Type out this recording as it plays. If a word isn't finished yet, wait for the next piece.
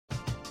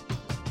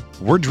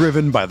We're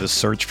driven by the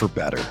search for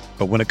better.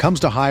 But when it comes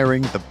to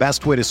hiring, the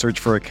best way to search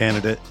for a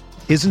candidate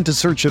isn't to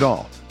search at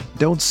all.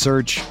 Don't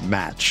search,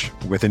 match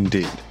with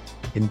Indeed.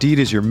 Indeed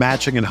is your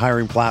matching and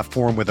hiring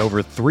platform with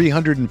over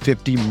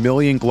 350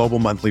 million global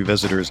monthly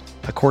visitors,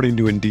 according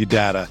to Indeed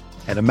data,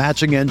 and a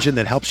matching engine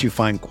that helps you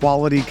find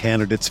quality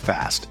candidates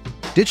fast.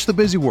 Ditch the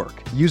busy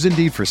work. Use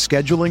Indeed for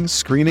scheduling,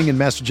 screening, and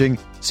messaging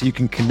so you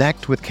can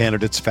connect with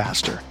candidates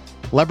faster.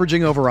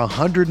 Leveraging over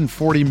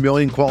 140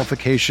 million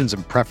qualifications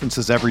and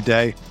preferences every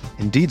day,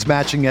 Indeed's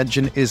matching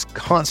engine is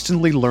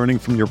constantly learning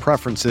from your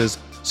preferences,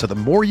 so the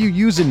more you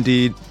use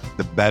Indeed,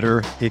 the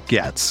better it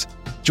gets.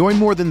 Join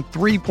more than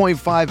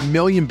 3.5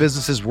 million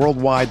businesses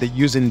worldwide that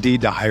use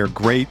Indeed to hire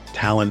great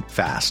talent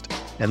fast.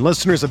 And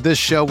listeners of this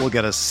show will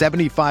get a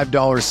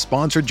 $75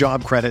 sponsored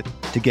job credit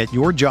to get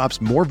your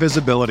jobs more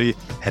visibility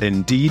at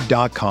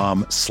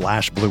Indeed.com/Blue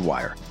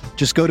Wire.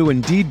 Just go to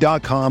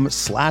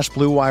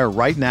Indeed.com/Blue Wire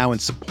right now and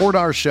support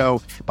our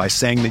show by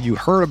saying that you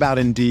heard about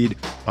Indeed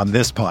on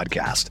this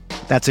podcast.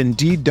 That's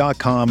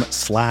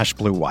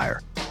Indeed.com/Blue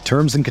Wire.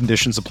 Terms and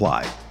conditions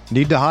apply.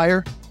 Need to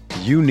hire?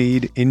 You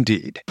need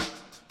Indeed.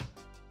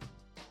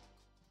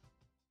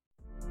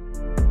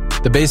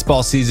 The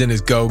baseball season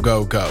is go,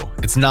 go, go.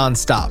 It's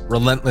nonstop,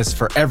 relentless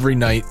for every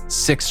night,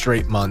 6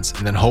 straight months,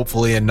 and then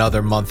hopefully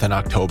another month in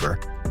October.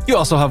 You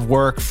also have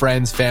work,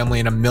 friends, family,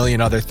 and a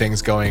million other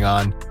things going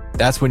on.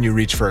 That's when you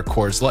reach for a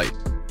Coors Light.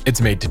 It's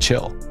made to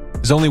chill.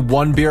 There's only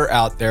one beer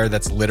out there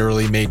that's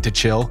literally made to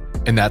chill,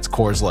 and that's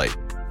Coors Light.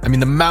 I mean,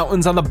 the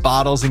mountains on the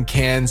bottles and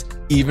cans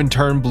even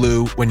turn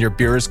blue when your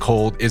beer is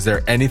cold. Is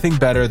there anything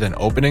better than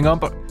opening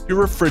up your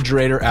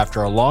refrigerator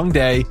after a long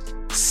day,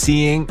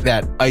 seeing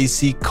that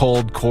icy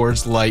cold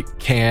Coors Light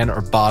can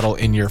or bottle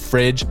in your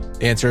fridge?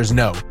 The answer is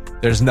no.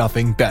 There's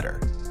nothing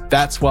better.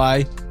 That's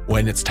why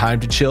when it's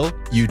time to chill,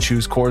 you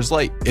choose Coors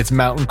Light. It's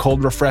mountain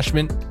cold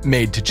refreshment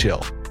made to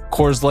chill.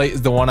 Coors Light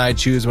is the one I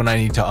choose when I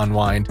need to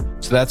unwind.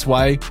 So that's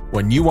why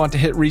when you want to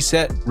hit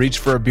reset, reach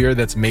for a beer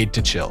that's made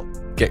to chill.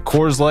 Get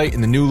Coors Light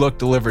in the new look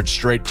delivered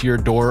straight to your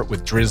door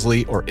with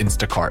Drizzly or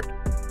Instacart.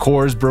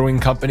 Coors Brewing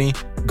Company,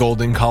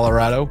 Golden,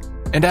 Colorado.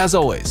 And as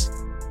always,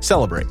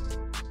 celebrate.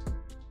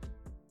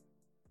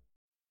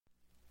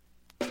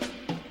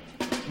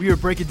 We are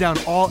breaking down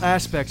all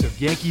aspects of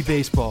Yankee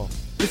baseball.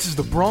 This is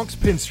the Bronx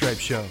Pinstripe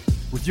Show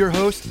with your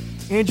hosts,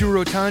 Andrew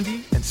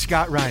Rotondi and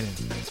Scott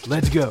Reinen.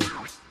 Let's go.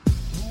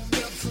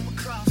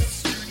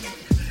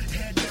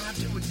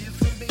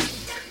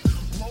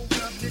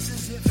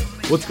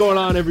 What's going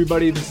on,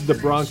 everybody? This is the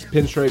Bronx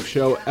Pinstripe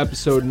Show,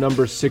 episode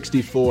number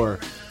 64.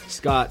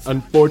 Scott,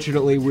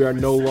 unfortunately, we are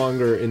no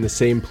longer in the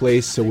same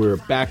place, so we're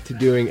back to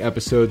doing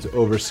episodes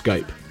over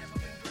Skype.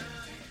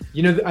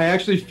 You know, I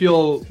actually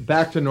feel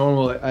back to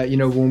normal.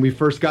 When we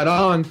first got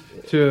on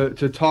to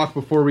talk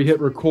before we hit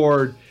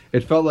record, it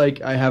felt like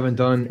I haven't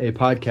done a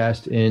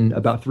podcast in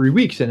about 3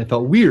 weeks, and it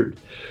felt weird.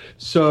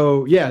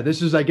 So, yeah,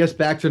 this is, I guess,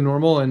 back to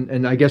normal,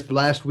 and I guess the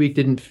last week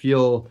didn't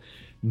feel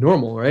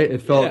normal, right?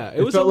 It felt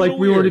like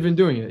we weren't even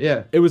doing it.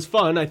 Yeah, it was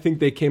fun. I think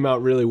they came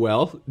out really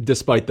well,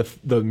 despite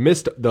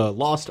the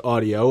lost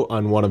audio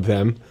on one of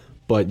them.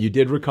 But you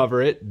did recover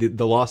it.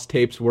 The lost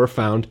tapes were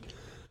found.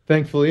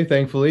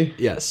 Thankfully.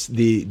 Yes,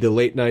 the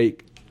late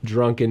night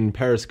drunken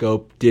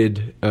Periscope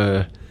did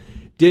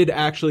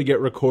actually get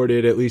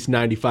recorded, at least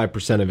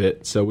 95% of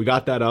it. So we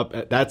got that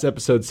up. That's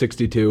episode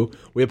 62.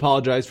 We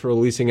apologize for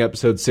releasing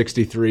episode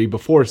 63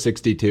 before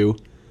 62.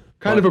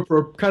 Kind of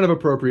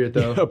appropriate,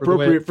 though. Yeah,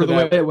 appropriate for the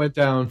way it went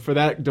down. For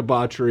that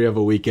debauchery of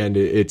a weekend,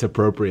 it's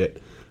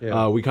appropriate.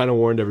 Yeah. We kind of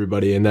warned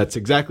everybody, and that's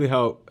exactly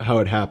how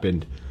it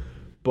happened.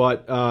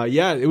 But,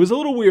 it was a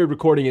little weird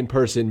recording in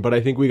person, but I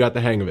think we got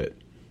the hang of it.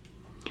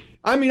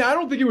 I mean, I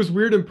don't think it was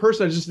weird in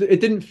person. It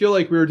didn't feel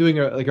like we were doing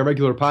a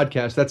regular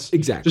podcast. That's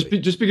exactly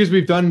just because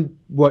we've done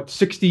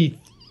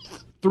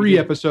 63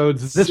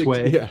 episodes this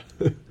way. Yeah.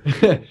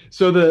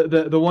 So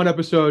the one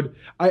episode,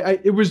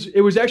 it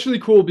was actually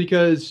cool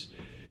because,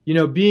 you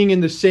know, being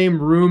in the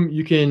same room,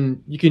 you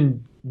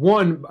can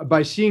one,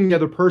 by seeing the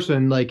other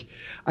person, like,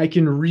 I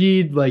can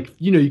read, like,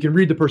 you know, you can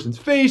read the person's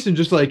face, and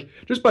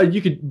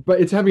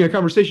but it's having a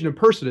conversation in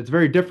person. It's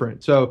very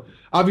different. So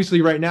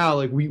obviously right now,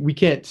 like, we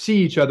can't see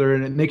each other,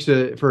 and it makes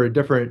it for a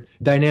different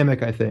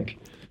dynamic, I think.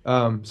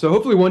 So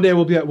hopefully one day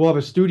we'll have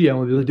a studio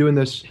and we'll be doing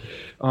this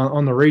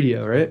on the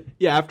radio, right?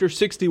 Yeah, after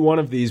 61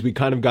 of these, we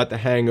kind of got the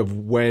hang of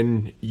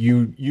when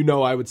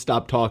I would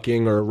stop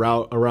talking or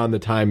around the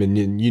time, and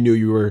you knew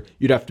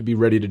you'd have to be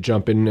ready to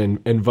jump in,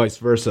 and vice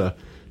versa.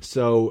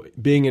 So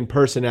being in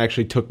person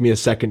actually took me a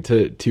second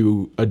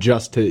to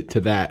adjust to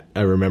that,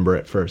 I remember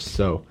at first.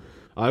 So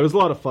it was a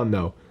lot of fun,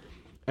 though.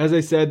 As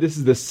I said, this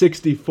is the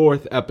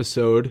 64th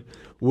episode,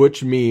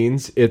 which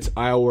means it's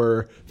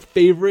our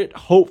favorite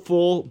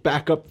hopeful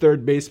backup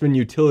third baseman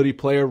utility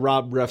player,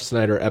 Rob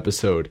Refsnyder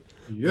episode.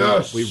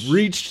 Yes! We've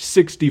reached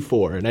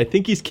 64, and I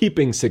think he's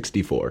keeping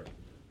 64.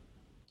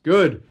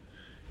 Good.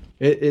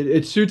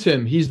 It suits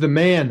him. He's the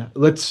man.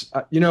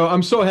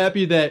 I'm so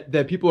happy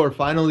that people are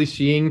finally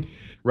seeing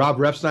Rob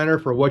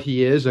Refsnyder for what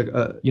he is,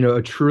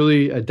 a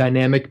truly a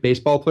dynamic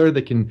baseball player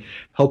that can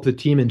help the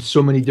team in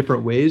so many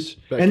different ways.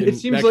 It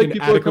seems like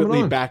people are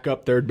coming on. Back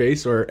up third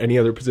base or any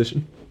other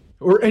position.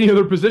 Or any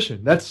other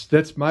position.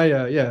 That's my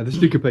this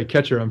dude could play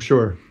catcher, I'm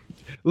sure.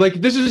 Like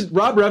this is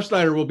Rob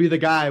Refsnyder will be the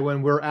guy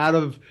when we're out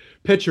of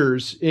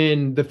pitchers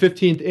in the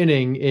 15th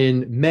inning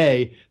in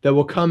May that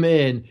will come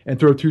in and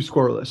throw 2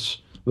 scoreless.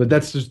 But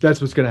that's what's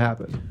going to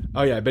happen.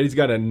 Oh yeah, I bet he's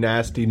got a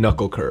nasty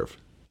knuckle curve.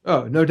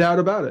 Oh, no doubt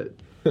about it.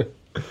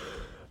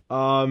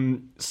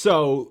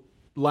 So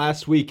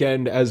last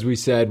weekend, as we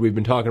said, we've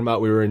been talking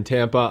about, we were in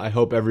Tampa. I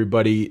hope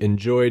everybody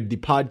enjoyed the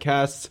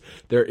podcasts.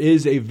 There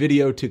is a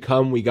video to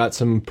come. We got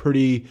some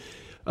pretty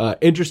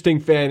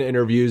interesting fan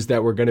interviews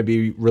that we're going to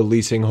be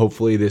releasing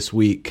hopefully this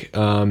week.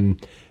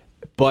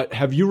 But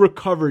have you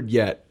recovered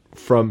yet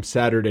from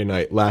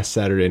last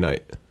Saturday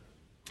night?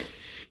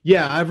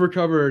 Yeah, I've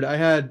recovered. I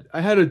had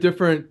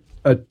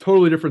a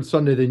totally different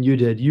Sunday than you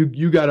did.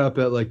 You got up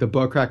at like the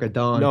butt crack of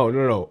dawn.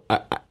 No.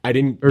 I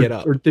didn't get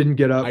up. Or didn't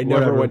get up. I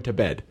never went to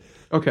bed.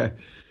 Okay.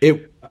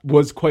 It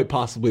was quite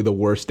possibly the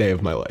worst day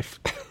of my life.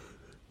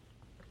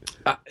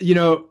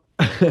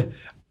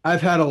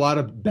 I've had a lot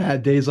of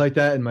bad days like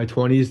that in my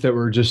 20s that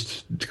were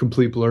just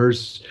complete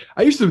blurs.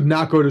 I used to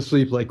not go to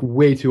sleep like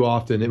way too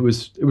often. It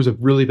was a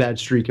really bad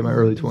streak in my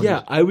early 20s.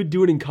 Yeah, I would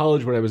do it in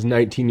college when I was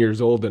 19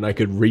 years old and I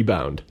could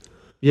rebound.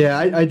 Yeah,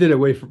 I did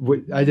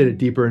it I did it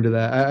deeper into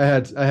that.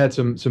 I had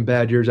some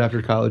bad years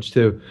after college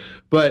too,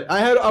 but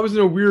I was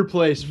in a weird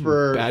place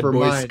for bad boy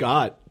mine.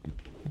 Scott,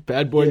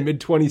 bad boy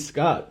mid-20s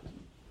Scott.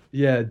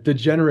 Yeah,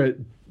 degenerate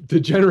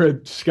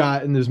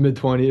Scott in his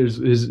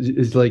mid-20s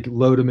is like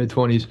low to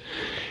mid-20s.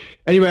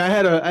 Anyway, I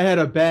had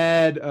a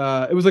bad.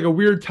 It was like a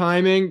weird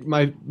timing.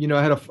 I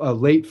had a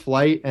late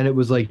flight, and it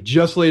was like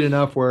just late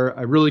enough where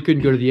I really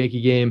couldn't go to the Yankee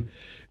game,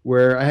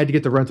 where I had to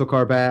get the rental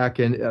car back,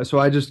 and so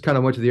I just kind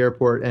of went to the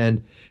airport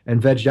and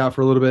vegged out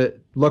for a little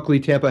bit. Luckily,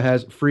 Tampa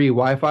has free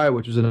Wi-Fi,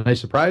 which was a nice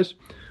surprise.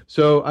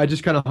 So I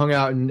just kind of hung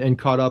out and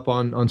caught up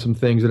on some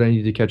things that I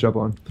needed to catch up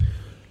on.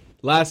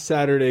 Last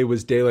Saturday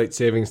was daylight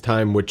savings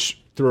time,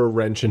 which threw a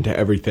wrench into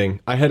everything.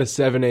 I had a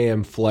 7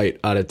 a.m.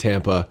 flight out of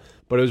Tampa,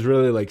 but it was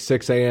really like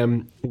 6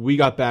 a.m. We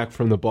got back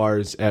from the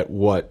bars at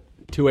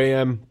 2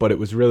 a.m., but it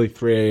was really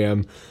 3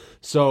 a.m.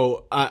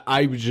 So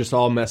I was just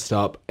all messed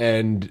up,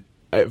 and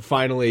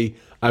finally,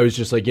 I was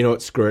just like, you know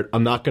what, screw it.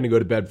 I'm not going to go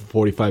to bed for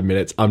 45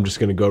 minutes. I'm just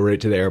going to go right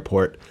to the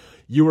airport.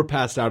 You were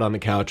passed out on the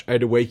couch. I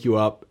had to wake you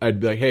up. I'd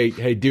be like,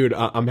 hey, dude,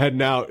 I'm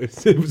heading out.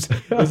 It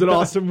was an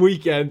awesome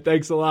weekend.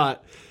 Thanks a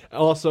lot.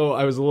 Also,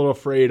 I was a little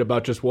afraid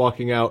about just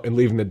walking out and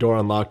leaving the door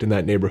unlocked in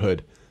that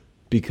neighborhood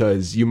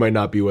because you might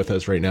not be with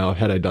us right now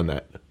had I done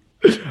that.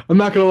 I'm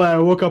not going to lie. I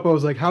woke up. I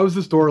was like, how is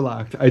this door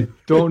locked? I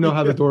don't know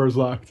how the door is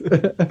locked.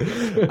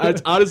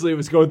 Honestly, it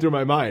was going through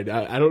my mind.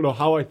 I don't know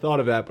how I thought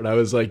of that, but I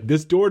was like,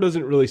 this door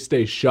doesn't really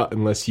stay shut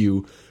unless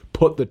you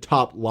put the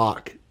top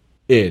lock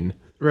in.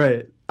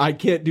 Right. I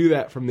can't do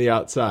that from the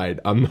outside.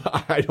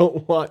 I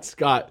don't want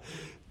Scott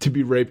to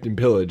be raped and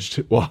pillaged.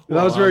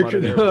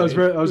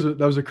 That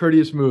was a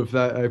courteous move.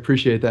 I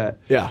appreciate that.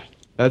 Yeah.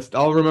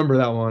 I'll remember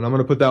that one. I'm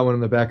going to put that one in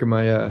the back of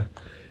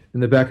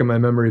my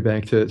memory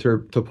bank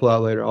to pull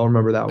out later. I'll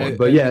remember that one.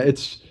 But yeah,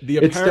 it's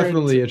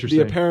definitely interesting.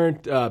 The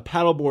apparent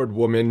paddleboard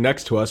woman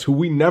next to us, who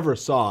we never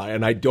saw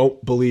and I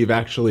don't believe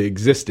actually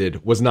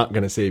existed, was not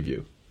going to save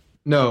you.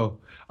 No,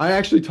 I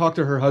actually talked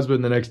to her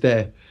husband the next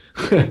day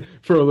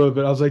for a little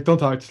bit. I was like,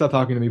 stop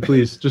talking to me,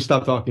 please. Just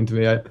stop talking to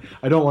me.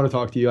 I don't want to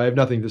talk to you. I have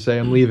nothing to say.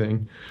 I'm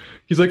leaving.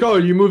 He's like, oh, are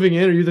you moving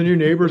in? Are you the new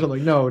neighbors? I'm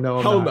like, no, I'm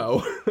not. Hell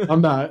no.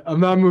 I'm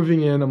not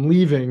moving in. I'm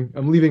leaving.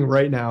 I'm leaving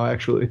right now,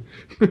 actually.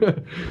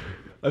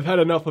 I've had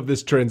enough of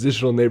this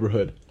transitional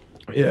neighborhood.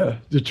 Yeah,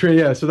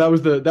 so that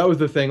was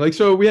the thing. Like,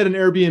 so we had an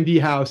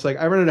Airbnb house. Like,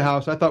 I rented a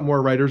house. I thought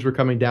more writers were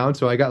coming down,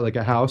 so I got like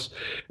a house.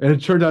 And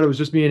it turned out it was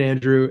just me and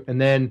Andrew. And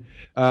then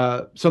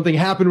something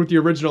happened with the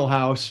original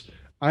house.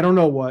 I don't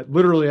know what.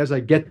 Literally, as I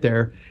get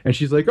there, and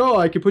she's like, "Oh,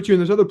 I could put you in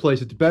this other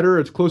place. It's better.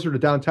 It's closer to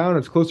downtown.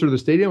 It's closer to the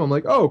stadium." I'm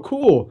like, "Oh,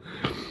 cool."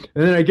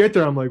 And then I get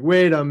there. I'm like,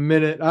 "Wait a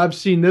minute. I've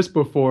seen this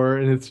before."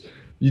 And it's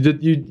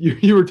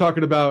you were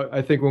talking about,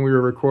 I think when we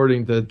were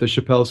recording the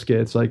Chappelle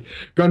skits, like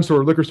gun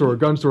store, liquor store,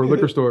 gun store,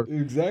 liquor store,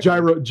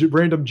 exactly.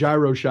 Random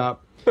gyro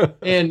shop,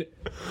 and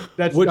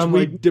that's which I'm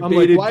like,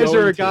 why is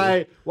there a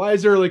guy? Why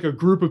is there like a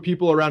group of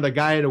people around a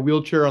guy in a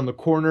wheelchair on the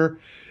corner?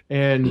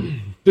 And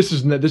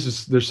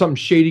there's something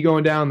shady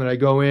going down. Then I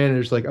go in, and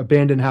there's like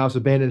abandoned house.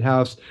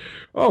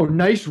 Oh,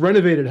 nice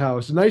renovated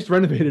house.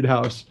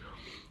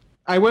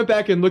 I went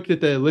back and looked at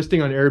the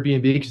listing on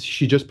Airbnb because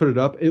she just put it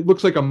up. It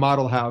looks like a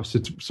model house.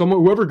 It's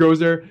whoever goes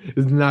there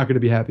is not going to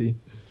be happy.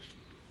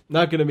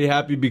 Not going to be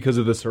happy because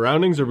of the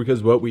surroundings or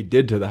because of what we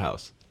did to the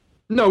house?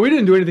 No, we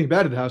didn't do anything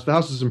bad to the house. The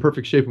house was in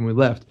perfect shape when we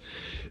left.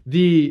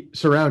 The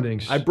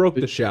surroundings. I broke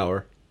the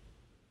shower.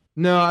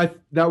 No, I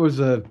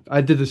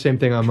did the same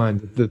thing on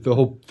mine. The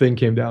whole thing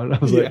came down. I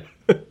was like,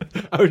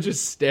 I was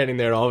just standing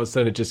there and all of a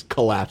sudden it just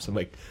collapsed. I'm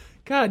like,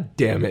 God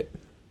damn it.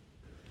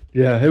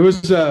 Yeah, it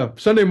was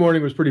Sunday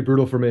morning was pretty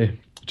brutal for me.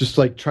 Just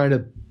like trying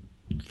to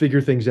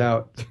figure things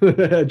out.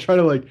 Try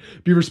to like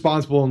be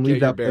responsible and leave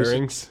Get your that place.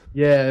 bearings.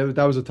 Yeah,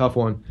 that was a tough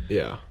one.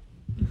 Yeah.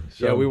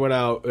 So, Yeah, we went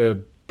out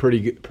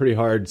pretty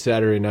hard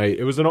Saturday night.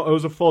 It was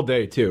a full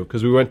day too,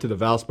 because we went to the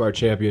Valspar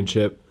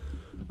Championship,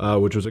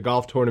 which was a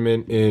golf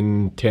tournament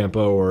in Tampa,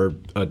 or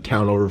a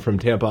town over from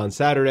Tampa, on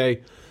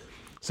Saturday.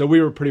 So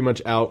we were pretty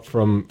much out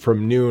from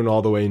noon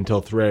all the way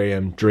until 3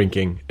 a.m.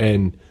 drinking,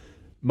 and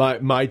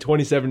my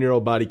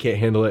 27-year-old body can't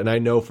handle it, and I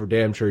know for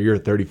damn sure your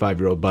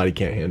 35-year-old body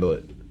can't handle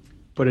it.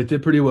 But it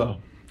did pretty well.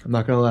 I'm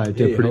not gonna lie, it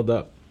did pretty held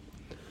up.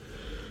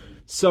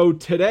 So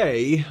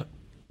today,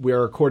 we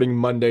are recording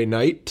Monday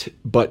night,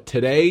 but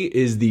today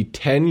is the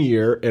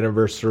 10-year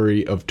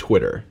anniversary of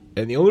Twitter.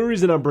 And the only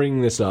reason I'm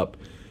bringing this up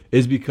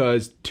is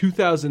because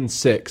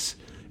 2006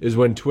 is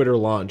when Twitter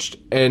launched.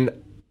 And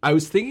I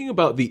was thinking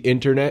about the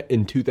internet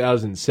in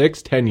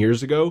 2006, 10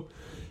 years ago.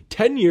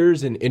 10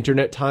 years in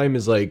internet time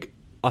is like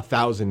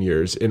 1,000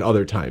 years in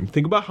other time.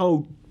 Think about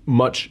how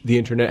much the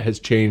internet has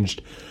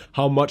changed,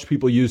 how much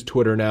people use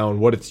Twitter now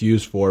and what it's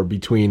used for.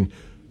 Between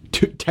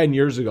 10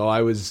 years ago,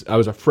 I was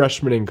a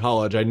freshman in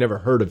college. I'd never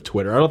heard of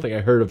Twitter. I don't think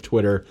I heard of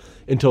Twitter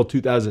until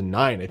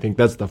 2009. I think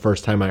that's the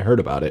first time I heard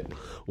about it.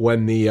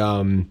 When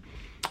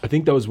I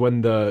think that was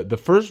when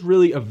the first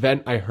really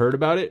event I heard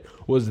about it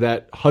was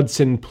that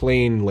Hudson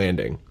plane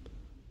landing.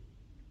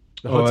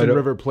 The Hudson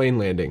River plane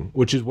landing,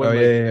 which is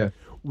when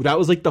that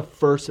was like the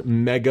first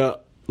mega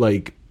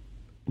like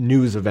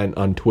news event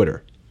on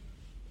Twitter.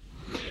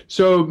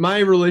 So my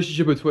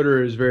relationship with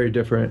Twitter is very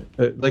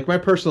different. Like my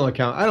personal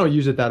account, I don't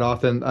use it that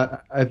often.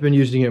 I've been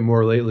using it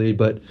more lately,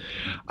 but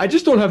I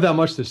just don't have that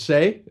much to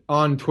say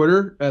on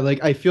Twitter.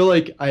 Like I feel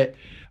like I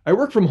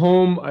work from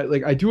home.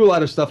 I do a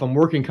lot of stuff. I'm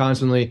working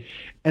constantly,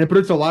 but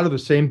it's a lot of the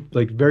same,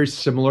 like very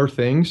similar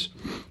things.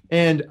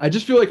 And I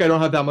just feel like I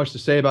don't have that much to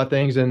say about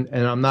things, and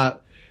I'm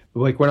not.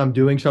 Like when I'm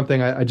doing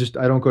something, I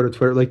don't go to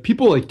Twitter. Like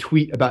people like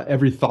tweet about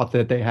every thought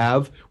that they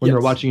have when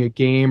they're watching a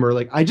game, or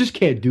like I just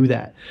can't do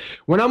that.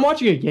 When I'm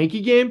watching a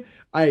Yankee game,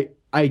 I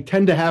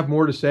tend to have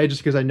more to say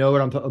just because I know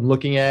what I'm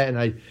looking at, and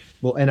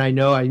I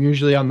know I'm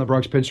usually on the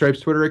Bronx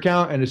Pinstripes Twitter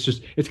account, and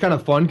it's kind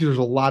of fun because there's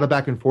a lot of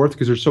back and forth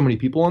because there's so many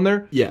people on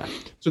there. Yeah.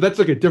 So that's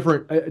like a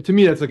different to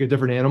me. That's like a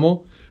different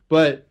animal.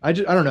 But I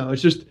don't know.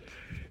 It's just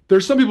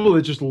there's some people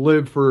that just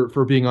live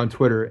for being on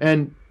Twitter.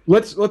 And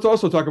Let's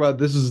also talk about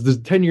this is the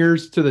 10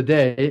 years to the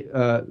day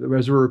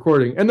as we're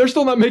recording, and they're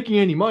still not making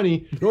any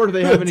money, nor do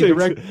they have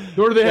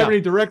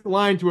any direct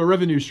line to a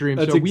revenue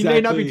stream. So we may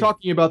not be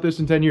talking about this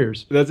in 10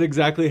 years. That's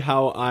exactly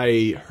how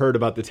I heard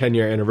about the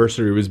 10-year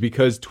anniversary, was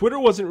because Twitter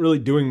wasn't really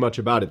doing much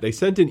about it. They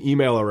sent an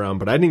email around,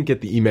 but I didn't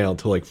get the email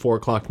until like 4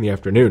 o'clock in the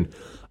afternoon.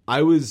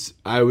 I was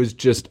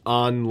just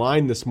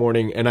online this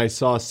morning, and I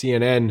saw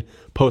CNN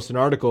post an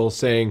article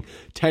saying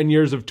 10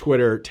 years of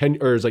Twitter, 10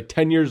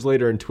 years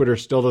later, and Twitter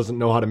still doesn't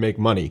know how to make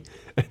money.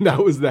 And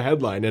that was the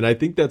headline. And I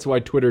think that's why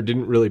Twitter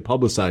didn't really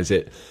publicize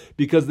it,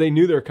 because they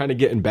knew they're kind of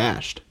getting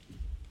bashed.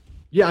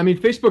 Yeah, I mean,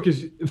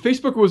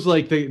 Facebook was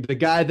like the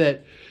guy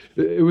that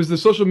it was the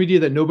social media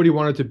that nobody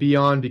wanted to be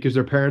on because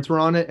their parents were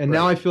on it, and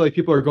now I feel like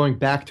people are going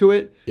back to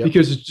it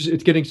because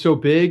it's getting so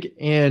big,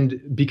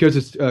 and because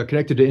it's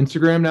connected to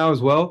Instagram now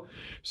as well.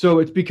 So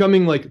it's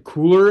becoming like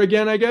cooler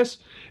again, I guess,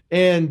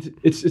 and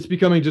it's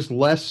becoming just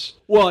less.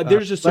 Well,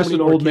 there's just so many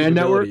more old man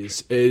network,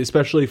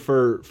 especially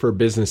for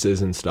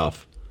businesses and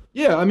stuff.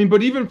 Yeah, I mean,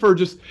 but even for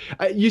just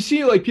you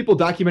see like people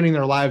documenting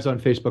their lives on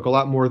Facebook a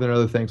lot more than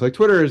other things. Like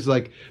Twitter is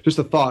like just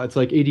a thought. It's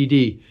like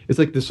ADD. It's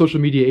like the social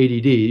media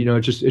ADD. You know,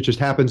 it just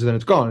happens and then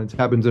it's gone. It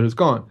happens and it's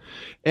gone.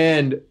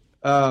 And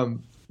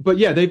but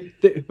yeah,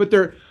 but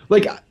they're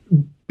like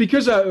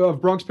because of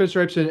Bronx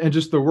Pinstripes and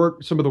just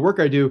some of the work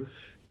I do.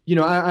 You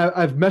know,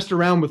 I've messed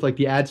around with like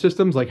the ad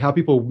systems, like how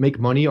people make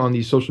money on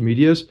these social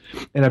medias,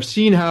 and I've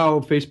seen how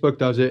Facebook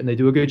does it, and they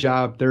do a good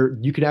job.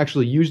 You can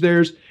actually use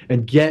theirs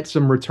and get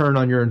some return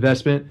on your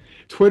investment.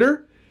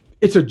 Twitter,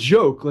 it's a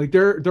joke. Like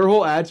their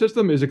whole ad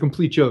system is a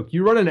complete joke.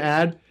 You run an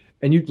ad,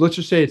 and let's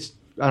just say it's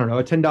a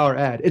 $10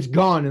 ad. It's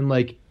gone in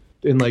like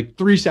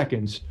 3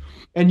 seconds,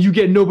 and you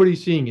get nobody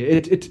seeing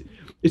it.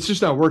 It's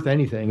just not worth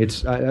anything.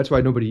 That's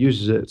why nobody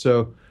uses it.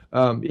 So.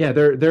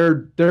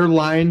 Their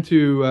line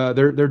to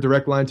their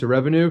direct line to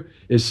revenue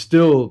is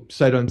still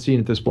sight unseen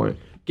at this point.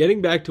 Getting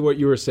back to what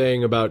you were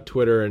saying about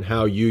Twitter and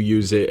how you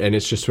use it, and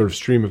it's just sort of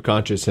stream of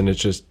conscious, and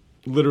it's just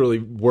literally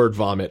word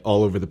vomit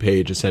all over the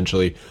page,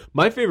 essentially.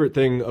 My favorite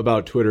thing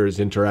about Twitter is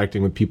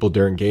interacting with people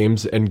during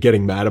games and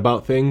getting mad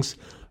about things.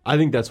 I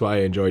think that's why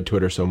I enjoyed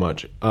Twitter so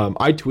much.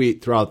 I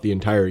tweet throughout the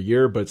entire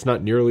year, but it's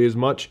not nearly as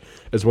much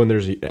as when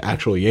there's an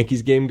actual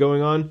Yankees game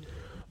going on.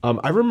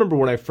 I remember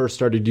when I first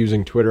started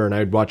using Twitter and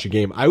I'd watch a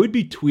game, I would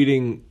be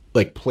tweeting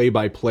like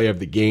play-by-play of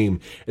the game.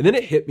 And then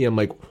it hit me. I'm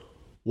like,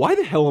 why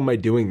the hell am I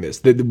doing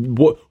this?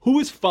 Who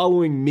is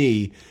following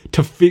me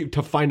to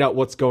find out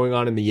what's going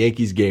on in the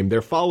Yankees game?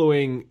 They're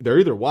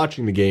either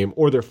watching the game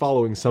or they're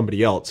following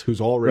somebody else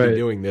who's already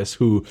doing this,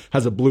 who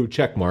has a blue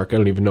check mark. I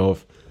don't even know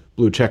if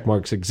blue check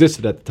marks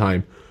existed at the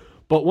time.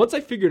 But once I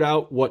figured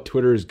out what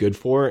Twitter is good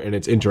for, and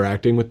it's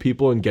interacting with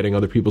people and getting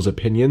other people's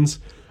opinions,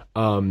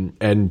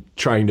 and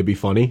trying to be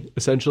funny,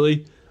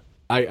 essentially.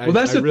 Well,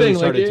 that's the really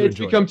thing. Like, it's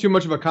enjoy become too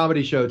much of a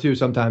comedy show too.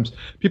 Sometimes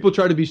people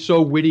try to be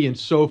so witty and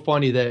so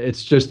funny that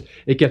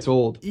it gets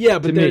old. Yeah,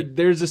 but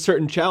there's a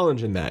certain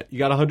challenge in that. You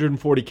got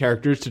 140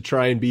 characters to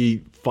try and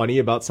be funny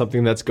about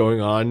something that's going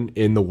on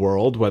in the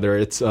world, whether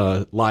it's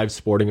a live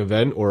sporting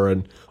event or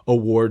an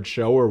award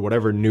show or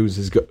whatever news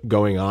is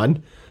going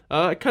on.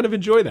 I kind of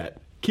enjoy that.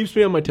 Keeps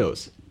me on my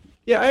toes.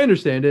 Yeah, I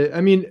understand it.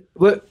 I mean,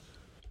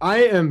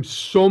 I am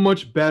so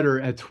much better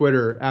at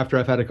Twitter after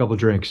I've had a couple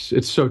drinks.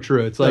 It's so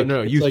true. It's like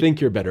no, you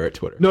think you're better at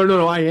Twitter.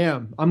 No, I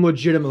am. I'm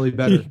legitimately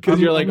better. Because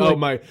you're like,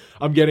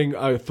 I'm getting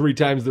 3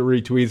 times the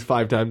retweets,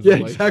 5 times. Yeah,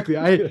 exactly.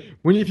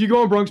 If you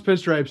go on Bronx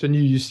Pinstripes and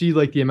you see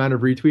like the amount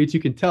of retweets, you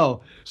can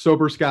tell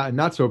sober Scott and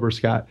not sober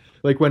Scott.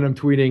 Like when I'm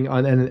tweeting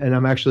on and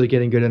I'm actually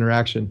getting good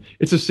interaction.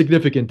 It's a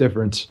significant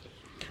difference.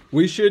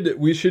 We should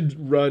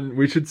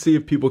see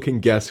if people can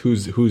guess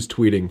who's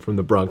tweeting from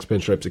the Bronx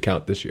Pinstripes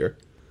account this year.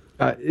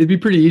 It'd be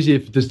pretty easy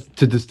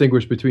to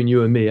distinguish between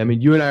you and me. I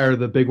mean, you and I are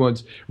the big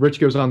ones. Rich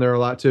goes on there a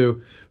lot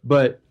too,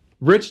 but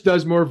Rich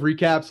does more of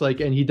recaps.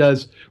 And he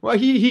does. Well,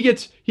 he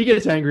gets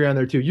angry on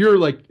there too. You're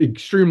like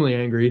extremely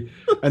angry,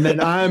 and then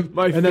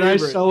then I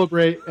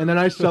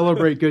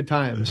celebrate good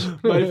times.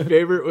 My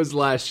favorite was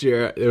last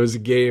year. It was a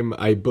game.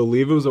 I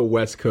believe it was a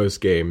West Coast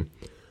game.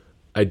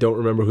 I don't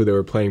remember who they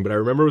were playing, but I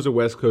remember it was a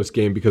West Coast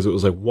game because it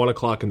was like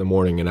 1:00 in the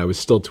morning, and I was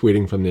still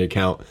tweeting from the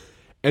account,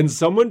 and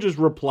someone just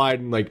replied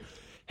and like,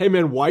 "Hey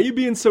man, why are you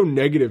being so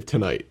negative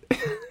tonight?"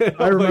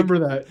 I remember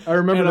that. I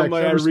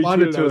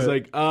responded to it. I was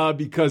like,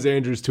 because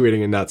Andrew's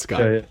tweeting and not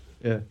Scott.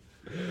 Yeah.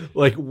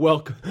 Like,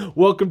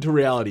 welcome to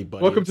reality,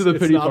 buddy. Welcome to the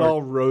pity It's not park.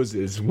 all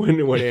roses when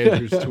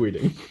Andrew's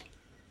tweeting.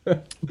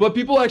 But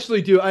people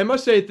actually do. I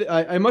must say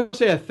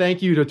a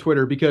thank you to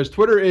Twitter, because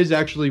Twitter is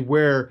actually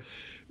where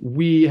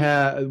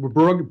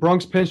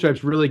Bronx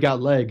Pinstripes really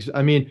got legs.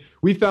 I mean,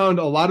 we found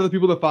a lot of the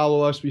people that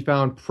follow us. We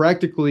found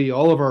practically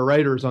all of our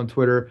writers on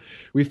Twitter.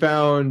 We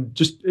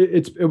found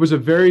it was a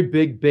very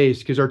big base,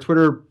 because our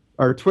Twitter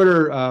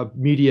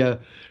media,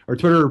 our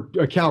Twitter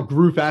account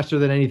grew faster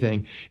than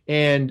anything,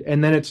 and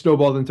then it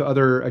snowballed into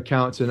other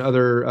accounts and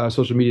other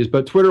social medias.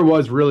 But Twitter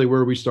was really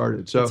where we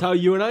started. So that's how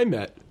you and I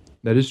met.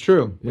 That is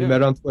true. We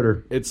met on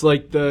Twitter. It's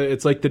like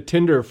the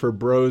Tinder for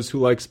bros who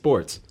like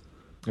sports.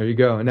 There you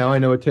go. And now I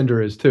know what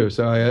Tinder is too,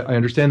 so I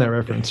understand that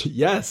reference.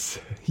 Yes,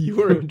 you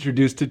were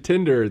introduced to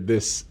Tinder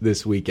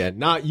this weekend.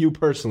 Not you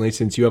personally,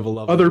 since you have a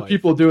love. Other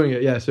people doing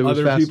it. Yes, it was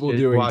other people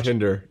doing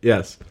Tinder.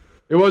 Yes,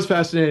 it was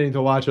fascinating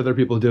to watch other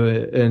people do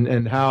it,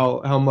 and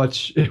how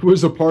much it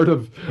was a part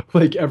of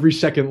like every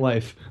second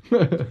life.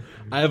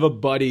 I have a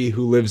buddy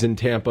who lives in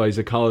Tampa. He's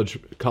a college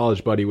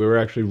buddy. We were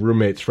actually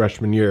roommates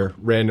freshman year,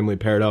 randomly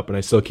paired up, and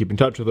I still keep in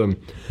touch with him.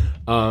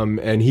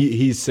 And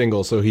he's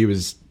single, so he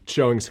was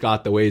showing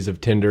Scott the ways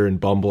of Tinder and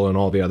Bumble and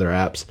all the other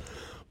apps.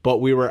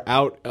 But we were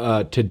out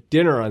to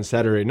dinner on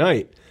Saturday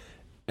night,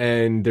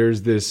 and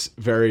there's this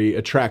very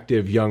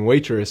attractive young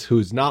waitress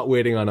who's not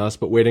waiting on us,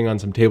 but waiting on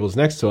some tables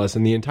next to us.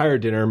 And the entire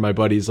dinner, my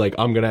buddy's like,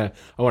 I want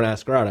to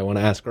ask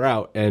her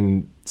out.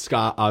 And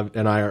Scott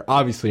and I are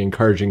obviously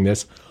encouraging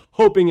this,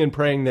 hoping and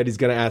praying that he's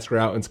going to ask her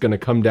out and it's going to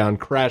come down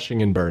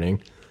crashing and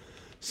burning.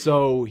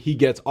 So he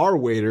gets our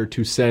waiter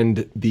to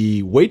send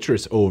the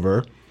waitress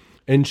over,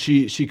 and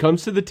she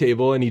comes to the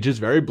table, and he just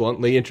very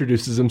bluntly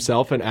introduces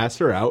himself and asks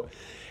her out.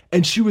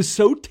 And she was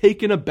so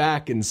taken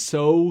aback and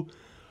so,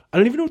 I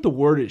don't even know what the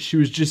word is. She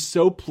was just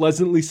so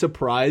pleasantly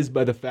surprised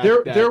by the fact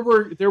that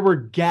there were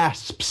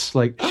gasps.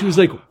 Like she was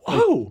like,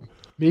 "Oh,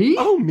 me?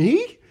 Oh,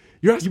 me?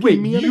 You're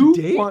asking me on a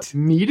date? You want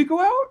me to go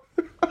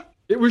out?"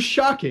 It was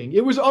shocking.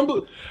 It was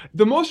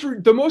the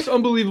most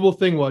unbelievable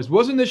thing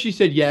wasn't that she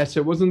said yes.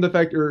 It wasn't the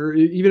fact, or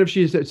even if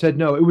she said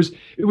no. It was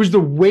the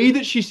way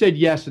that she said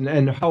yes,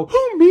 and how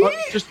me?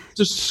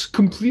 Just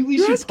completely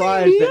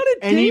surprised that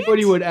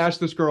anybody would ask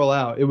this girl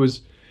out. It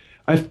was.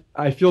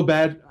 I feel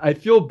bad. I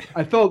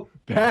felt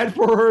bad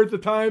for her at the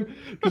time,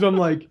 because I'm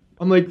like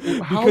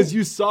how? Because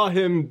you saw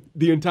him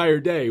the entire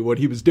day, what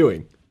he was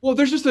doing. Well,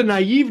 there's just a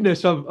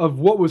naiveness of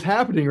what was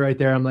happening right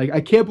there. I'm like,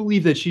 I can't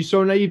believe that she's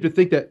so naive to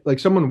think that like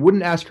someone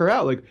wouldn't ask her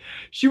out. Like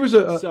she was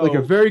a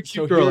very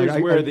cute girl. Like,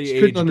 I just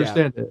couldn't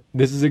understand it.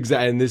 This is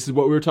and this is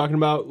what we were talking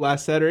about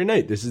last Saturday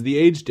night. This is the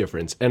age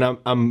difference, and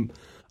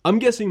I'm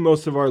guessing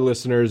most of our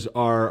listeners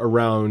are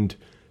around,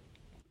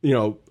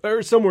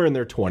 or somewhere in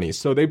their 20s,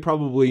 so they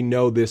probably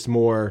know this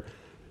more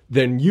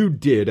than you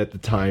did at the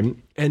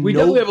time. And we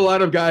definitely have a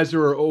lot of guys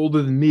who are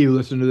older than me who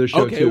listen to this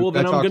show too. Okay, well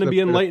then I'm going to be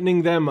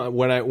enlightening them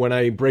when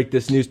I break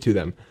this news to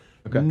them.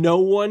 Okay. No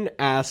one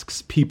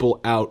asks people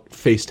out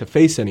face to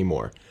face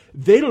anymore.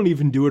 They don't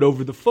even do it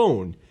over the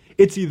phone.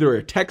 It's either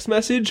a text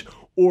message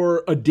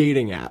or a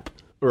dating app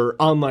or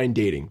online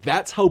dating.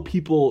 That's how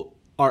people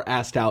are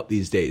asked out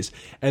these days.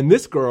 And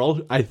this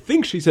girl, I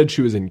think she said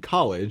she was in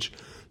college,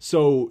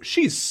 so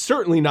she's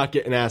certainly not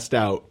getting asked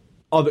out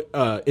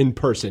in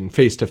person,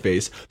 face to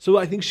face. So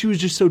I think she was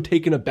just so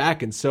taken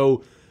aback and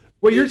so.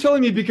 Well, you're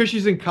telling me because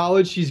she's in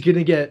college,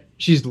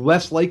 she's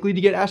less likely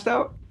to get asked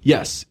out?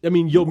 Yes, I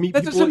mean you'll meet.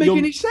 That people, doesn't make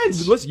any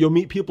sense. Listen, you'll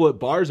meet people at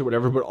bars or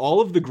whatever, but all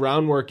of the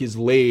groundwork is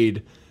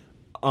laid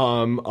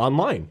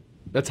online.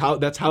 That's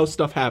how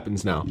stuff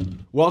happens now.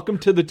 Welcome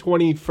to the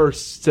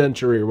 21st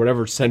century or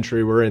whatever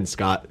century we're in,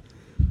 Scott.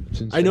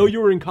 I know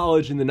you were in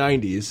college in the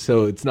 90s,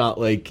 so it's not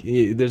like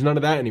there's none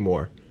of that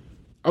anymore.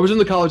 I was in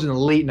the college in the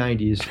late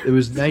 90s. It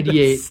was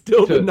 98.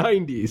 Still the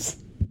 90s.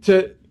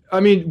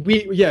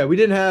 We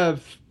didn't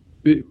have.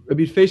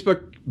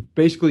 Facebook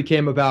basically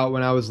came about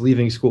when I was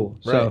leaving school.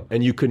 Right. So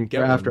and you couldn't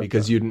get one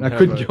because you didn't. I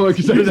couldn't go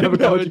because I didn't have a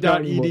college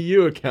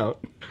 .edu account.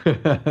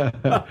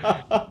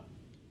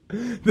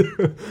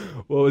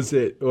 What was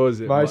it?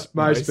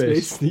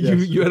 MySpace.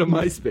 You had a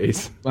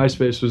MySpace.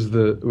 MySpace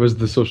was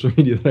the social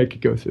media that I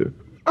could go to.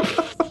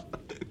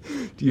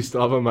 Do you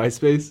still have a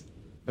MySpace?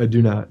 I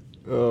do not.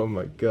 Oh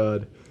my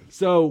God.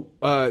 So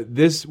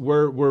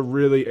we're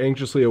really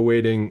anxiously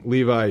awaiting.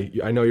 Levi,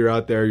 I know you're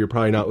out there. You're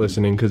probably not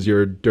listening because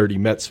you're a dirty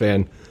Mets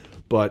fan,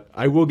 but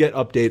I will get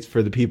updates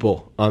for the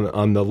people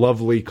on the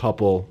lovely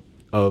couple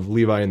of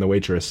Levi and the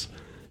waitress,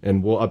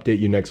 and we'll update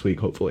you next week,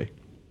 hopefully.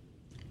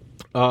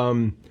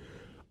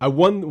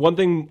 One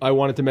thing I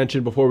wanted to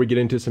mention before we get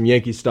into some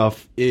Yankee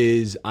stuff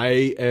is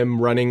I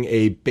am running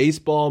a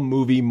baseball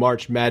movie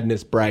March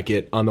Madness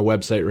bracket on the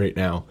website right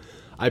now.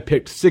 I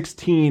picked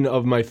 16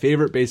 of my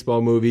favorite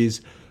baseball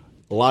movies.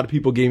 A lot of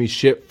people gave me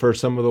shit for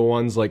some of the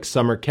ones like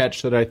Summer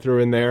Catch that I threw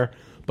in there.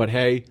 But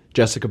hey,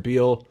 Jessica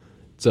Biel,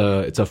 it's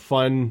a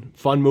fun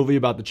movie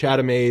about the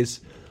Chatham A's.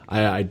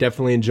 I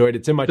definitely enjoyed it.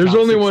 It's in my There's top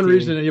only 16. one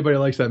reason anybody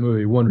likes that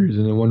movie. One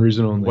reason and one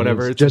reason only.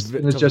 Whatever. It's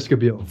Jessica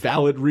Biel.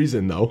 Valid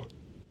reason, though.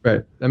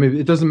 Right. I mean,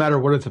 it doesn't matter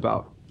what it's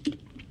about.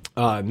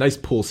 Nice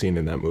pool scene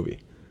in that movie.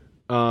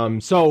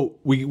 So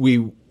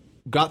we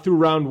got through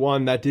round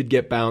one. That did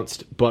get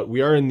bounced, but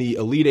we are in the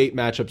Elite Eight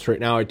matchups right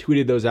now. I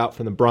tweeted those out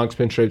from the Bronx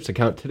Pinstripes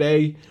account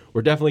today.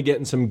 We're definitely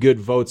getting some good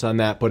votes on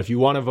that, but if you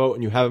want to vote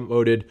and you haven't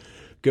voted,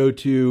 go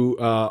to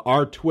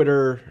our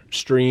Twitter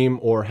stream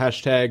or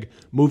hashtag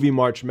Movie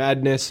March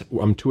Madness.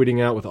 I'm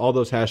tweeting out with all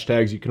those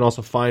hashtags. You can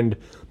also find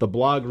the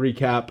blog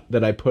recap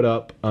that I put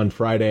up on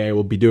Friday. I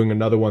will be doing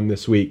another one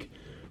this week.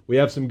 We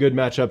have some good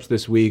matchups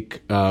this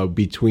week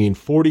between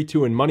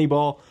 42 and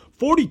Moneyball.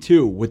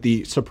 42 with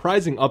the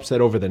surprising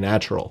upset over The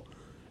Natural.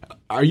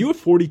 Are you a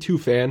 42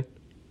 fan?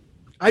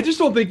 I just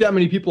don't think that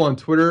many people on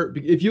Twitter.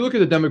 If you look at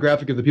the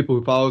demographic of the people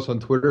who follow us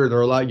on Twitter,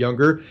 they're a lot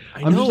younger.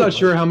 I'm just not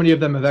sure how many of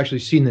them have actually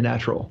seen The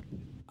Natural.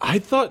 I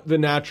thought The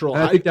Natural.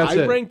 I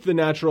ranked The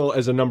Natural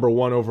as a number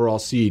 1 overall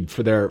seed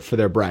for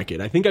their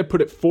bracket. I think I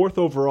put it 4th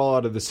overall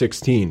out of the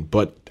 16,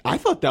 but I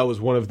thought that was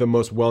one of the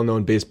most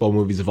well-known baseball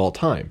movies of all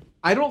time.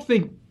 I don't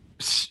think.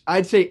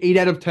 I'd say 8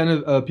 out of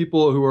 10 of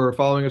people who are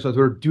following us on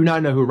Twitter do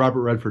not know who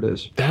Robert Redford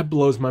is. That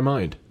blows my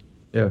mind.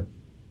 Yeah.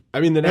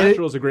 I mean, The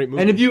Natural is a great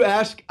movie. And if you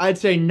ask, I'd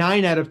say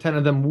 9 out of 10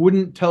 of them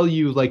wouldn't tell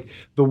you like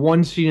the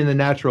one scene in The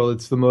Natural.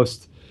 It's the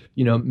most,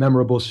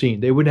 memorable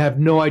scene. They would have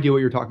no idea what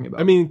you're talking about.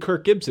 I mean,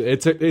 Kirk Gibson.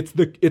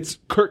 It's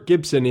Kirk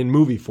Gibson in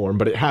movie form,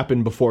 but it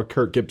happened before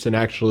Kirk Gibson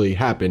actually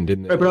happened.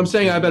 Right, but I'm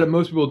saying I bet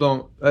most people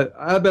don't.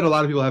 I bet a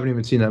lot of people haven't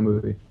even seen that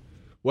movie.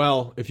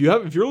 Well, if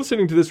you're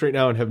listening to this right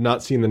now and have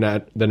not seen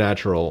The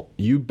Natural,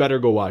 you better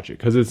go watch it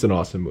because it's an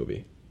awesome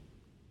movie.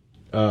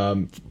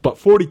 But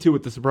 42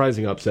 with the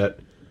surprising upset.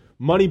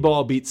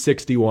 Moneyball beat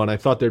 61. I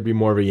thought there'd be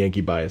more of a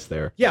Yankee bias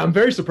there. Yeah, I'm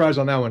very surprised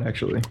on that one,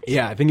 actually.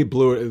 Yeah, I think it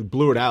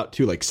blew it out,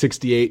 too. Like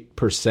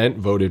 68%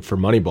 voted for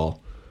Moneyball.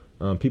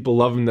 People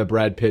loving the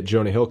Brad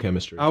Pitt-Jonah Hill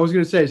chemistry. I was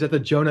going to say, is that the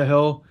Jonah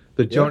Hill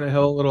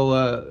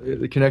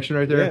little connection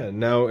right there? Yeah,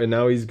 and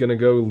now he's going to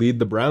go lead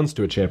the Browns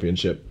to a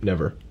championship.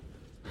 Never.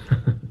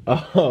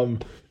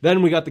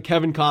 Then we got the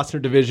Kevin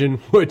Costner division,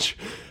 which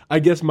I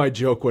guess my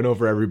joke went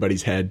over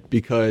everybody's head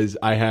because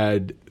I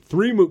had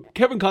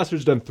Kevin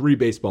Costner's done 3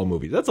 baseball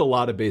movies. That's a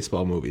lot of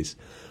baseball movies.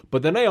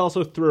 But then I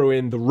also threw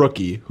in The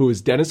Rookie, who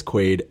is Dennis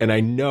Quaid, and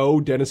I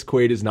know Dennis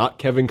Quaid is not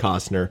Kevin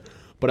Costner,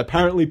 but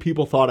apparently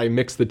people thought I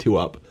mixed the two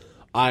up.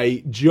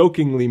 I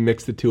jokingly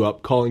mixed the two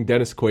up, calling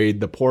Dennis Quaid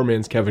the poor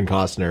man's Kevin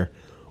Costner,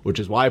 which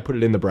is why I put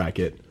it in the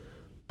bracket.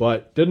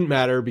 But didn't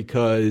matter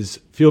because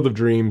Field of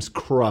Dreams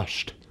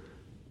crushed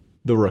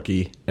The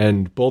Rookie,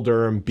 and Bull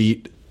Durham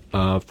beat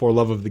For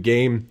Love of the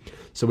Game.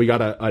 So we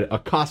got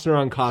a Costner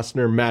on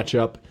Costner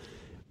matchup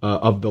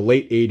of the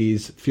late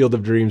 80s, Field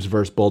of Dreams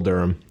versus Bull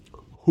Durham.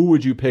 Who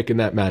would you pick in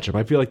that matchup?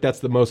 I feel like that's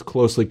the most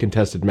closely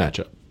contested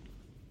matchup.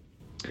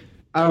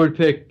 I would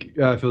pick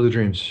Field of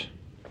Dreams.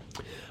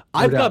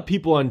 I've got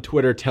people on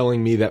Twitter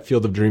telling me that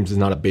Field of Dreams is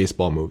not a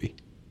baseball movie.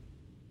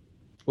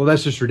 Well,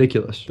 that's just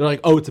ridiculous. They're like,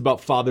 oh, it's about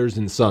fathers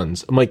and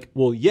sons. I'm like,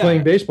 well, yeah.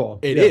 Playing baseball.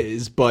 It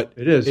is, but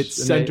it is.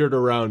 It's centered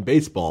around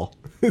baseball.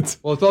 It's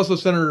also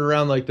centered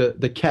around like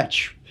the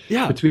catch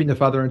between the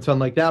father and son.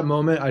 Like that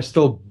moment, I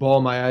still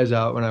bawl my eyes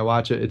out when I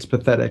watch it. It's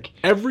pathetic.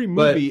 Every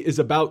movie is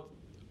about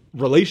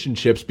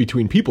relationships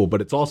between people,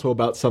 but it's also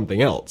about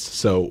something else.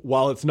 So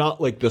while it's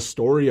not like the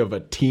story of a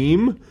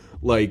team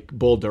like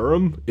Bull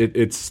Durham,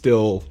 it's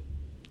still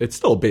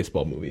a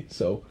baseball movie.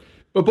 So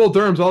But Bull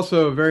Durham's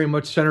also very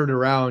much centered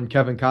around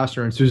Kevin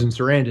Costner and Susan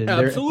Sarandon,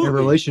 their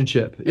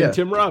relationship. And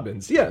Tim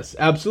Robbins. Yes,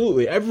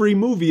 absolutely. Every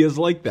movie is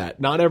like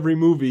that. Not every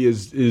movie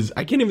is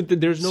I can't even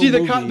think there's no. See, the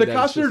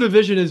Costner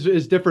division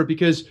is different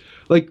because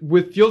like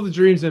with Field of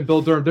Dreams and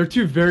Bill Durham, they're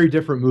two very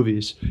different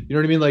movies. You know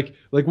what I mean?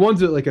 Like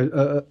one's like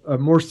a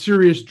more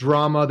serious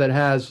drama that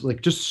has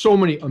like just so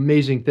many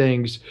amazing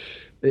things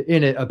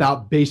in it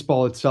about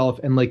baseball itself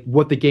and like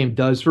what the game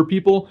does for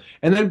people.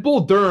 And then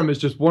Bull Durham is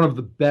just one of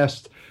the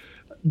best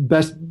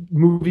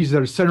movies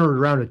that are centered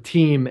around a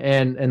team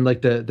and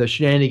like the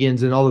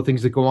shenanigans and all the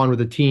things that go on with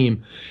a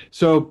team.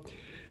 So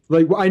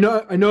like I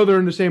know they're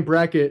in the same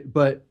bracket,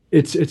 but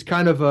it's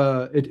kind of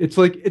it's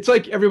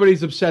like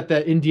everybody's upset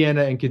that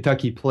Indiana and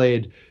Kentucky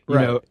played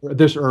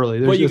this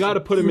early. But you got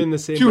to put them in the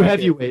same two bracket.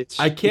 Heavyweights.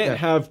 I can't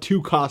have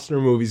two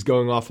Costner movies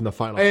going off in the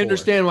final. I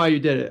understand why you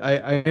did it.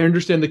 I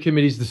understand the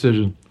committee's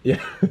decision. Yeah.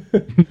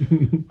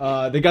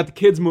 They got the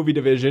kids movie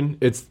division.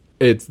 It's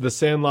The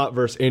Sandlot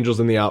versus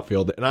Angels in the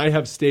Outfield. And I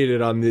have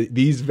stated on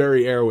these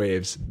very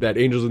airwaves that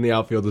Angels in the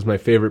Outfield is my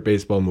favorite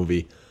baseball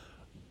movie.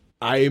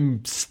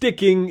 I'm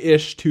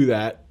sticking-ish to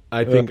that.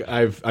 I think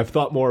I've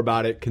thought more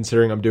about it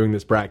considering I'm doing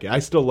this bracket. I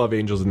still love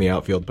Angels in the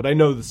Outfield, but I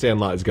know The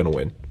Sandlot is going to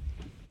win.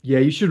 Yeah,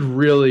 you should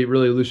really,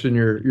 really loosen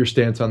your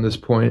stance on this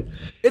point.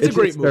 It's a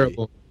great movie.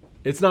 Terrible.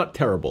 It's not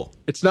terrible.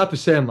 It's not The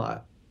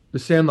Sandlot. The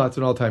Sandlot's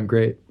an all-time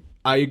great.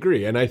 I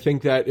agree, and I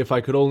think that if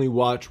I could only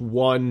watch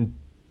one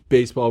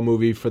baseball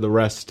movie for the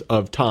rest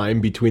of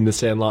time between The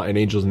Sandlot and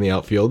Angels in the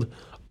Outfield,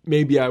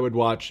 maybe I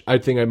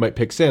think I might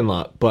pick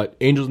Sandlot, but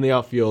Angels in the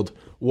Outfield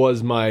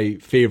was my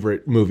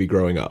favorite movie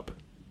growing up.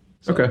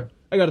 So okay.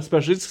 It's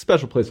a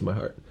special place in my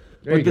heart.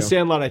 But The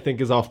Sandlot I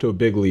think is off to a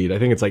big lead. I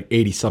think it's like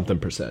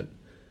 80-something%.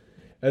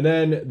 And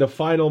then the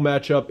final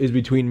matchup is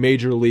between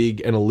Major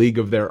League and A League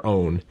of Their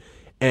Own.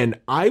 And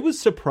I was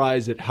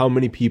surprised at how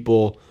many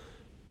people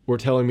were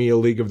telling me A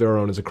League of Their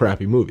Own is a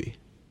crappy movie.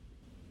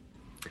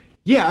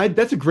 Yeah,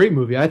 that's a great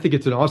movie. I think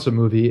it's an awesome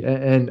movie,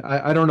 and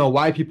I don't know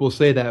why people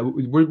say that.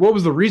 What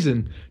was the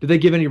reason? Did they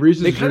give any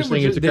reasons for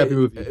saying it's a crappy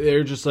movie?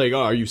 They're just like,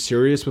 oh, are you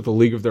serious with A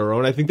League of Their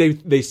Own? I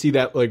think they see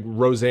that like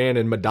Roseanne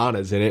and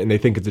Madonna's in it, and they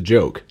think it's a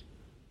joke.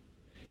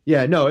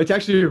 Yeah, no, it's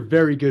actually a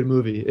very good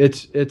movie.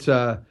 It's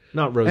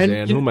not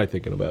Roseanne. Who am I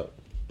thinking about?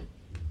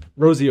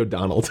 Rosie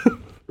O'Donnell.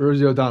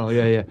 Rosie O'Donnell,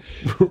 yeah.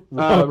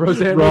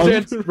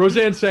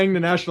 Roseanne sang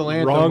the national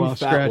anthem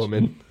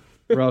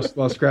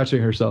while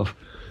scratching herself.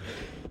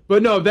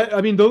 But no,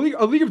 A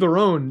League of Their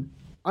Own,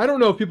 I don't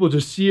know if people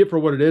just see it for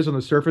what it is on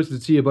the surface and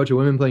see a bunch of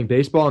women playing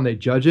baseball and they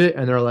judge it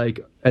and they're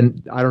like,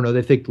 and I don't know,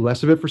 they think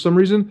less of it for some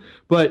reason.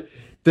 But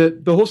the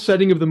whole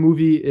setting of the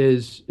movie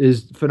is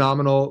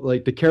phenomenal.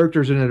 Like the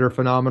characters in it are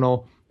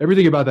phenomenal.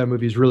 Everything about that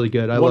movie is really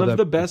good. I love that. One of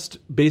the best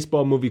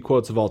baseball movie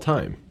quotes of all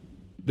time.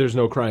 There's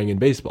no crying in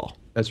baseball.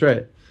 That's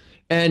right.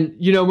 And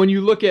when you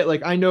look at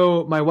I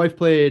know my wife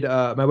played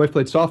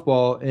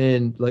softball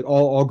in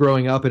all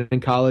growing up and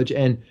in college,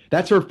 and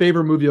that's her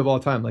favorite movie of all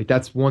time. Like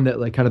that's one that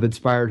kind of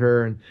inspired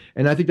her,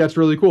 and I think that's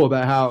really cool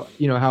about how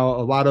how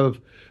a lot of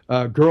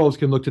girls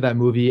can look to that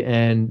movie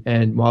and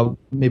while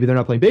maybe they're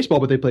not playing baseball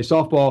but they play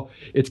softball,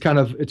 it's kind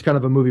of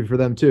a movie for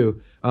them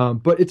too.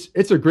 But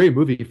it's a great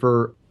movie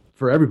for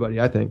everybody,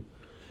 I think.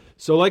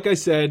 So like I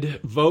said,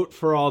 vote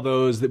for all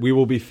those. That we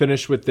will be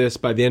finished with this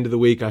by the end of the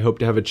week. I hope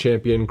to have a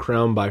champion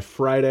crowned by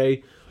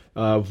Friday.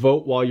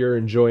 Vote while you're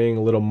enjoying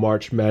a little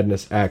March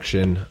Madness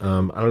action.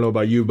 I don't know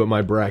about you, but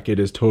my bracket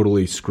is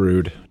totally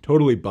screwed.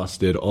 Totally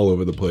busted all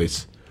over the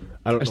place.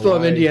 I still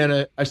have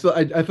Indiana. I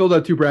filled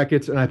out two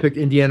brackets, and I picked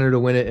Indiana to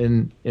win it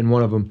in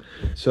one of them.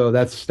 So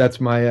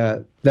that's my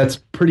that's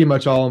pretty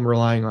much all I'm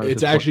relying on.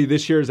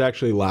 This year is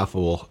actually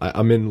laughable.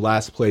 I'm in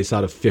last place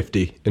out of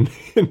 50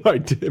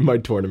 in my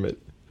tournament.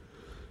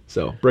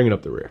 So, bringing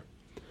up the rear.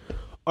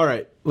 All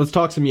right, let's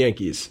talk some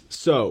Yankees.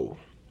 So,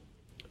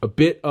 a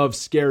bit of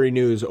scary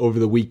news over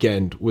the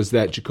weekend was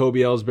that Jacoby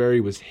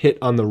Ellsbury was hit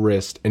on the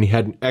wrist, and he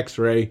had an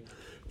X-ray.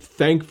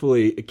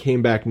 Thankfully, it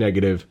came back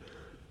negative,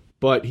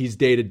 but he's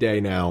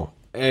day-to-day now.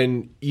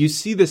 And you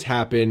see this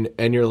happen,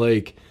 and you're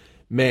like,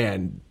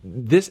 man,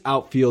 this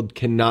outfield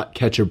cannot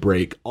catch a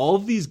break. All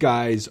of these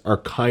guys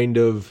are kind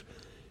of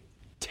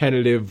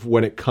tentative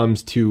when it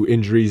comes to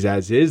injuries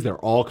as is. They're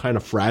all kind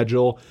of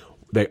fragile.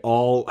 They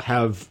all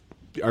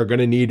are going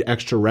to need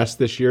extra rest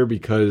this year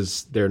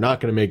because they're not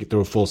going to make it through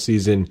a full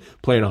season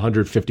playing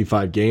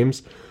 155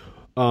 games.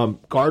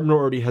 Gardner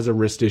already has a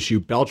wrist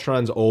issue.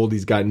 Beltran's old.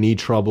 He's got knee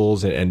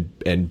troubles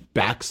and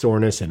back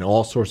soreness and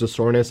all sorts of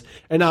soreness.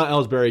 And now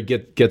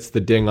Ellsbury gets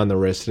the ding on the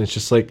wrist. And it's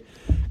just like,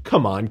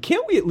 come on,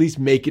 can't we at least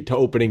make it to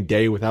opening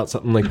day without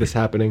something like this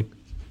happening?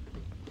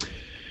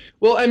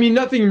 Well, I mean,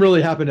 nothing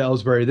really happened to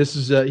Ellsbury. This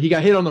is he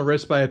got hit on the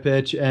wrist by a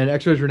pitch, and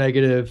X-rays were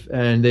negative,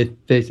 and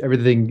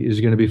everything is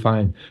going to be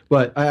fine.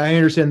 But I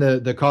understand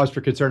the cause for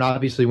concern.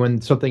 Obviously,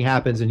 when something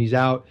happens and he's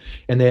out,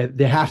 and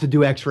they have to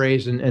do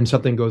X-rays and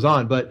something goes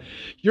on. But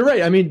you're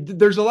right. I mean,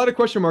 there's a lot of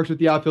question marks with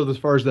the outfield as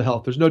far as the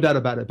health. There's no doubt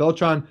about it.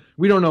 Beltran,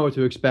 we don't know what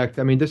to expect.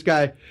 I mean, this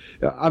guy,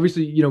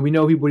 obviously, we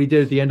know what he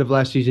did at the end of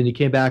last season. He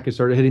came back and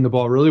started hitting the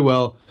ball really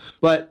well,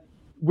 but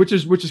which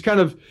is kind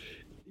of,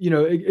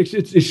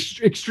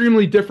 it's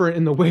extremely different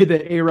in the way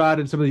that A-Rod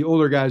and some of the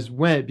older guys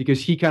went,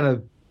 because he kind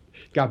of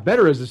got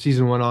better as the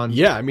season went on.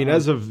 Yeah, I mean,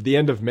 as of the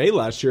end of May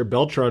last year,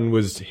 Beltran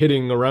was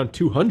hitting around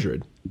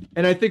 200.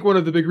 And I think one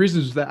of the big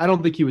reasons is that I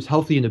don't think he was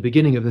healthy in the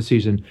beginning of the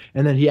season,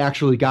 and then he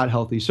actually got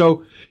healthy.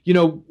 So,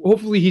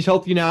 hopefully he's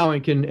healthy now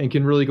and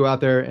can really go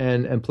out there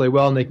and play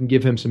well, and they can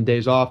give him some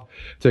days off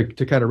to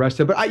kind of rest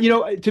him. But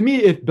to me,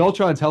 if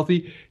Beltran's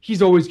healthy,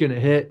 he's always going to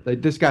hit.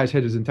 Like, this guy's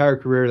hit his entire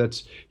career.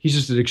 He's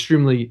just an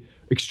extremely,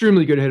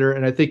 extremely good hitter.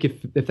 And I think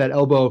if that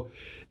elbow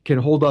can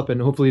hold up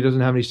and hopefully he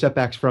doesn't have any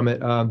setbacks from it,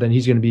 then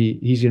he's going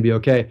to be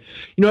okay.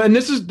 And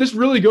this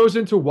really goes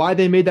into why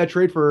they made that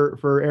trade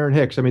for Aaron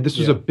Hicks. I mean, this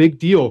was a big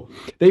deal.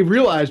 They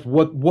realized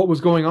what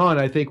was going on,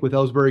 I think, with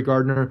Ellsbury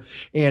Gardner,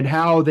 and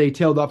how they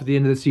tailed off at the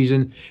end of the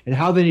season, and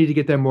how they need to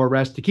get them more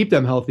rest to keep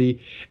them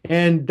healthy.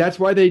 And that's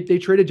why they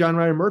traded John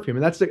Ryan Murphy. I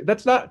mean,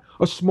 that's not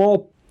a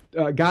small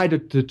guy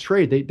to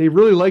trade. They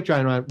really like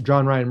John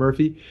Ryan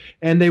Murphy,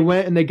 and they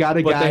went and they got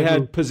a guy. But they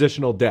had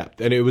positional depth,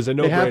 and it was a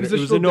no-brainer. It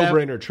was a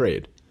no-brainer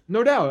trade.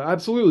 No doubt,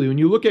 absolutely. When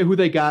you look at who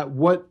they got,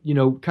 what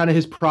kind of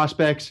his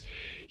prospects,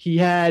 he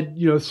had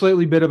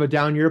slightly bit of a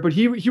down year, but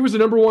he was a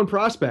number one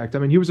prospect. I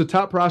mean, he was a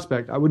top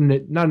prospect.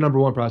 Not a number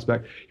one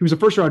prospect. He was a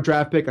first round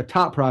draft pick, a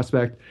top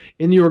prospect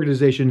in the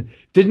organization.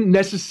 Didn't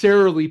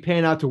necessarily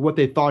pan out to what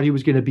they thought he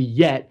was going to be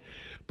yet.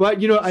 But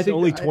I think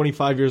only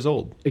 25 years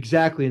old.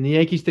 Exactly, and the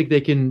Yankees think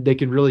they can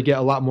really get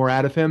a lot more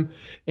out of him,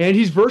 and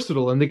he's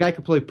versatile, and the guy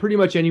can play pretty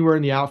much anywhere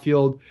in the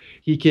outfield.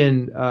 He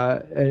can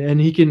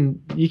he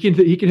can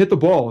hit the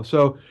ball.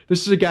 So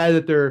this is a guy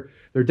that they're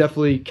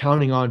definitely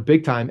counting on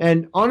big time.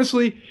 And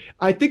honestly,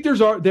 I think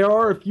there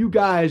are a few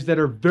guys that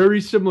are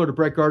very similar to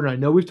Brett Gardner. I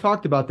know we've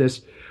talked about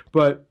this,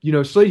 but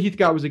Slade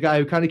Heathcott was a guy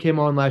who kind of came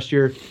on last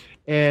year,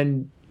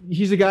 and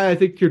he's a guy I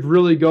think could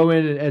really go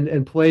in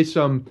and play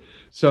some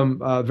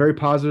very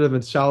positive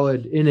and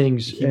solid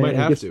innings. He might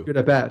have to. Good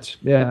at bats.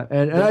 Yeah.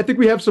 And I think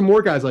we have some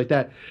more guys like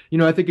that.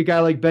 I think a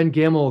guy like Ben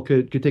Gamel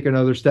could take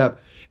another step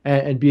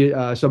and be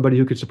somebody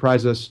who could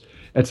surprise us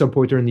at some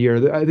point during the year.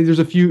 I think there's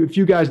a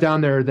few guys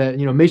down there that,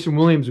 Mason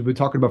Williams, we've been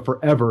talking about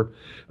forever,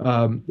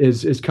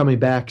 is coming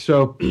back.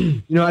 So,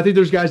 I think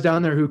there's guys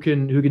down there who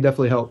can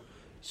definitely help.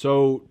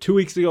 So 2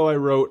 weeks ago, I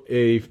wrote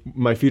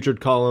my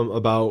featured column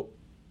about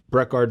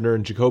Brett Gardner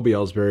and Jacoby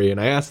Ellsbury, and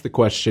I asked the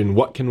question,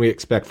 what can we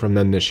expect from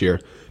them this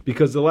year?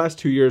 Because the last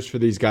 2 years for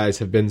these guys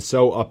have been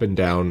so up and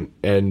down,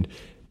 and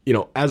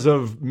as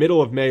of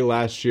middle of May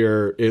last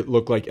year, it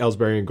looked like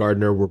Ellsbury and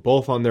Gardner were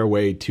both on their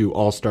way to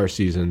all-star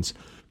seasons.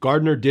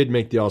 Gardner did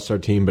make the all-star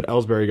team, but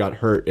Ellsbury got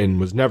hurt and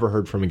was never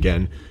heard from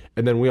again.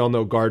 And then we all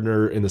know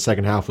Gardner in the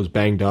second half was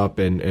banged up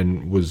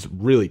and was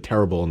really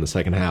terrible in the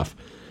second half.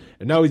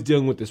 And now he's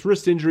dealing with this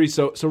wrist injury,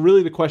 so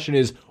really the question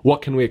is,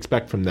 what can we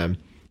expect from them?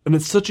 And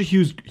it's such a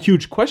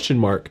huge question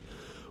mark.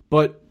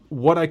 But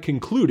what I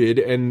concluded,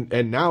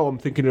 and now I'm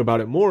thinking about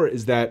it more,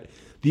 is that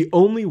the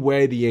only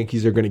way the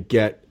Yankees are going to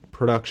get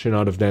production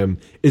out of them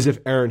is if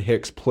Aaron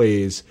Hicks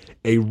plays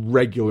a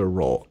regular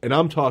role. And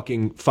I'm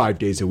talking 5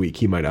 days a week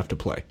he might have to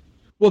play.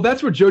 Well,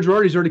 that's what Joe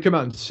Girardi's already come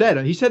out and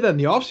said. He said that in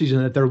the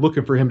offseason, that they're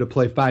looking for him to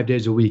play 5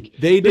 days a week.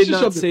 They did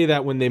not say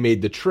that when they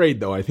made the trade,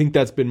 though. I think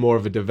that's been more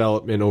of a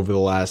development over the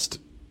last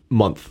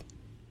month.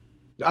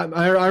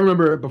 I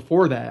remember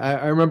before that.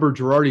 I remember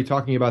Girardi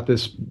talking about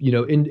this,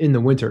 in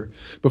the winter,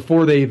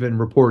 before they even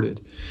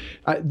reported.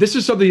 This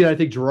is something that I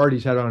think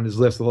Girardi's had on his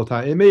list the whole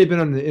time. It may have been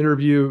on the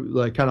interview,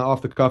 like kind of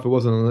off the cuff. It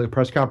wasn't on the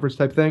press conference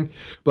type thing.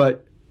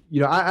 But,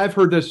 I've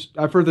heard this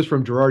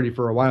from Girardi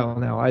for a while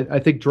now. I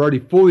think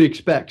Girardi fully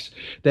expects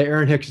that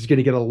Aaron Hicks is going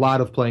to get a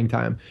lot of playing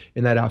time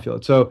in that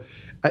outfield. So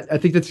I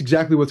think that's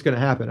exactly what's going to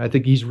happen. I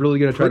think he's really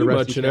going to try to rest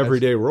pretty much an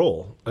everyday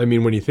role. I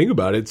mean, when you think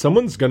about it,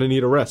 someone's going to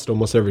need a rest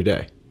almost every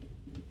day.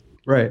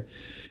 Right.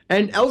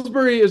 And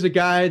Ellsbury is a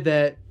guy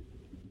that,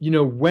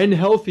 when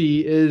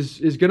healthy is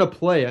going to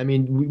play. I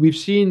mean, we've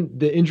seen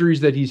the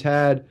injuries that he's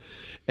had,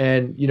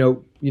 and,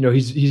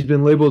 he's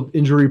been labeled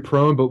injury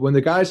prone, but when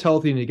the guy's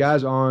healthy and the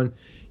guy's on,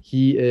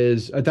 he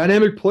is a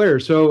dynamic player.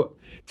 So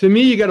to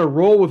me, you got to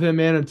roll with him,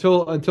 man,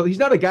 until he's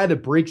not a guy that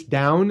breaks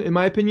down, in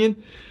my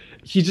opinion.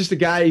 He's just a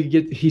guy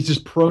he's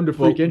just prone to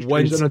freak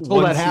injuries, and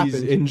until that happens,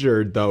 he's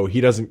injured though, he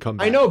doesn't come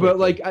back. I know, but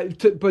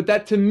but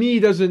that to me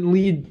doesn't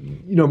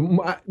lead,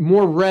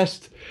 more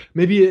rest.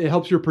 Maybe it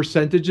helps your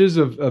percentages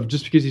of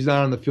just because he's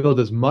not on the field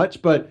as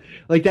much, but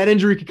like that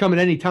injury could come at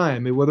any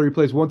time, whether he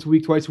plays once a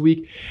week, twice a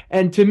week.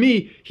 And to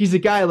me, he's a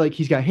guy like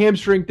he's got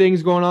hamstring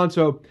things going on,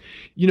 so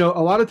a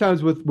lot of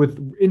times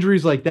with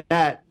injuries like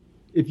that,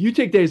 if you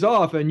take days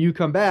off and you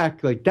come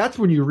back, like that's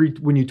when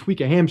you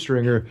tweak a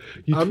hamstring or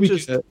you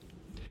tweak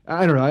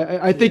I don't know.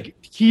 I think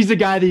he's the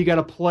guy that you got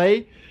to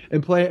play,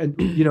 and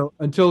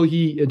until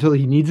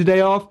he needs a day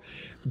off.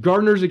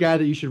 Gardner's a guy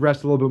that you should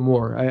rest a little bit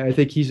more. I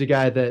think he's a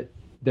guy that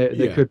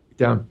could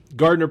down.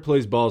 Gardner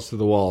plays balls to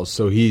the walls,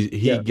 so he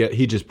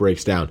just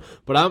breaks down.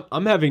 But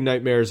I'm having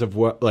nightmares of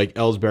what, like,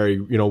 Ellsbury.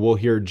 We'll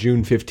hear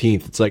June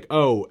 15th. It's like,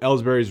 oh,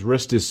 Ellsbury's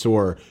wrist is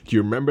sore. Do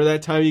you remember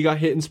that time he got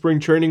hit in spring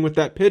training with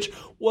that pitch?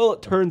 Well,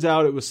 it turns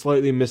out it was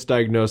slightly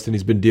misdiagnosed, and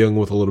he's been dealing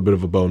with a little bit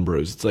of a bone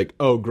bruise. It's like,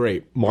 oh,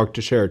 great, Mark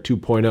Teixeira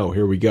 2.0.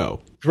 Here we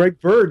go.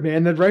 Greg Bird,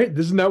 man, that's right.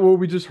 Isn't that what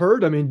we just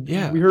heard? I mean,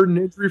 we heard an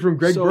injury from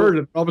Greg Bird,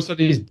 and all of a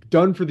sudden he's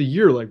done for the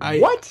year. Like,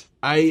 what?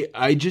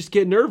 I just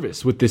get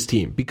nervous with this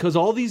team because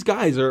all these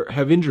guys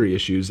have injury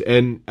issues,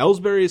 and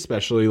Ellsbury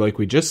especially, like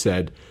we just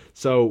said.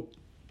 So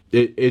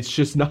it's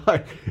just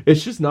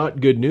not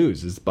good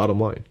news. Is the bottom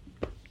line.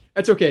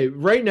 That's okay.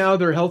 Right now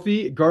they're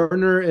healthy.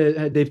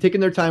 Gardner, they've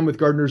taken their time with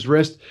Gardner's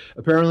wrist.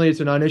 Apparently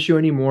it's a non-issue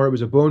anymore. It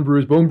was a bone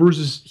bruise. Bone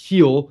bruises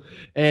heal,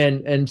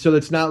 and so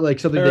it's not like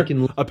something they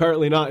can.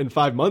 Apparently not in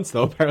 5 months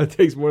though. Apparently it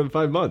takes more than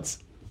 5 months.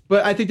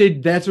 But I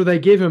think that's where they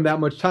gave him that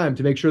much time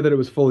to make sure that it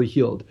was fully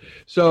healed.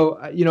 So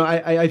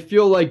I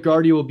feel like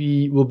Gardy will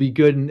be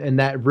good, and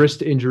that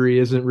wrist injury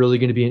isn't really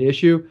going to be an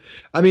issue.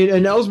 I mean,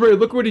 and Ellsbury,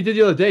 look what he did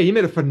the other day. He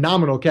made a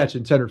phenomenal catch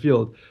in center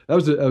field. That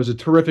was a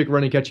terrific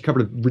running catch. He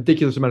covered a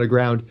ridiculous amount of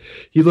ground.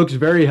 He looks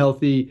very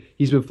healthy.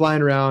 He's been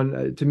flying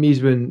around. To me, he's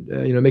been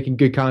making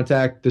good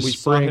contact this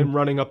spring. We saw him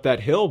running up that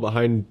hill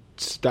behind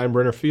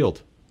Steinbrenner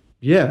Field.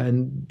 Yeah,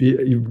 and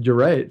you're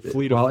right.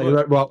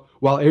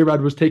 While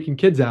A-Rod was taking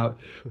kids out,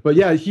 but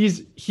yeah,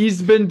 he's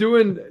been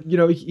doing.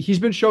 He's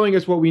been showing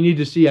us what we need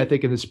to see, I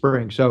think, in the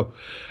spring. So,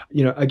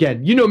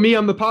 again, me,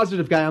 I'm the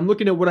positive guy. I'm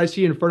looking at what I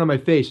see in front of my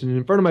face, and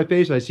in front of my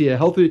face, I see a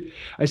healthy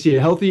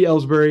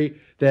Ellsbury.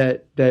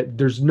 That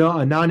there's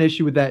a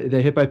non-issue with that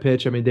hit by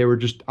pitch. I mean, they were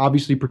just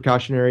obviously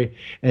precautionary,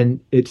 and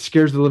it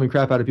scares the living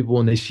crap out of people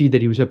when they see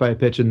that he was hit by a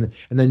pitch, and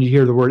then you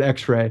hear the word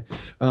X-ray.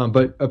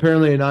 But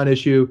apparently a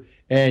non-issue.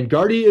 And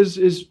Gardy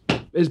is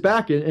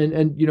back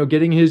and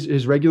getting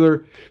his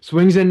regular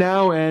swings in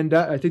now, and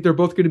I think they're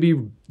both going to be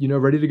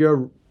ready to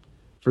go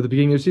for the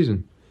beginning of the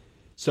season.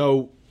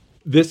 So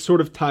this sort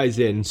of ties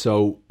in.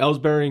 So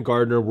Ellsbury and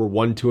Gardner were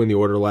 1-2 in the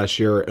order last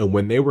year, and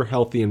when they were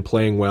healthy and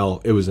playing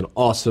well, it was an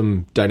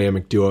awesome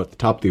dynamic duo at the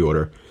top of the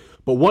order.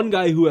 But one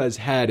guy who has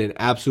had an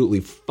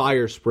absolutely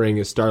fire spring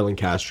is Starlin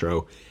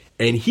Castro,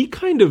 and he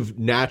kind of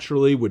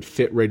naturally would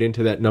fit right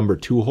into that number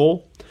 2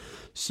 hole.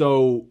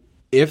 So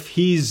if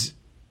he's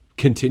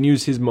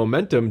continues his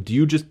momentum, do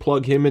you just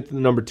plug him into the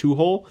number 2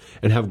 hole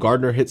and have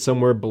Gardner hit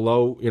somewhere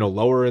below,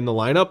 lower in the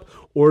lineup,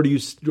 or do you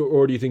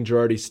think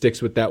Girardi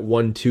sticks with that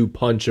 1-2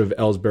 punch of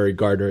Ellsbury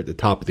Gardner at the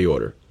top of the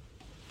order?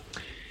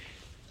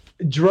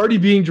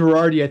 Girardi being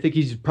Girardi, I think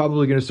he's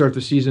probably going to start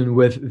the season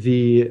with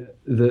the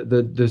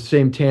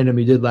same tandem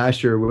he did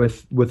last year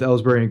with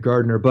Ellsbury and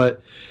Gardner.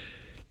 But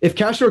if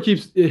Castro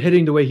keeps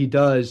hitting the way he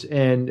does,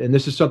 and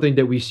this is something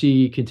that we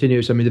see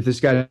continuous, I mean, if this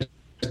guy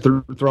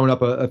throwing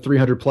up a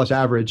 300 plus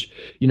average,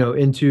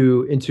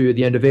 into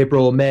the end of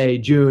April, May,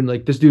 June,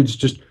 like this dude's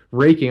just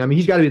raking. I mean,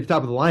 he's got to be at the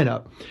top of the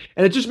lineup,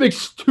 and it just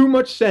makes too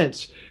much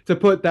sense to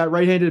put that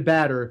right-handed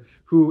batter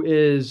who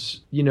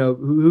is,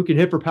 who can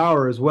hit for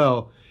power as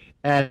well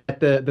at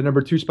the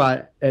number 2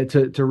 spot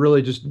to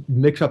really just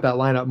mix up that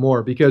lineup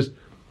more because,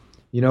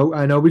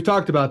 I know we've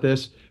talked about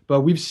this,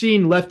 but we've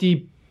seen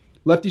lefty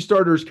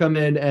starters come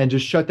in and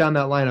just shut down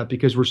that lineup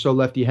because we're so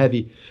lefty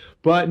heavy.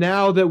 But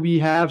now that we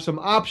have some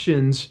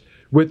options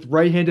with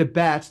right-handed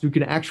bats who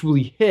can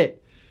actually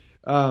hit,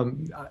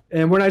 and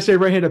when I say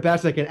right-handed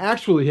bats that can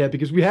actually hit,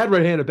 because we had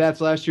right-handed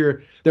bats last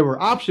year that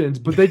were options,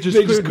 but they just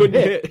couldn't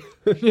hit.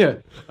 Yeah,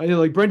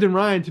 like Brendan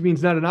Ryan to me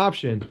is not an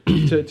option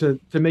to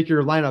make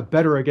your lineup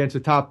better against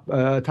a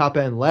top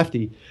end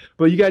lefty.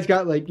 But you guys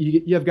got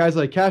you have guys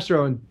like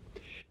Castro and.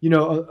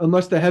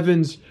 Unless the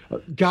heavens,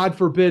 God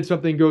forbid,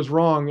 something goes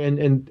wrong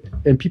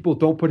and people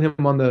don't put him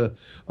on the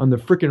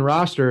freaking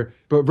roster,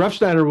 but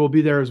Refsnyder will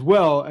be there as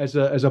well as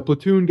a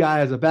platoon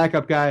guy, as a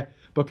backup guy,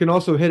 but can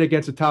also hit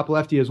against a top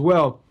lefty as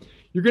well.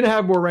 You're going to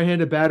have more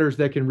right-handed batters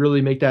that can really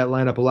make that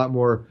lineup a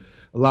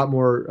lot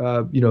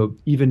more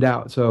evened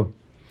out. So.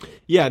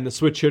 Yeah, and the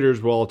switch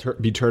hitters will all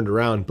be turned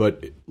around.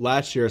 But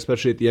last year,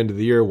 especially at the end of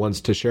the year,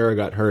 once Teixeira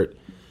got hurt,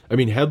 I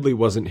mean, Headley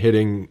wasn't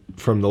hitting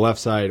from the left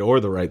side or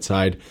the right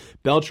side.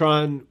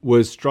 Beltran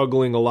was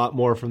struggling a lot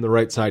more from the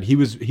right side. He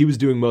was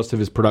doing most of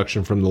his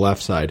production from the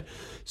left side.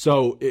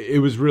 So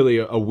it was really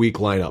a weak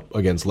lineup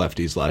against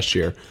lefties last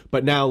year.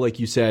 But now, like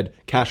you said,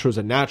 Castro's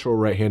a natural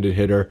right-handed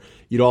hitter.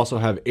 You'd also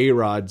have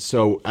A-Rod.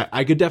 So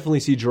I could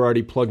definitely see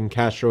Girardi plugging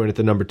Castro in at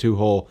the number 2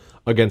 hole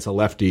against a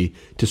lefty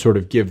to sort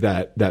of give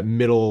that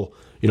middle,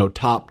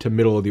 top to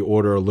middle of the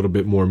order a little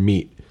bit more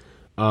meat.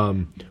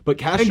 But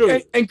Castro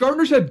and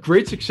Gardner's had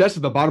great success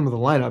at the bottom of the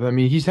lineup. I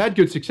mean, he's had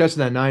good success in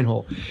that 9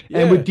 hole. Yeah.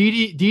 And with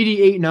Didi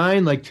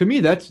 8-9, like to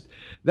me,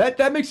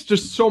 that makes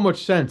just so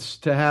much sense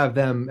to have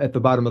them at the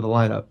bottom of the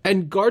lineup.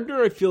 And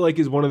Gardner, I feel like,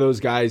 is one of those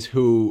guys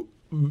who,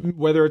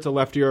 whether it's a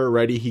lefty or a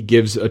righty, he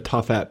gives a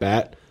tough at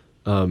bat.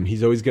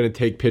 He's always going to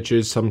take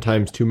pitches,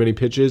 sometimes too many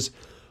pitches.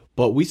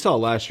 But we saw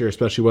last year,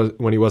 especially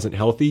when he wasn't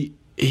healthy,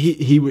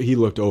 he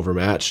looked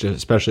overmatched,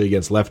 especially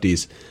against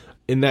lefties.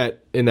 in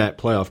that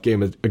playoff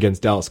game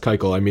against Dallas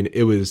Keuchel, I mean,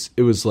 it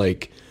was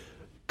like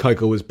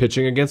Keuchel was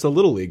pitching against a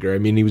little leaguer. I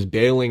mean, he was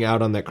bailing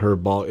out on that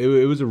curveball.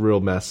 It was a real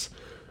mess.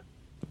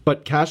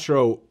 But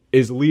Castro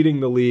is leading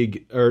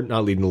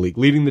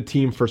the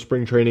team for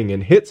spring training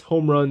in hits,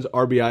 home runs,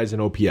 RBIs,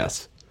 and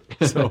OPS.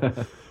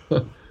 So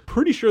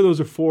pretty sure those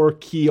are 4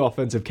 key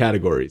offensive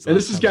categories. And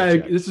this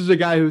is a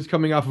guy who's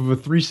coming off of a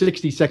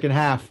 360 second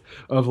half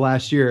of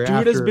last year.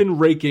 Dude has been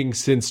raking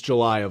since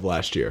July of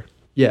last year.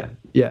 Yeah.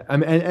 I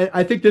mean, and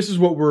I think this is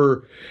what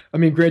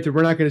granted,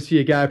 we're not going to see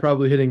a guy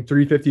probably hitting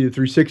 350 to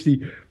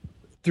 360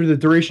 through the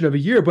duration of a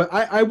year, but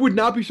I would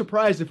not be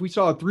surprised if we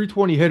saw a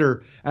 320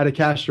 hitter out of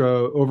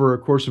Castro over a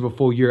course of a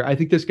full year. I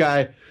think this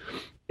guy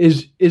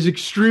is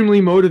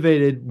extremely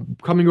motivated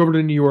coming over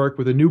to New York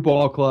with a new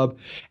ball club.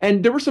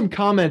 And there were some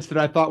comments that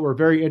I thought were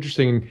very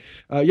interesting.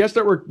 Yes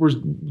Network was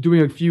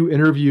doing a few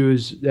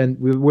interviews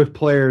with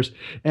players,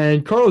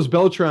 and Carlos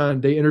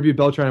Beltran, they interviewed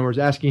Beltran and was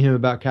asking him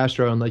about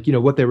Castro and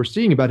what they were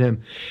seeing about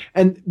him.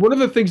 And one of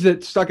the things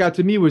that stuck out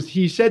to me was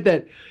he said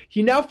that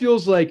he now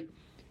feels like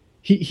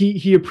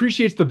he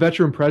appreciates the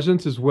veteran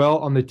presence as well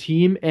on the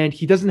team, and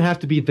he doesn't have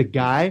to be the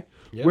guy.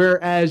 Yep.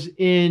 Whereas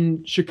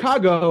in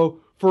Chicago,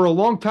 for a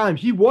long time,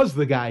 he was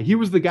the guy. He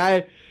was the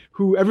guy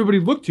who everybody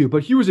looked to,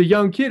 but he was a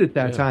young kid at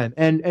that time.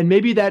 And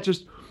maybe that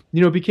just,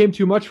 became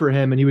too much for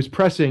him, and he was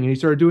pressing and he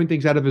started doing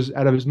things out of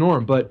his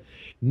norm. But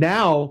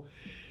now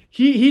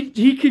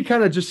he could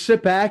kind of just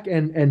sit back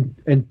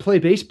and play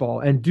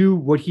baseball and do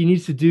what he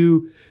needs to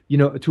do,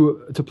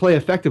 to play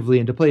effectively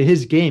and to play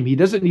his game. He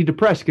doesn't need to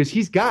press because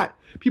he's got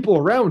people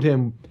around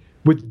him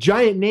with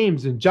giant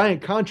names and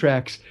giant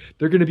contracts.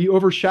 They're going to be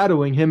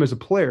overshadowing him as a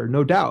player,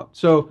 no doubt.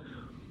 So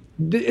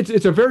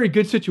it's a very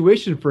good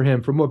situation for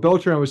him, from what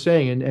Beltran was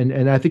saying,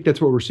 and I think that's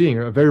what we're seeing,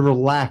 a very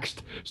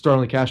relaxed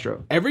Starlin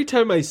Castro. Every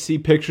time I see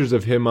pictures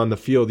of him on the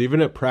field,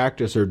 even at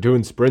practice or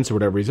doing sprints or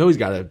whatever, he's always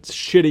got a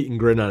shit-eating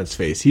grin on his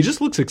face. He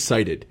just looks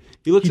excited.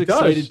 He looks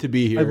excited to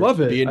be here. I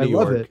love it. Be in New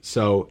York.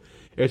 So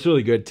it's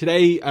really good.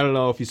 Today, I don't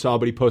know if you saw,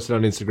 but he posted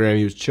on Instagram,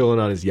 he was chilling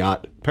on his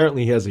yacht.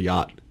 Apparently he has a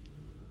yacht.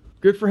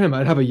 Good for him.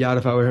 I'd have a yacht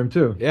if I were him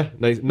too. Yeah,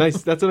 nice.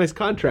 That's a nice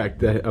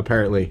contract,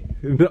 apparently.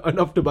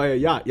 Enough to buy a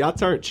yacht.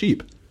 Yachts aren't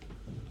cheap.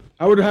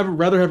 I would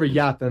rather have a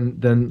yacht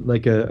than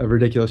like a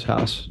ridiculous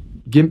house.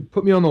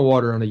 Put me on the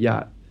water on a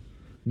yacht,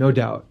 no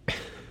doubt.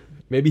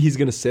 Maybe he's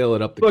gonna sail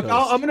it up the coast.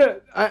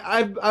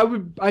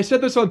 I said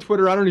this on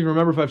Twitter. I don't even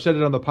remember if I've said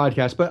it on the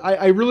podcast, but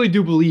I really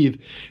do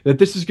believe that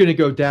this is going to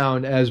go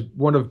down as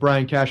one of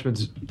Brian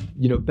Cashman's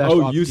best.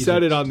 Oh, you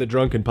said it on the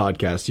Drunken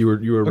podcast. You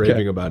were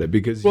raving about it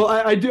because. Well,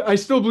 I do. I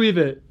still believe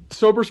it.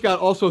 Sober Scott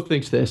also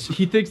thinks this.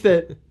 He thinks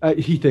that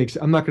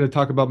I'm not going to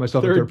talk about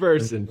myself third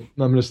person.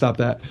 I'm going to stop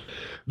that.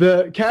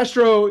 The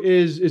Castro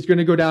is going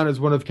to go down as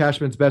one of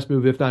Cashman's best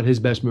move, if not his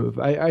best move.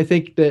 I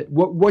think that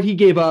what he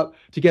gave up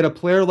to get a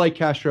player like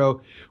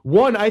Castro.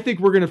 One, I think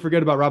we're going to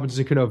forget about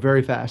Robinson Cano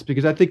very fast,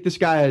 because I think this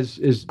guy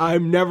is.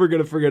 I'm never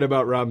going to forget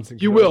about Robinson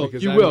Cano. You will.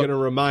 Because I'm going to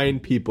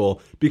remind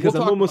people, because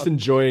I'm almost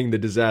enjoying the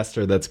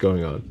disaster that's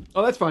going on.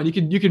 Oh, that's fine.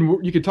 You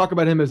can talk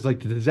about him as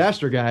like the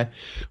disaster guy,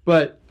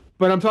 but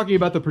I'm talking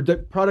about the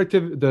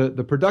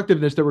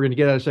productiveness that we're going to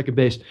get out of second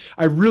base.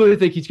 I really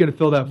think he's going to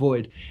fill that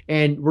void,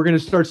 and we're going to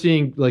start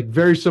seeing like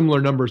very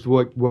similar numbers to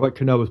what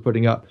Cano was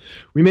putting up.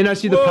 We may not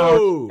see the power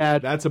he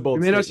had. That's a bold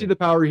We may not see the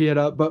power he had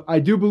up, but I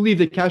do believe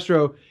that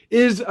Castro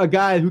is a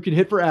guy who can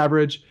hit for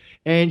average,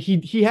 and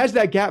he has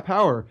that gap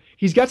power.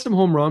 He's got some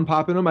home run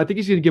pop in him. I think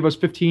he's going to give us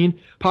 15,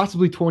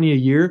 possibly 20 a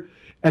year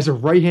as a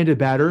right-handed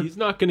batter. He's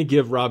not going to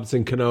give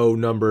Robinson Cano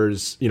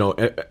numbers,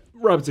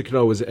 Robinson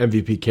Cano was an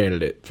MVP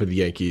candidate for the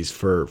Yankees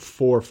for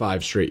 4 or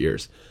 5 straight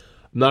years.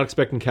 I'm not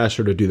expecting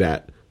Castro to do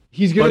that.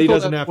 But he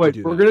doesn't have to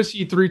do that. We're going to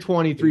see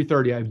 320,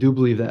 330. I do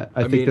believe that.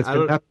 I think that's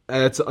going to happen.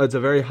 It's a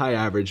very high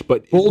average,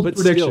 but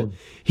prediction. Still,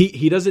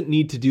 he doesn't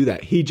need to do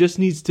that. He just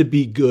needs to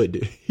be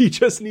good. He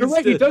just needs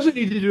He doesn't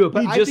need to do it,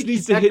 but he just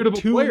needs to hit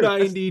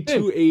 290,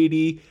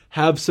 280,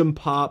 have some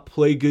pop,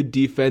 play good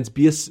defense,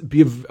 be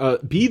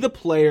the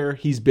player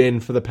he's been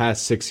for the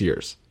past 6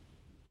 years,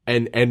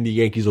 and the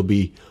Yankees will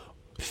be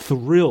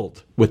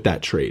thrilled with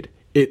that trade.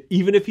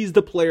 Even if he's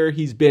the player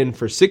he's been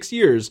for 6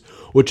 years,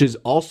 which is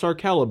all-star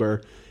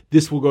caliber,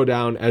 this will go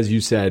down, as you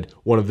said,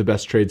 one of the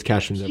best trades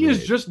Cashman's ever made. He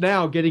is just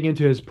now getting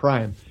into his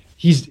prime.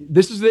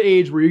 This is the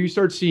age where you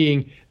start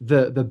seeing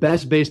the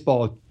best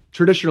baseball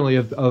traditionally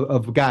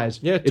of guys.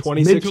 Yeah,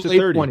 26 to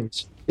 30.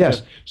 20s. Yes.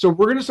 Yeah. So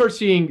we're going to start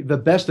seeing the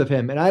best of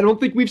him. And I don't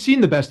think we've seen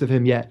the best of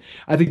him yet.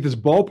 I think this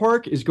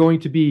ballpark is going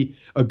to be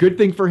a good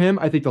thing for him.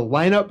 I think the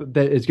lineup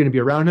that is going to be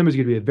around him is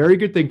going to be a very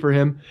good thing for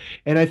him.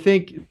 And I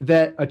think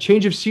that a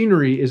change of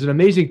scenery is an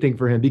amazing thing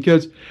for him,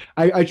 because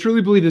I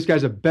truly believe this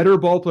guy's a better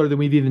ball player than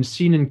we've even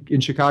seen in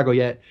Chicago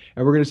yet.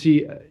 And we're going to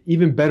see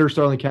even better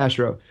Starlin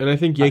Castro. And I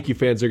think Yankee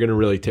fans are going to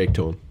really take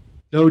to him.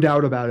 No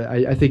doubt about it.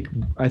 I think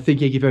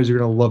Yankee fans are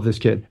going to love this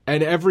kid.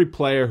 And every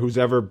player who's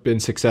ever been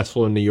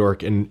successful in New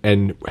York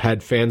and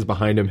had fans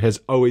behind him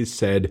has always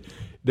said,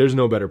 there's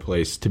no better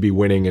place to be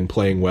winning and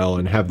playing well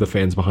and have the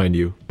fans behind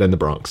you than the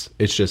Bronx.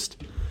 It's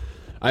just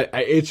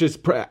It's just,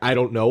 I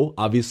don't know,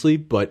 obviously,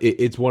 but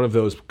it's one of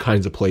those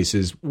kinds of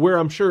places where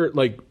I'm sure,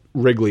 like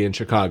Wrigley in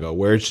Chicago,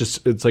 where it's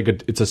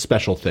a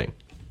special thing.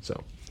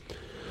 So,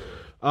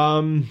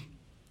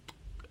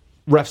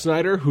 Ref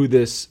Snyder, who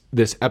this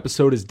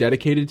episode is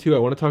dedicated to, I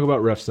want to talk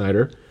about Ref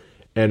Snyder,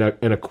 and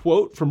a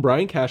quote from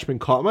Brian Cashman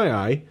caught my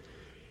eye.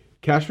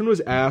 Cashman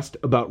was asked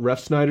about Ref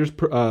Snyder's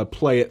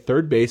play at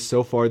third base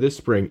so far this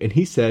spring, and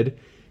he said,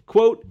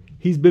 quote,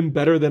 "He's been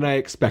better than I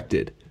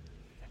expected."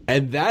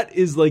 And that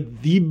is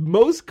like the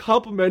most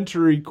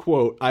complimentary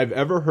quote I've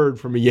ever heard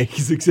from a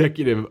Yankees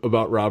executive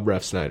about Rob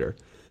Ref Snyder.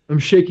 I'm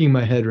shaking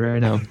my head right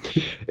now.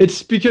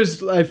 It's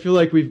because I feel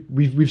like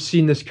we've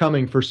seen this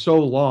coming for so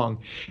long.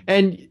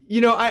 And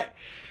I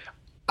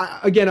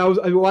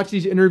watch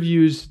these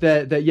interviews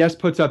that Yes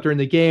puts up during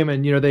the game,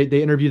 and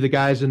they interview the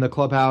guys in the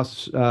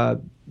clubhouse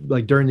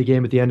like during the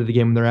game, at the end of the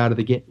game,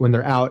 when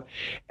they're out.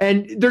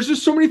 And there's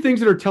just so many things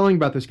that are telling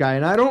about this guy,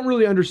 and I don't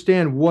really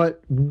understand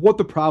what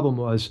the problem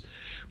was.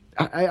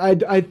 I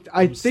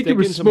think it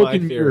was smoke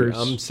and mirrors.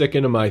 I'm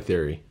sticking to my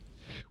theory.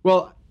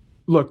 Well,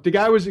 look, the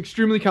guy was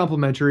extremely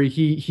complimentary.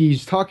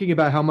 He's talking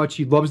about how much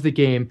he loves the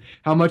game,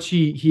 how much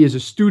he is a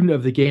student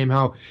of the game,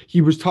 how he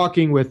was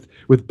talking with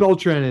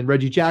Beltran and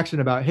Reggie Jackson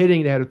about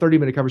hitting. They had a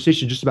 30-minute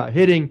conversation just about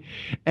hitting,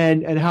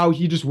 and how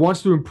he just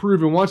wants to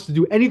improve and wants to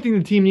do anything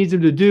the team needs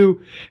him to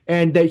do,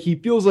 and that he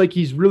feels like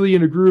he's really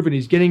in a groove and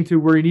he's getting to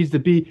where he needs to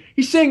be.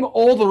 He's saying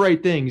all the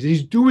right things, and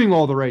he's doing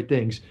all the right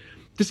things.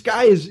 This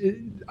guy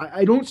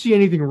I don't see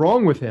anything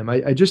wrong with him.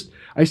 I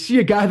see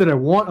a guy that I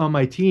want on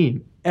my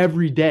team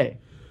every day.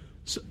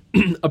 So,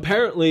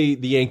 apparently,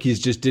 the Yankees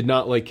just did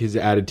not like his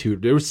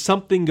attitude. There was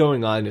something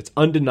going on. It's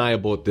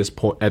undeniable at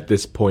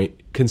this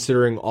point,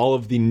 considering all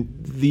of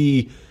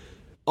the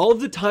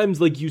times,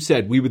 like you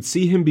said, we would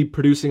see him be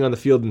producing on the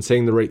field and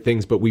saying the right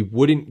things, but we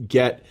wouldn't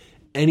get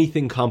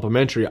anything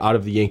complimentary out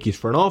of the Yankees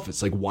front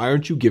office. Like, why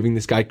aren't you giving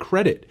this guy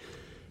credit?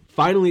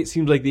 Finally, it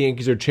seems like the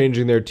Yankees are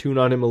changing their tune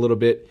on him a little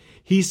bit.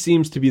 He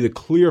seems to be the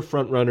clear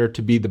front runner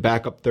to be the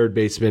backup third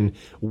baseman,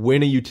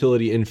 win a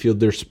utility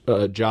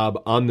infielder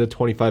job on the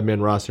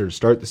 25-man roster to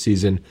start the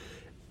season.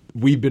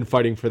 We've been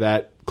fighting for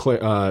that,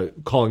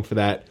 calling for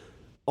that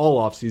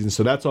all offseason,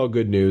 so that's all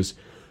good news.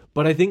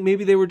 But I think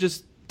maybe they were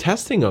just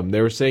testing him.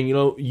 They were saying,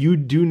 you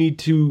do need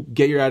to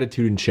get your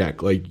attitude in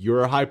check. Like,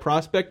 you're a high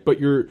prospect, but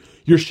your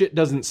shit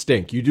doesn't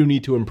stink. You do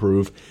need to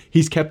improve.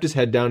 He's kept his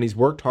head down. He's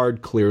worked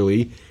hard,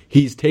 clearly.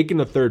 He's taken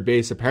to third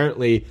base.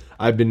 Apparently,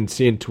 I've been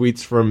seeing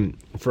tweets from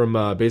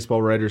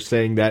baseball writers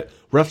saying that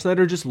Ref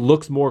Snyder just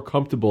looks more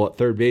comfortable at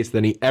third base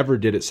than he ever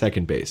did at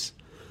second base.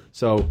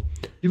 So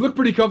he looked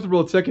pretty comfortable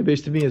at second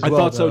base to me as well. I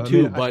thought so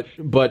too, but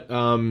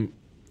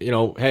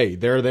hey,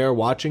 they're there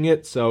watching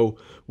it, so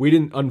we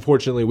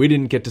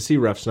didn't get to see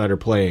Ref Snyder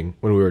playing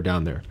when we were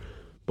down there.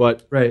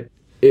 But right.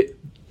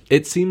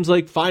 It seems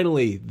like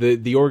finally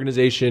the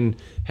organization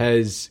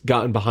has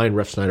gotten behind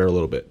Ref Snyder a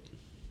little bit.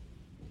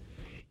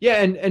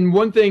 Yeah, and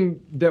one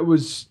thing that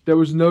was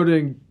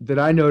noting that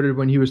I noted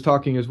when he was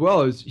talking as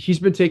well is he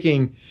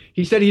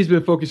said he's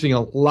been focusing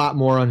a lot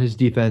more on his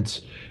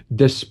defense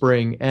this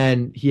spring,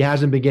 and he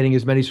hasn't been getting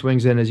as many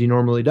swings in as he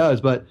normally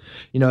does. But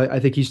I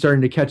think he's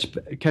starting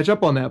to catch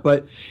up on that.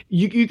 But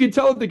you can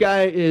tell that the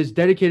guy is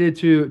dedicated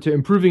to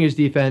improving his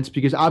defense,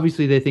 because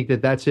obviously they think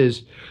that's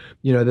his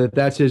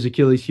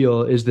Achilles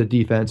heel is the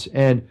defense.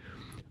 And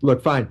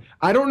look, fine.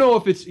 I don't know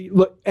if it's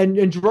and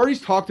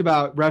Girardi's talked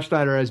about Ref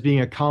Snyder as being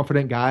a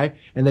confident guy,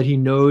 and that he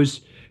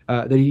knows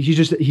that he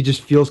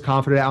just feels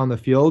confident out on the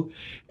field.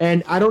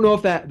 And I don't know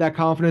if that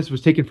confidence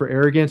was taken for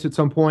arrogance at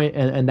some point,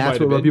 and that's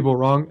what rubbed people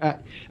wrong.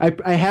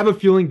 I have a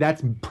feeling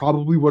that's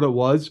probably what it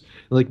was.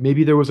 Like,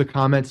 maybe there was a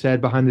comment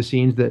said behind the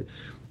scenes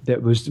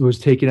that was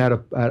taken out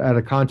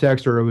of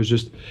context, or it was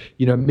just,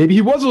 maybe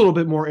he was a little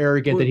bit more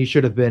arrogant than he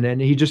should have been, and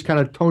he just kind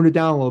of toned it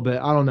down a little bit.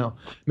 I don't know.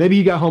 Maybe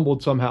he got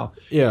humbled somehow.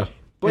 Yeah.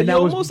 But you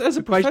almost, as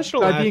a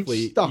professional athlete,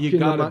 being stuck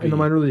in the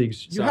minor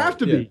leagues. You have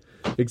to be.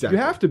 Exactly.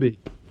 You have to be.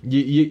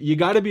 You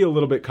got to be a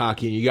little bit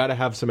cocky, and you got to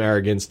have some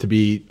arrogance to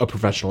be a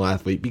professional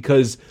athlete,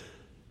 because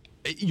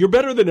you're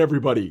better than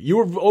everybody.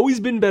 You've always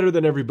been better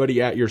than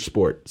everybody at your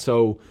sport.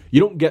 So you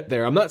don't get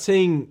there. I'm not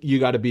saying you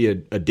got to be a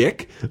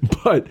dick,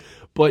 but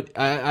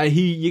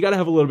you got to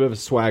have a little bit of a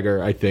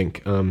swagger, I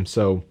think.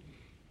 So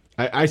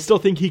I still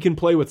think he can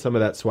play with some of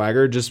that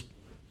swagger. Just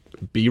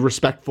be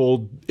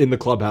respectful in the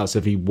clubhouse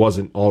if he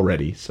wasn't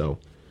already. So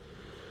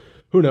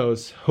who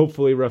knows?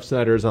 Hopefully Ref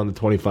Snyder is on the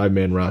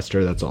 25-man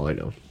roster. That's all I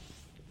know.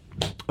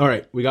 All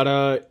right, we got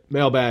a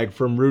mailbag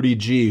from Rudy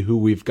G, who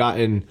we've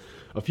gotten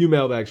a few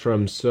mailbags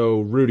from. So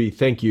Rudy,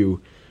 thank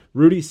you.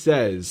 Rudy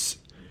says,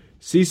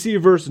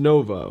 CC versus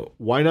Nova.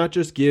 Why not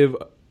just have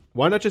a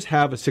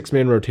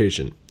 6-man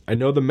rotation? I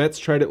know the Mets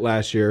tried it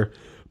last year,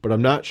 but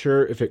I'm not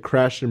sure if it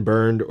crashed and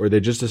burned, or they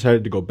just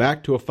decided to go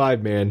back to a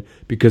 5-man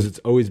because it's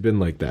always been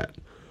like that.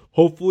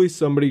 Hopefully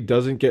somebody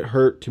doesn't get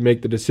hurt to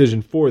make the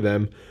decision for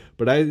them,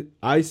 but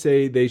I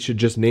say they should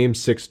just name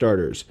 6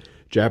 starters.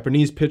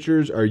 Japanese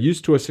pitchers are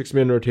used to a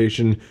 6-man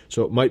rotation,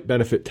 so it might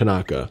benefit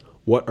Tanaka.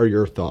 What are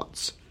your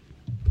thoughts?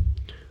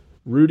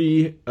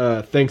 Rudy,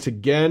 thanks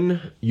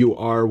again. You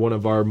are one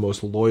of our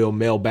most loyal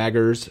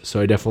mailbaggers, so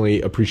I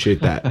definitely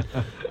appreciate that.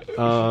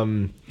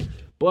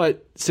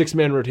 But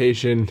 6-man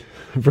rotation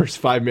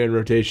versus 5-man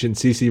rotation,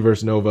 CC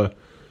versus Nova.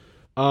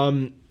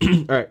 All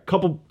right,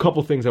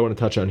 couple things I want to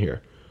touch on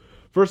here.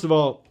 First of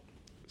all,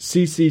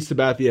 CC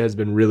Sabathia has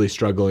been really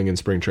struggling in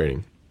spring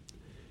training.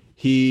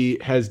 He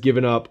has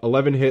given up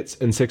 11 hits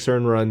and 6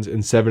 earned runs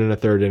in 7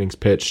 1/3 innings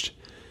pitched.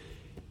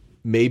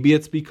 Maybe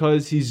it's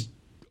because he's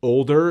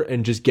older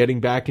and just getting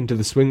back into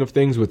the swing of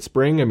things with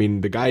spring. I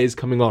mean, the guy is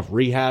coming off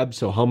rehab,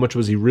 so how much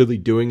was he really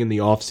doing in the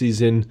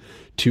offseason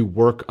to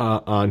work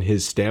on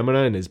his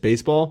stamina and his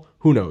baseball?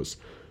 Who knows?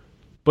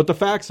 But the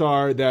facts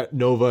are that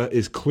Nova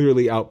is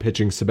clearly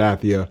outpitching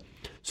Sabathia.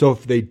 So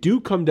if they do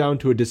come down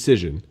to a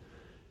decision,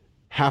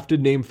 have to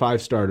name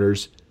 5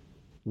 starters,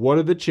 what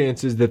are the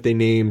chances that they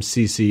name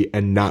CC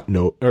and not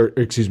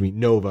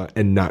Nova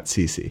and not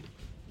CC?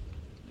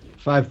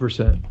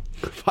 5%.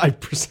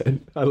 5%.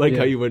 I like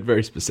how you went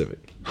very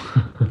specific.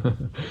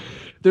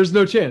 There's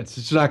no chance.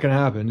 It's not going to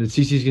happen.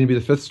 CC's going to be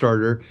the 5th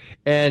starter.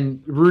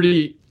 And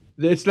Rudy,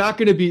 it's not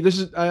going to be.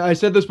 I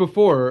said this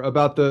before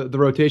about the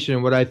rotation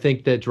and what I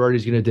think that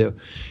Girardi's going to do.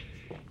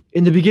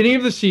 In the beginning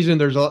of the season,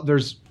 the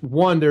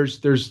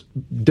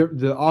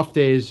off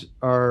days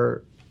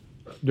are.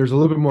 There's a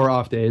little bit more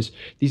off days.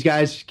 These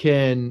guys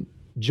can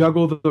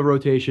juggle the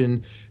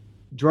rotation.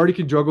 Girardi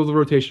can juggle the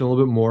rotation a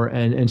little bit more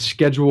and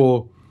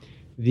schedule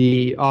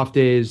the off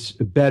days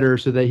better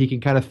so that he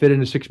can kind of fit in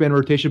a 6-man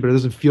rotation, but it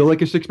doesn't feel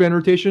like a 6-man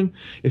rotation.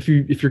 If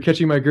you're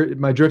catching my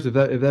drift, if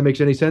that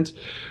makes any sense.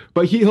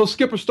 But he'll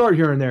skip a start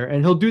here and there,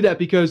 and he'll do that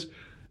because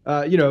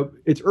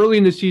it's early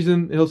in the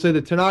season. He'll say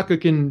that Tanaka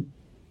can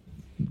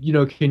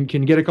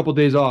get a couple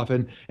days off,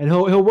 and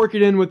he'll work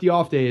it in with the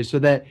off days so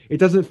that it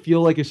doesn't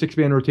feel like a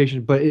 6-man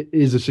rotation, but it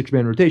is a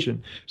 6-man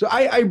rotation. So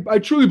I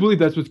truly believe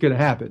that's what's going to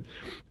happen.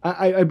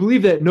 I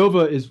believe that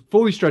Nova is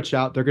fully stretched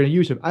out. They're going to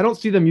use him. I don't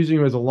see them using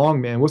him as a long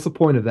man. What's the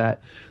point of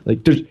that?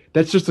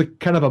 That's just a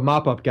kind of a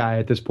mop-up guy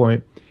at this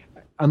point,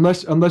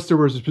 unless there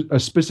was a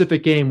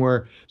specific game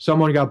where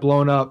someone got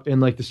blown up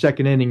in like the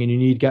 2nd inning and you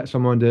need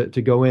someone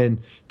to go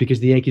in because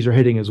the Yankees are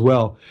hitting as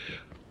well.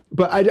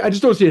 But I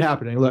just don't see it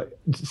happening. Look,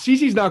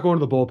 CC's not going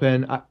to the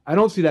bullpen. I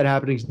don't see that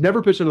happening. He's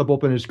never pitched out of the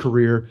bullpen in his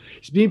career.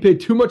 He's being paid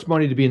too much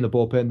money to be in the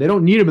bullpen. They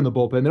don't need him in the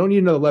bullpen. They don't need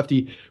another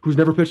lefty who's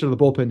never pitched out of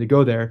the bullpen to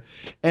go there.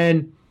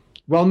 And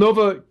while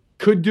Nova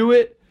could do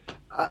it,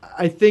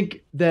 I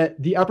think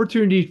that the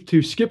opportunity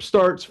to skip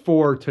starts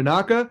for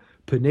Tanaka,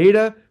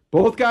 Pineda,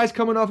 both guys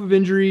coming off of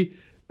injury,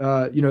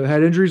 had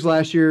injuries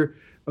last year.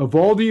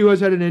 Evaldi, who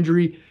has had an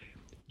injury.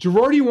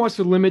 Girardi wants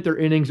to limit their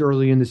innings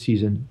early in the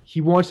season.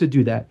 He wants to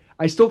do that.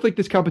 I still think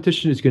this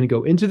competition is going to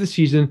go into the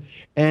season,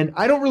 and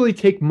I don't really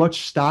take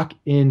much stock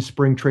in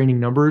spring training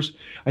numbers.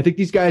 I think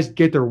these guys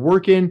get their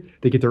work in,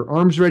 they get their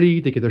arms ready,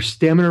 they get their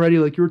stamina ready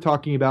like you were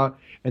talking about,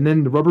 and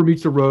then the rubber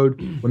meets the road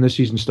when the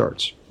season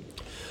starts.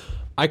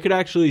 I could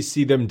actually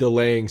see them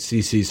delaying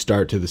CC's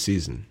start to the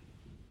season.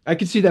 I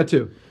could see that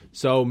too.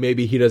 So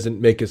maybe he doesn't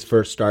make his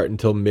first start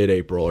until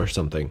mid-April or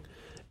something.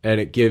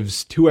 And it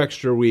gives 2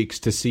 extra weeks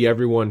to see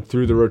everyone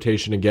through the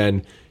rotation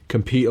again,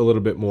 compete a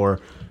little bit more.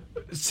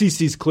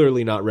 CC's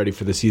clearly not ready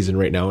for the season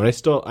right now,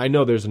 and I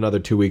know there's another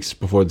 2 weeks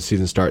before the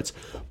season starts.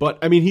 But,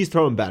 I mean, he's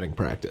throwing batting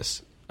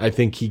practice. I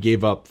think he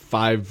gave up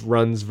 5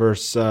 runs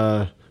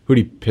versus who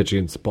did he pitch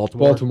against?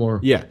 Baltimore?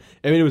 Yeah.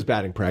 I mean, it was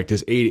batting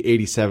practice,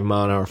 87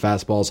 mile an hour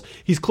fastballs.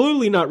 He's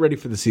clearly not ready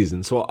for the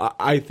season. So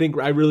I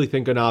really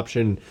think an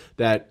option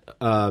that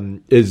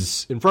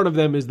is in front of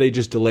them is they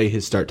just delay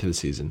his start to the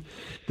season.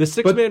 The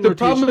 6-man rotation. The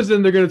problem is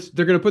then they're going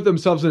to put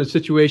themselves in a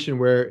situation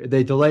where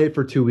they delay it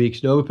for 2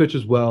 weeks. Nova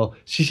pitches well.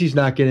 CC's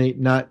not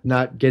getting.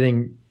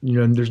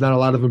 There's not a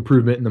lot of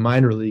improvement in the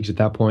minor leagues at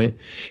that point.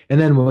 And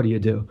then what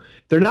do?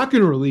 They're not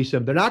going to release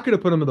him. They're not going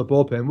to put him in the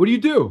bullpen. What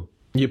do?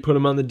 You put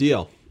him on the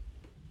DL.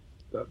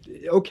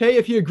 Okay,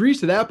 if he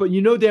agrees to that, but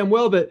you know damn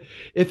well that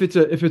if it's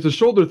a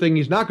shoulder thing,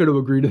 he's not going to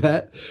agree to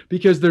that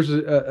because there's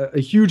a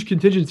huge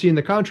contingency in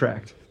the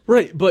contract.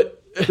 Right,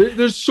 but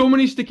there's so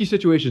many sticky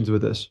situations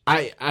with this.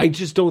 I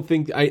just don't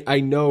think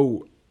I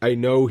know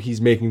he's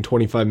making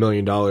 $25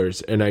 million,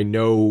 and I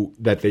know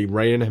that they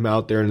ran him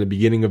out there in the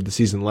beginning of the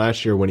season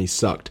last year when he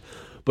sucked.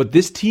 But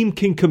this team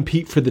can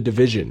compete for the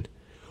division.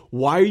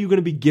 Why are you going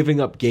to be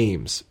giving up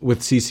games with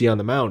CC on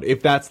the mound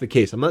if that's the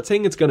case? I'm not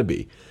saying it's going to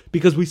be,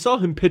 because we saw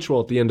him pitch well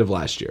at the end of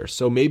last year,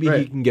 so maybe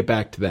he can get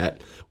back to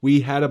that.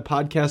 We had a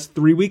podcast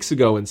 3 weeks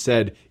ago and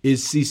said,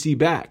 is CC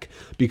back?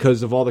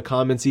 Because of all the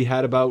comments he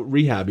had about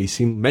rehab. He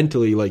seemed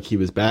mentally like he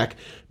was back.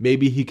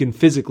 Maybe he can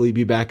physically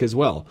be back as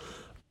well.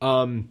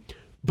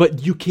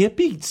 But you can't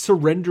be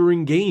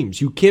surrendering games.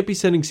 You can't be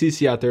sending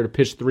CC out there to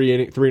pitch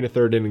 3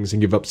 1/3 innings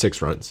and give up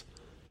 6 runs.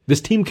 This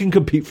team can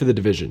compete for the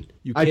division.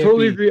 I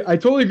totally agree. I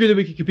totally agree that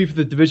we can compete for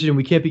the division and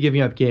we can't be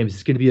giving up games.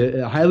 It's going to be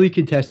a highly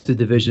contested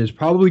division. It's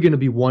probably going to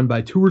be won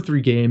by 2 or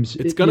 3 games.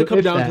 It's going to come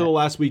down to the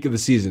last week of the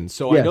season.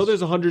 So yes. I know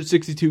there's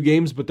 162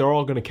 games, but they're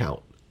all going to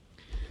count.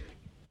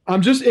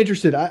 I'm just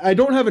interested. I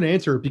don't have an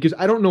answer because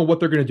I don't know what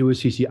they're going to do with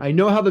CC. I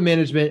know how the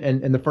management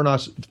and the front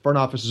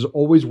office has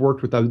always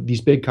worked with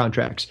these big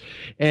contracts,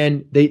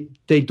 and they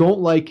don't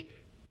like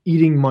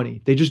eating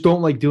money. They just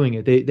don't like doing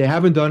it. They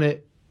haven't done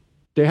it.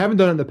 They haven't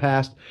done it in the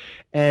past,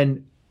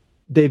 and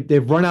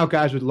they've run out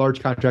guys with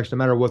large contracts no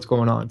matter what's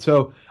going on.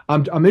 So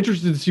I'm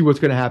interested to see what's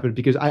going to happen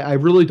because I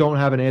really don't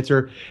have an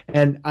answer,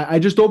 and I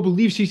just don't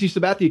believe CC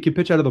Sabathia can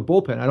pitch out of the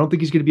bullpen. I don't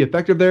think he's going to be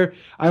effective there.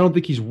 I don't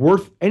think he's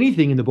worth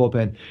anything in the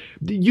bullpen.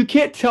 You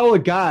can't tell a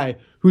guy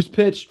who's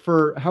pitched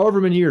for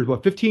however many years,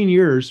 15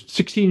 years,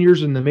 16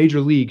 years in the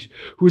major leagues,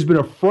 who's been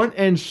a front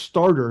end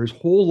starter his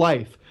whole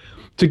life,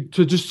 to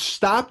just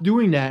stop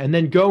doing that and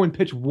then go and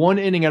pitch one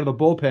inning out of the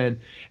bullpen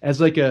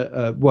as like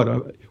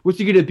what's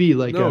he going to be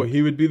like? No,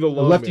 he would be the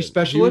long lefty man.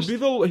 Specialist.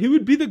 He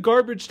would be the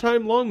garbage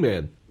time long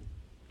man.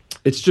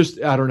 It's just,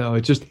 I don't know.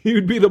 It's just, he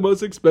would be the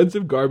most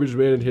expensive garbage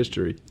man in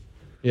history.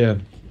 Yeah.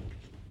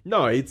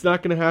 No, it's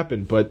not going to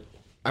happen, but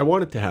I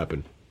want it to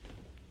happen.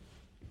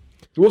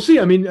 We'll see.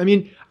 I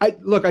mean, I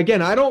look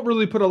again. I don't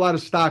really put a lot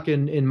of stock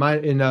in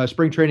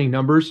spring training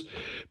numbers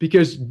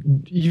because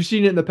you've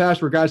seen it in the past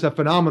where guys have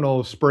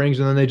phenomenal springs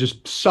and then they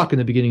just suck in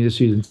the beginning of the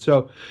season.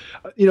 So,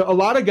 a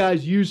lot of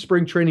guys use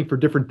spring training for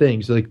different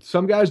things. Like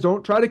some guys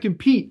don't try to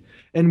compete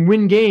and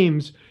win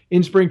games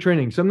in spring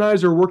training. Some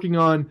guys are working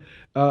on,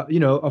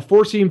 a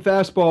four-seam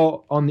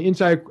fastball on the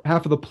inside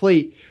half of the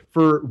plate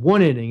for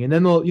one inning, and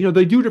then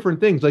they do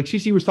different things. Like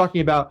CC was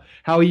talking about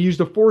how he used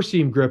a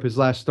four-seam grip his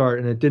last start,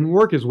 and it didn't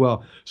work as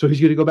well. So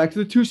he's going to go back to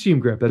the two-seam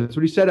grip. That's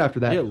what he said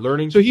after that. Yeah,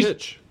 learning to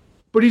pitch.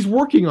 But he's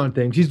working on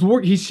things. He's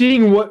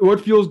seeing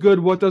what feels good,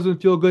 what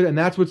doesn't feel good, and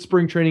that's what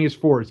spring training is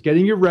for. It's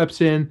getting your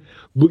reps in,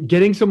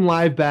 getting some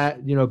live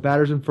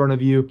batters in front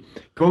of you,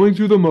 going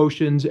through the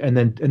motions, and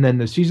then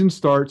the season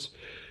starts.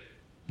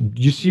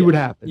 You see what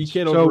happens. You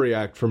can't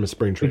overreact from a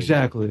spring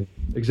training.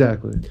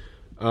 Exactly.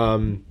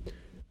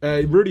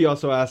 Rudy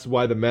also asked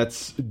why the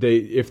Mets,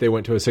 if they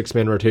went to a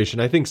six-man rotation.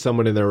 I think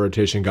someone in their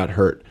rotation got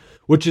hurt,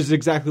 which is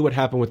exactly what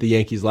happened with the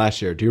Yankees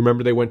last year. Do you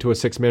remember they went to a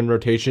six-man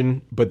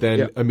rotation, but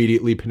then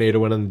immediately Pineda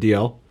went on the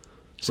DL?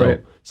 So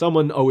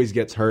someone always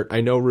gets hurt. I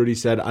know Rudy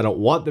said, I don't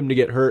want them to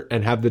get hurt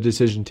and have the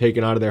decision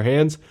taken out of their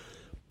hands,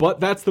 but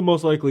that's the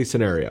most likely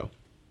scenario,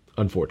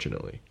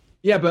 unfortunately.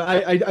 Yeah, but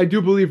I do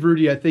believe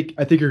Rudy. I think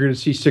you're going to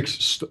see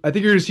six. I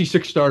think you're going to see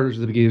six starters at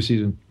the beginning of the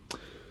season.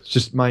 It's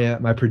just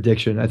my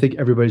prediction. I think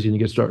everybody's going to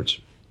get starts.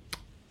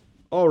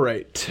 All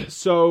right.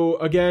 So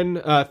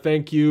again,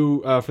 thank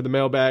you for the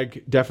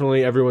mailbag.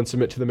 Definitely everyone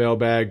submit to the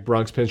mailbag,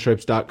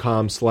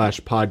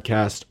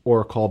 bronxpinstripes.com/podcast,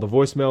 or call the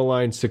voicemail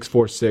line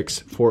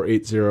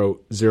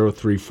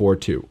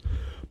 646-480-0342.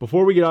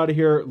 Before we get out of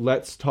here,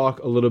 let's talk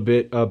a little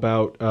bit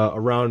about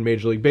around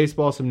Major League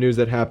Baseball, some news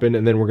that happened,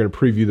 and then we're going to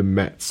preview the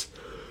Mets,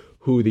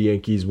 who the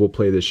Yankees will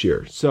play this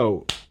year.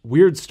 So,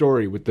 weird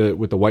story with the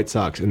White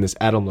Sox and this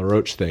Adam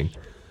LaRoche thing.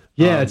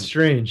 Yeah, it's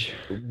strange.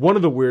 One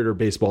of the weirder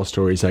baseball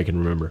stories I can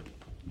remember.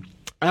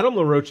 Adam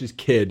LaRoche's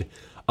kid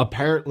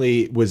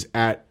apparently was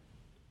at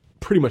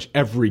pretty much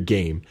every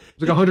game.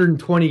 It was like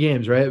 120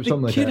 games, right?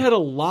 Something like that. The kid had a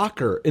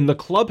locker in the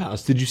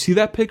clubhouse. Did you see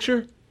that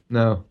picture?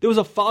 No. There was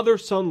a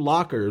father-son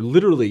locker,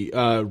 literally,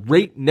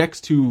 right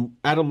next to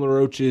Adam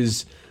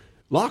LaRoche's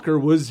locker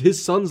was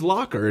his son's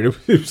locker, and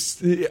it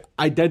was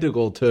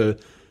identical to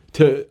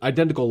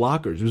identical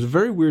lockers. It was a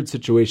very weird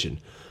situation,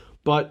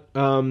 but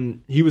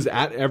he was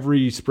at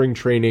every spring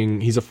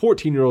training. He's a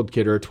 14-year-old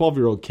kid or a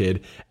 12-year-old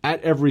kid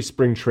at every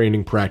spring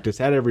training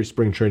practice, at every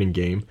spring training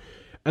game,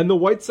 and the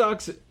White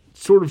Sox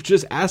sort of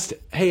just asked,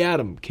 "Hey,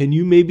 Adam, can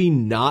you maybe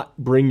not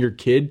bring your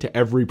kid to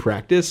every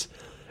practice?"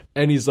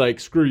 And he's like,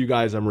 "Screw you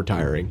guys, I'm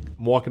retiring.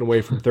 I'm walking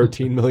away from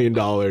 $13 million.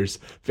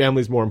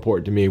 Family's more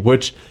important to me,"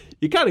 which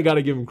you kind of got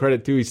to give him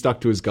credit too. He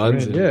stuck to his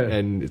guns,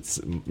 and it's,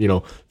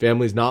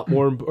 family's not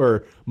more,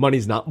 or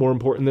money's not more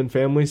important than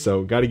family.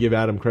 So got to give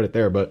Adam credit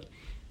there. But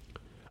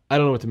I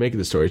don't know what to make of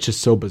the story. It's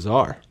just so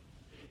bizarre.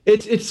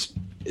 It's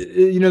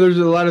there's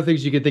a lot of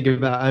things you can think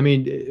about. I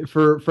mean,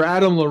 for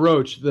Adam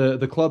LaRoche,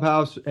 the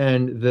clubhouse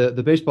and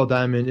the baseball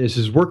diamond is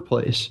his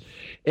workplace.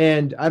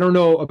 And I don't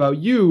know about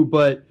you,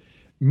 but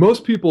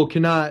most people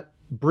cannot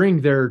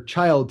bring their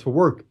child to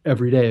work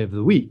every day of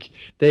the week.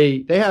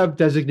 They have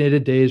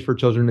designated days for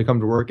children to come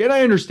to work. And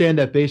I understand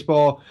that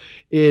baseball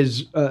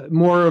is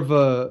more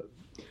of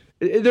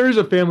there is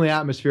a family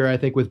atmosphere, I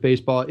think, with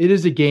baseball. It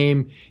is a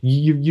game.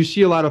 You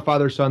see a lot of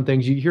father-son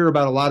things. You hear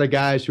about a lot of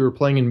guys who are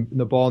playing in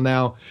the ball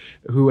now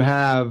who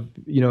have,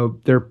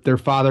 their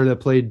father that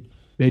played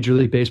Major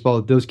League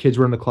Baseball. Those kids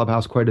were in the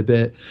clubhouse quite a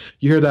bit.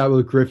 You hear that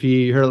with Griffey.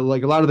 You hear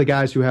like a lot of the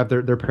guys who have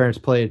their parents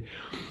played.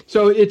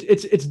 So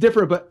it's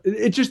different, but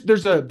it's just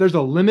there's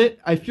a limit.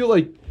 I feel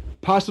like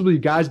possibly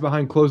guys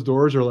behind closed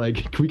doors are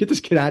like, can we get this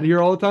kid out of here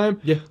all the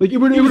time? Yeah, like it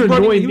would annoy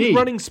me. He was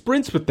running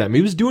sprints with them.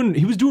 He was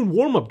doing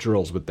warm up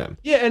drills with them.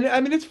 Yeah, and I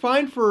mean it's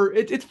fine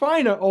it's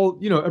fine all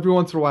every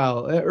once in a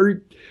while.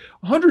 Or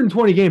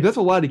 120 games, that's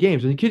a lot of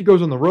games. And the kid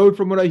goes on the road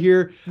from what I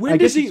hear.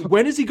 When is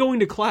he going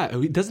to class?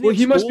 Doesn't he? Well,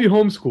 he must be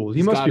homeschooled.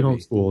 He must be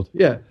homeschooled.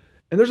 Yeah.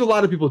 And there's a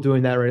lot of people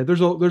doing that right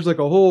now. There's like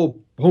a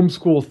whole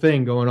homeschool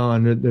thing going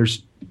on.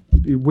 There's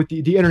with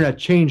the internet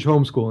changed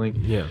homeschooling.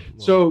 Yeah. Well,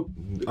 so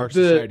our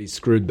society's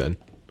screwed then.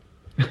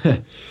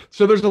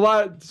 So there's a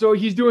lot. So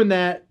he's doing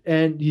that,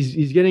 and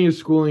he's getting his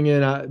schooling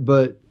in.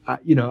 But I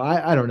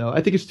don't know.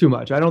 I think it's too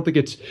much. I don't think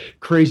it's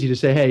crazy to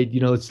say, hey,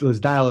 let's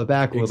dial it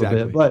back a little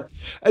bit. But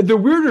the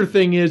weirder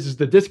thing is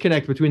the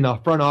disconnect between the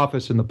front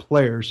office and the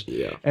players.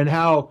 Yeah. And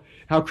how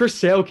Chris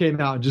Sale came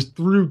out and just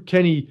threw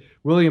Kenny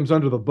Williams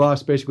under the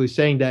bus, basically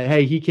saying that,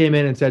 hey, he came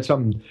in and said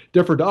something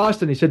different to us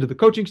than he said to the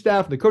coaching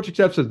staff, and the coaching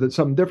staff said that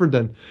something different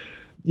than,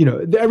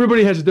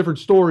 everybody has a different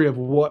story of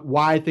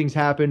why things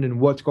happened and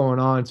what's going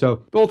on.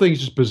 So the whole thing's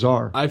just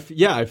bizarre. I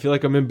feel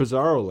like I'm in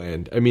bizarro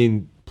land. I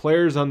mean,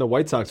 players on the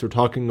White Sox were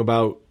talking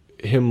about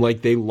him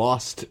like they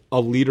lost a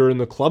leader in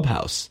the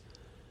clubhouse,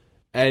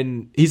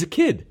 and he's a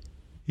kid.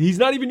 He's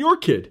not even your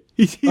kid.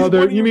 He's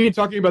you mean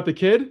talking about the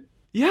kid?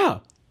 Yeah.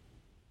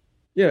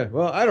 Yeah,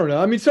 well, I don't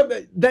know. I mean,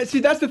 that's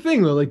the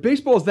thing though. Like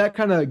baseball is that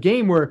kind of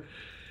game where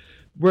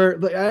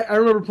like, I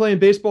remember playing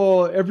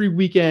baseball every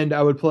weekend.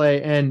 I would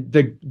play, and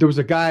there was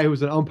a guy who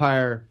was an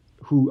umpire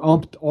who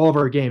umped all of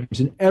our games,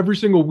 and every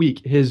single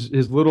week his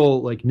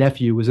little like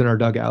nephew was in our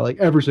dugout, like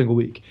every single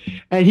week,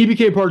 and he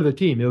became part of the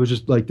team. It was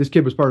just like this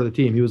kid was part of the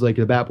team. He was like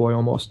a bat boy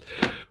almost.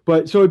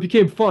 But so it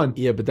became fun.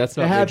 Yeah, but that's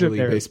not Major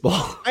League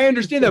Baseball. I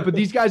understand that, but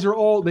these guys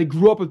they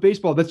grew up with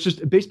baseball. That's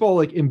just baseball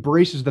like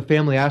embraces the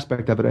family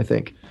aspect of it, I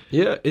think.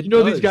 Yeah,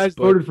 these guys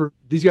voted for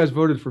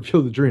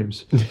Field of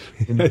Dreams.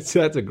 that's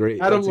a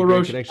great Adam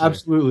LaRoche,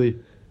 absolutely.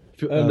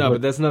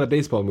 But that's not a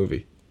baseball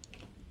movie.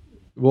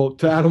 Well,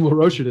 to Adam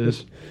LaRoche it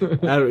is.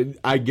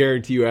 I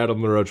guarantee you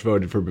Adam LaRoche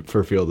voted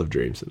for Field of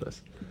Dreams in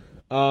this.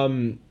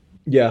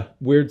 Yeah,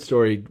 weird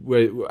story.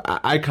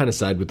 I kind of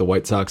side with the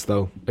White Sox,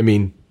 though. I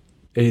mean...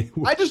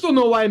 I just don't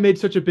know why it made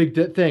such a big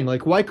thing.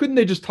 Like, why couldn't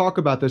they just talk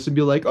about this and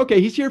be like,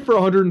 okay, he's here for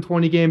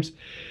 120 games.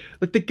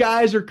 Like, the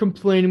guys are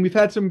complaining. We've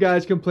had some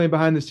guys complain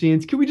behind the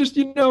scenes. Can we just,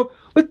 how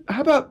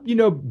about,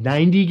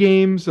 90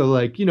 games? Or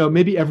like,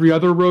 maybe every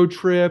other road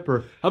trip?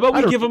 Or how about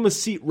we give him a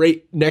seat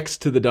right next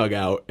to the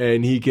dugout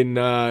and he can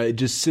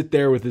just sit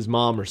there with his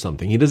mom or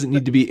something. He doesn't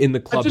need to be in the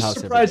clubhouse. I'm just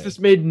surprised this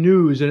made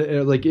news and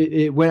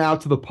it went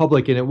out to the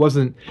public and it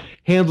wasn't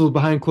handled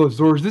behind closed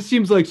doors. This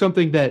seems like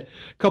something that a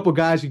couple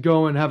guys could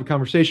go and have a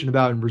conversation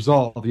about and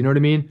resolve. You know what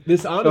I mean?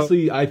 This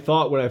honestly, I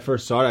thought when I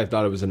first saw it, I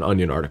thought it was an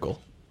Onion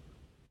article.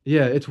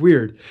 Yeah, it's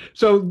weird.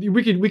 So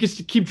we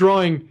could keep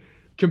drawing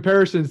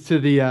comparisons to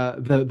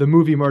the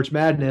movie March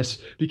Madness,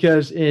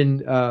 because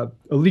in A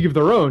League of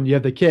Their Own, you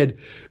have the kid.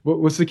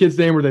 What's the kid's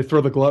name where they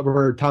throw the glove,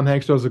 where Tom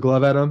Hanks throws the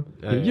glove at him?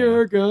 Yeah.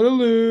 You're gonna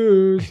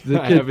lose.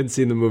 I haven't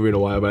seen the movie in a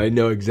while, but I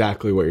know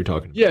exactly what you're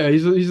talking about. Yeah,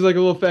 he's like a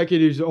little fat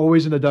kid who's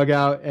always in the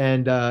dugout,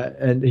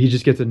 and he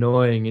just gets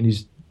annoying,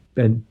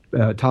 and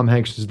Tom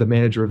Hanks is the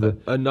manager of the.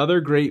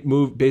 Another great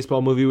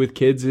baseball movie with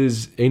kids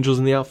is Angels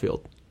in the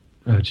Outfield.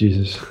 Oh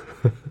Jesus.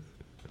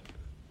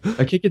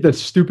 I can't get that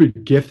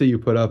stupid GIF that you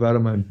put up out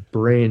of my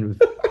brain.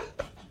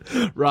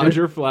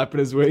 Roger flapping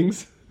his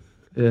wings.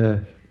 Yeah,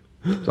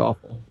 it's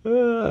awful.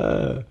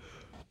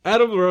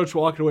 Adam LaRoche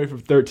walking away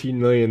from $13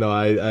 million, though.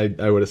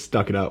 I would have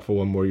stuck it out for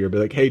one more year. Be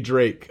like, hey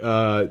Drake,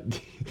 do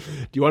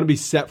you want to be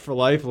set for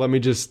life? Let me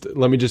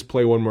just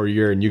play one more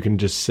year, and you can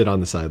just sit on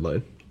the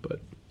sideline.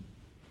 But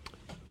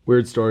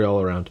weird story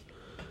all around.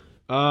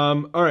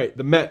 All right,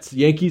 the Mets.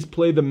 Yankees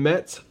play the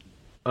Mets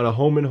on a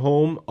home and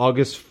home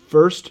August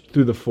 1st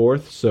through the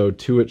 4th, so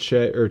two at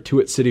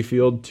Citi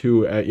Field,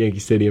 2 at Yankee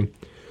Stadium.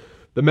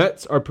 The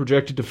Mets are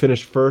projected to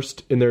finish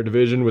first in their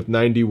division with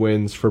 90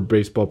 wins for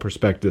Baseball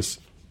Prospectus.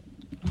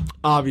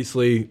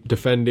 Obviously,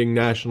 defending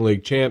National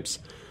League champs,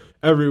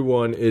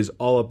 everyone is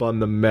all up on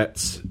the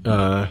Mets.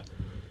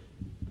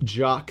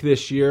 Jock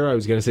this year, I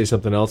was going to say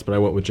something else, but I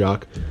went with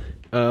Jock.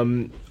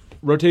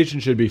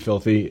 Rotation should be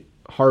filthy.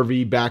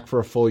 Harvey back for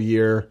a full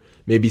year,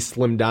 maybe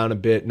slimmed down a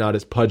bit, not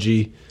as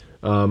pudgy.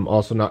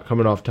 Also not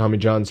coming off Tommy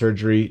John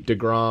surgery.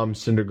 DeGrom,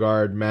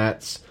 Syndergaard,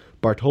 Matz,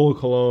 Bartolo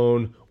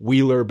Colon,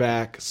 Wheeler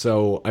back.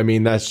 So, I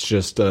mean, that's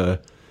just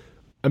a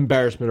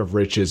embarrassment of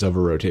riches of a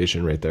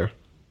rotation right there.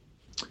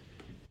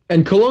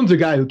 And Colon's a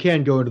guy who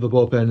can go into the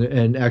bullpen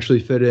and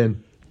actually fit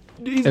in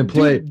and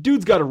play.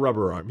 Dude's got a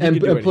rubber arm.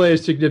 And play a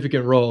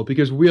significant role,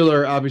 because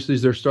Wheeler obviously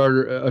is their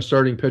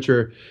starting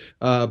pitcher,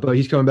 but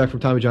he's coming back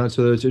from Tommy John,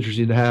 so it's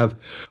interesting to have.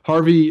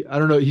 Harvey, I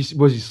don't know,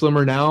 was he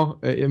slimmer now?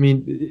 I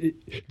mean,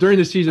 during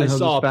the season, I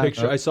saw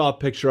a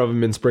picture of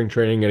him in spring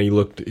training, and he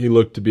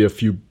looked to be a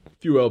few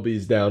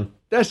lbs down.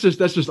 That's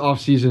just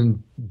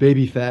off-season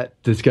baby fat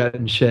that's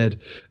gotten shed.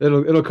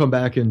 It'll come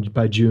back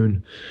by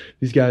June.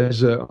 These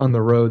guys on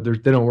the road,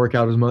 they don't work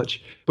out as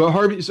much. But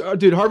Harvey's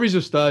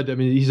a stud. I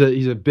mean, he's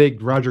a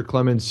big Roger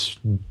Clemens,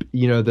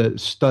 the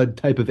stud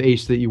type of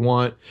ace that you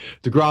want.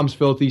 DeGrom's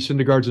filthy.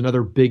 Syndergaard's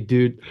another big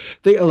dude.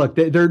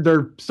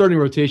 Their starting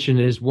rotation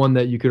is one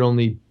that you could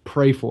only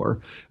pray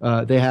for.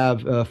 They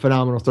have a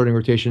phenomenal starting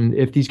rotation.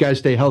 If these guys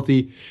stay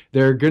healthy,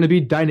 they're going to be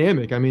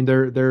dynamic. I mean,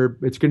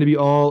 it's going to be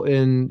all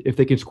in if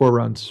they can score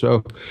runs.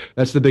 So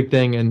that's the big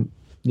thing. And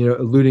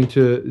alluding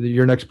to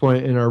your next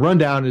point in our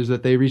rundown is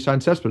that they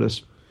re-signed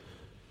Cespedes.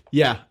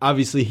 Yeah,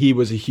 obviously he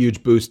was a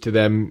huge boost to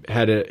them.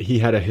 He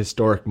had a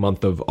historic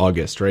month of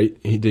August, right?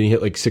 Didn't he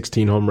hit like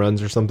 16 home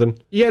runs or something?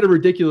 He had a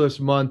ridiculous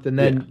month, and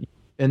then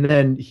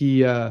he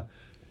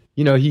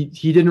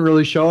didn't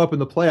really show up in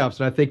the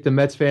playoffs. And I think the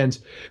Mets fans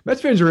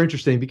are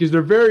interesting because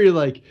they're very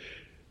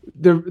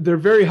they're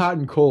very hot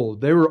and cold.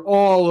 They were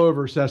all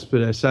over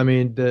Cespedes. I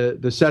mean,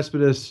 the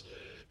Cespedes.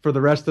 For the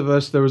rest of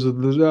us, there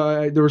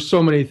were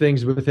so many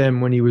things with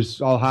him when he was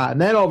all hot, and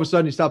then all of a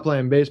sudden he stopped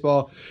playing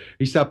baseball.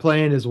 He stopped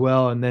playing as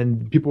well, and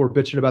then people were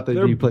bitching about that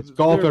he plays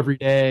golf every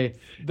day.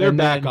 They're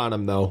back on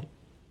him though.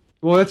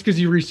 Well, that's because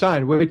he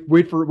re-signed. Wait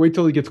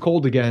till he gets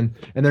cold again,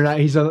 and they're not.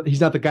 He's not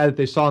the guy that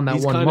they saw in that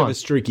 1 month. He's kind of a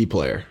streaky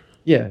player.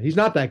 Yeah, he's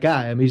not that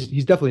guy. I mean,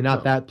 he's definitely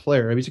not that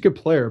player. I mean, he's a good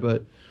player,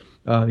 but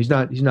he's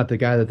not the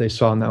guy that they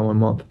saw in that 1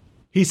 month.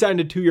 He signed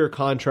a 2-year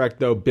contract,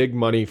 though, big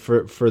money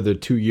for the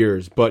 2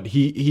 years, but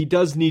he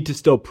does need to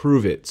still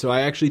prove it. So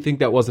I actually think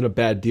that wasn't a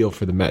bad deal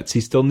for the Mets.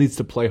 He still needs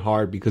to play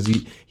hard because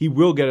he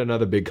will get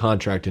another big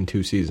contract in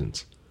 2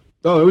 seasons.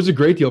 Oh, it was a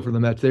great deal for the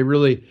Mets. I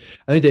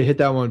think they hit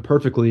that one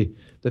perfectly.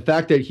 The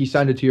fact that he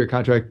signed a 2-year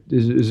contract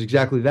is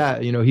exactly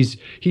that.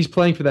 He's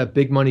playing for that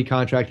big money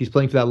contract. He's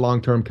playing for that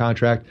long-term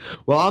contract.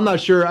 Well, I'm not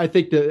sure. I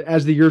think that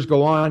as the years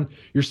go on,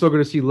 you're still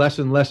going to see less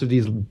and less of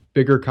these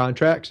bigger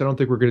contracts. I don't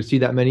think we're going to see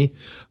that many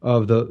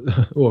of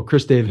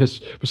Chris Davis,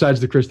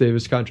 besides the Chris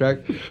Davis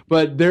contract.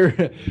 But there's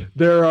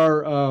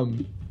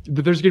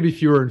going to be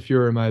fewer and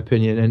fewer, in my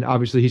opinion. And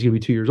obviously, he's going to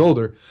be 2 years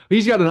older.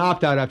 He's got an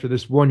opt-out after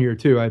this 1 year,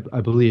 too, I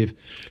believe.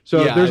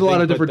 So there's a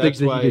lot of different things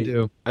that he could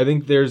do. I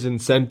think there's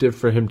incentive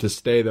for him to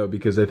stay, though,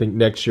 because I think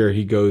next year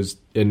he goes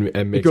in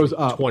and makes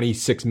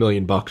 $26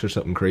 million or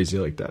something crazy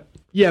like that.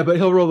 Yeah, but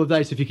he'll roll the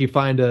dice if he can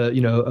find a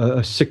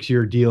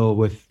 6-year deal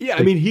with. Yeah,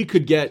 I mean he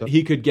could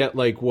get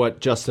like what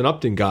Justin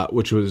Upton got,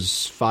 which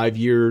was 5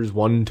 years,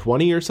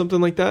 120 or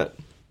something like that.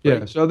 Yeah,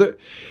 right? so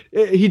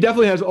he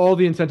definitely has all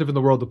the incentive in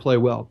the world to play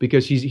well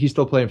because he's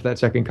still playing for that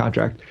second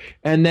contract.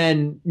 And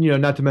then,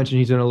 not to mention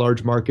he's in a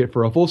large market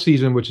for a full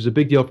season, which is a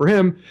big deal for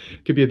him.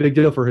 Could be a big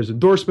deal for his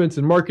endorsements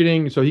and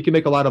marketing. So he can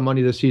make a lot of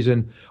money this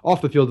season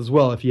off the field as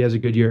well if he has a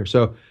good year.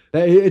 So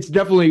it's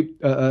definitely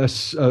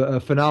a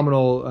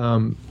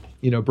phenomenal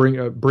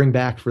bring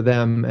back for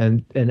them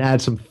and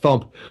add some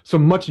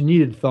much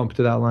needed thump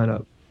to that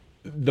lineup.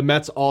 The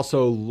Mets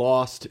also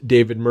lost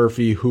David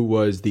Murphy, who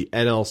was the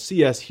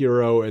NLCS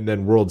hero and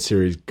then World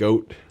Series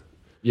GOAT.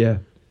 Yeah.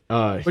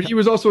 But he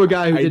was also a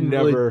guy who I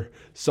never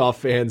saw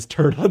fans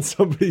turn on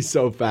somebody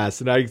so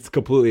fast, and it's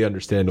completely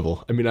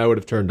understandable. I mean, I would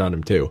have turned on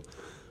him too,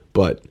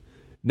 but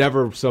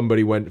never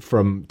somebody went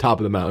from top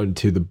of the mountain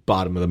to the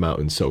bottom of the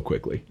mountain so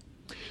quickly.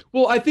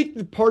 Well, I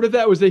think part of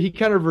that was that he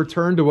kind of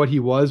returned to what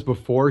he was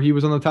before he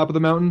was on the top of the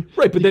mountain.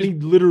 Right, but then he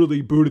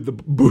literally booted the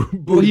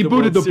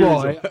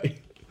ball.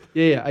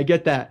 Yeah, I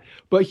get that.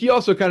 But he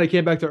also kind of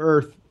came back to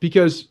earth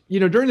because,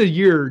 during the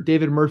year,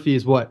 David Murphy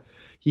is what?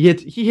 He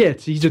hits.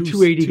 He's a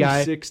 280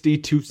 guy. 260,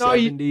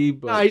 270.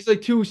 No, he's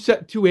like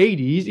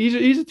 280.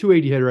 He's a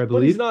 280 hitter, I believe.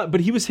 But he's not.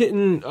 But he was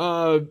hitting,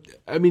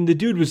 the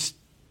dude was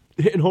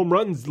hitting home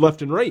runs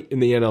left and right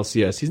in the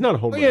NLCS. He's not a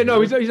home run hitter. No,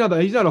 he's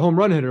not a home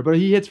run hitter, but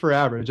he hits for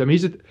average. I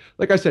mean,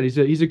 like I said,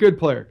 he's a good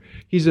player.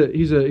 He's a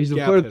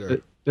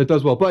player that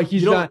does well. But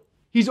he's not.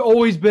 He's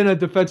always been a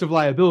defensive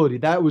liability.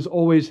 That was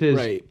always his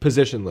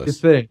positionless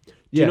his thing. Yeah.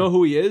 Do you know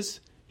who he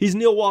is? He's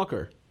Neil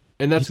Walker,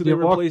 and that's who they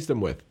replaced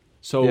him with.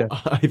 So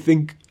I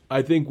think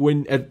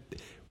when at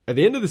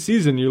the end of the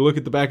season you look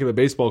at the back of the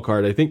baseball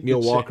card, I think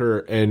Neil Walker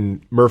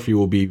and Murphy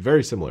will be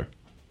very similar.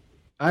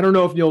 I don't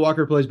know if Neil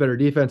Walker plays better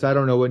defense. I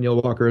don't know what Neil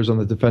Walker is on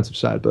the defensive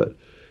side, but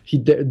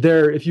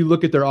if you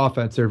look at their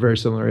offense, they're very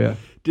similar. Yeah.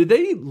 Did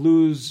they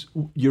lose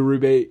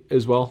Uribe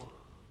as well?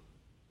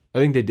 I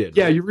think they did.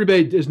 Yeah, right?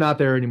 Uribe is not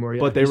there anymore.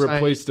 But they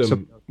replaced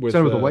him with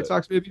the White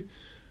Sox, maybe.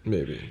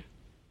 Maybe.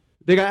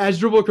 They got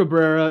Asdrubal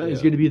Cabrera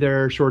is going to be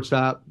their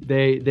shortstop.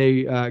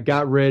 They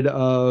got rid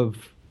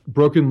of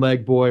broken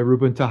leg boy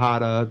Ruben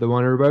Tejada, the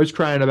one everybody was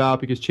crying about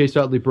because Chase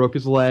Utley broke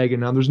his leg, and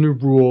now there's a new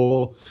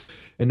rule,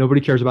 and nobody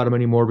cares about him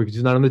anymore because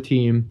he's not on the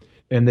team,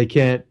 and they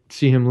can't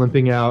see him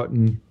limping out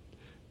and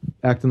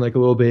acting like a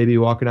little baby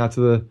walking out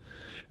to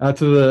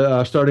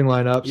the starting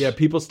lineups. Yeah,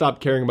 people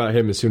stopped caring about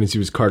him as soon as he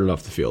was carted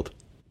off the field.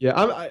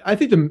 Yeah, I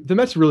think the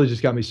Mets really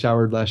just got me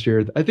soured last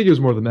year. I think it was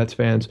more the Mets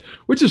fans,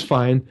 which is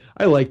fine.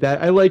 I like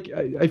that.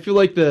 I feel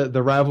like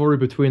the rivalry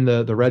between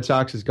the Red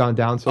Sox has gone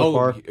down so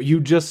far. You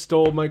just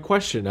stole my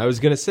question. I was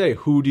going to say,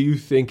 who do you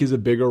think is a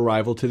bigger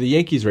rival to the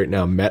Yankees right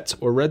now, Mets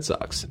or Red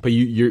Sox? But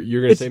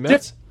you're going to say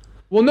Mets?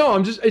 Well, no,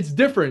 it's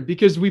different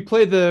because we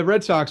play the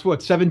Red Sox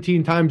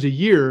 17 times a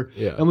year,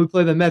 and we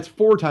play the Mets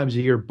 4 times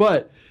a year.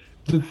 But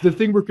the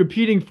thing we're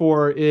competing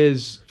for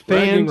is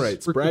fans.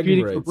 We're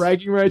competing for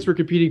bragging rights. We're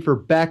competing for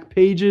back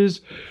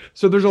pages.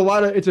 So there's a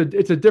lot of it's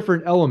a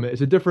different element.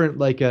 It's a different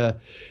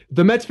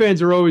the Mets fans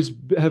have always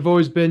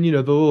been the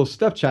little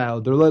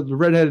stepchild. They're the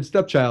redheaded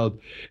stepchild,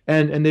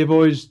 and they've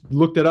always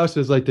looked at us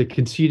as like the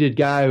conceited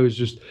guy who's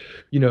just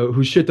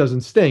whose shit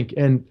doesn't stink.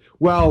 And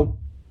while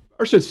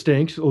our shit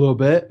stinks a little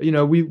bit. You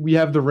know, we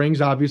have the rings,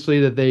 obviously,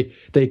 that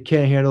they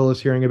can't handle us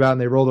hearing about,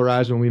 and they roll their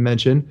eyes when we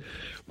mention,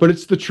 but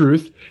it's the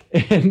truth.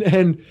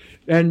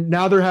 And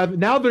now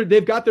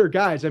they've got their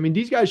guys. I mean,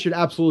 these guys should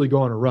absolutely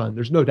go on a run.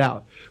 There's no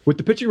doubt. With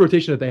the pitching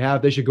rotation that they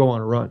have, they should go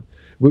on a run.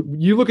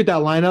 You look at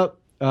that lineup,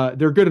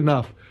 they're good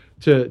enough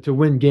to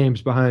win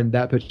games behind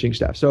that pitching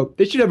staff. So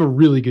they should have a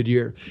really good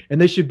year, and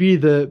they should be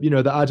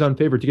the odds-on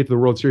favorite to get to the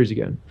World Series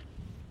again.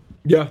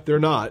 Yeah, they're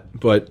not,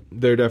 but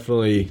they're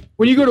definitely.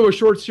 When you go to a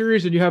short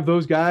series and you have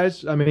those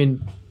guys, I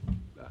mean,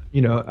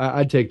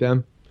 I'd take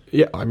them.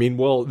 Yeah, I mean,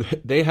 well,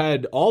 they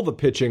had all the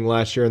pitching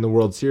last year in the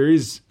World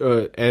Series,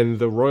 and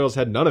the Royals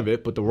had none of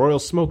it, but the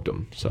Royals smoked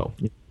them. So,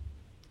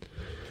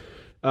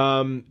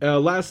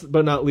 last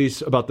but not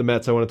least about the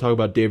Mets, I want to talk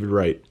about David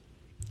Wright.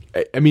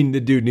 I mean, the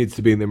dude needs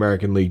to be in the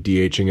American League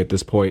DHing at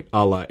this point,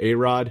 a la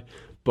A-Rod.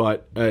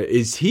 But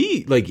is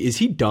he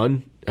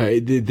done?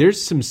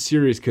 There's some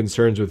serious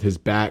concerns with his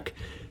back.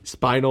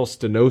 Spinal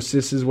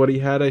stenosis is what he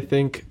had, I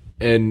think.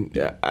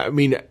 And, I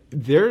mean,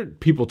 there are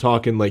people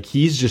talking like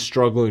he's just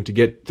struggling to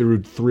get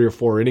through 3 or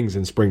 4 innings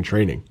in spring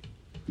training.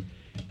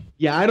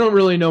 Yeah, I don't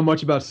really know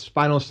much about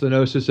spinal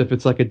stenosis, if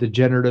it's like a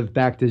degenerative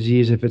back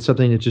disease, if it's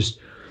something that just,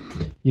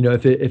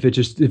 if it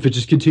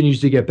just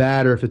continues to get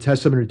bad, or if it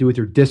has something to do with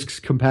your discs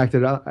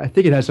compacted. I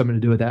think it has something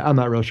to do with that. I'm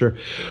not real sure.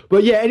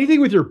 But yeah,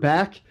 anything with your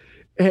back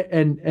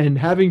and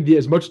having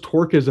as much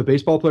torque as a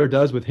baseball player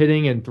does with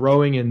hitting and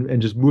throwing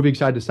and just moving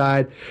side to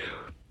side,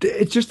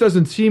 it just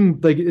doesn't seem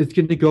like it's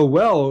going to go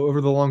well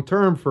over the long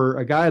term for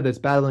a guy that's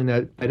battling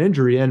that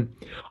injury. And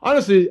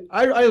honestly,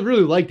 I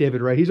really like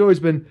David Wright. He's always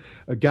been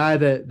a guy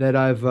that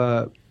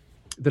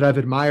I've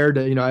admired.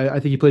 I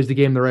think he plays the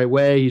game the right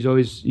way.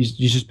 He's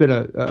just been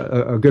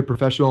a good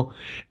professional,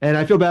 and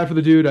I feel bad for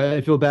the dude.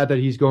 I feel bad that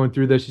he's going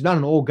through this. He's not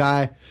an old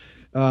guy,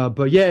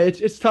 but yeah,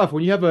 it's tough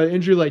when you have an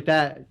injury like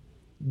that.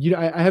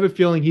 I have a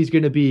feeling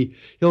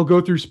he'll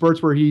go through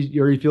spurts where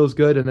he feels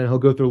good, and then he'll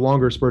go through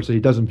longer spurts that he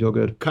doesn't feel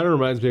good. Kind of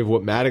reminds me of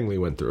what Mattingly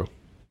went through.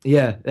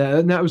 Yeah,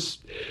 and that was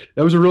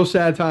a real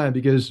sad time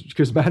because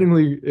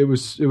Mattingly, it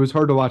was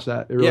hard to watch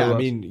that. It really was. I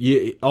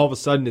mean, all of a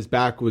sudden his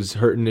back was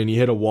hurting and he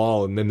hit a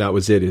wall, and then that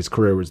was it. His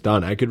career was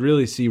done. I could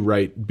really see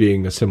Wright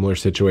being a similar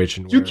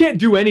situation. You can't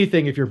do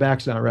anything if your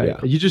back's not right.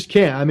 Yeah. You just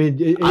can't. I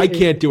mean, I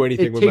can't do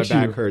anything when my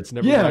back hurts.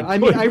 Never mind. I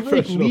mean, I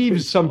make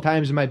leaves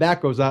sometimes and my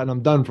back goes out and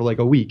I'm done for like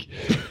a week.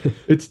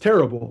 It's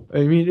terrible. I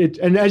mean,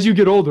 and as you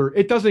get older,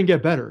 it doesn't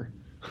get better.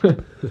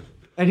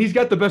 And he's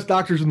got the best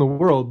doctors in the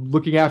world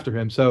looking after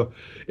him. So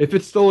if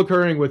it's still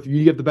occurring with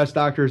you get the best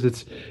doctors,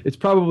 it's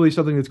probably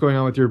something that's going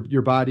on with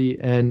your body.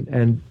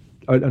 And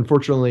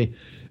unfortunately,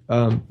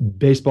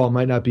 baseball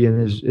might not be in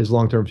his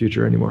long-term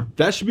future anymore.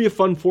 That should be a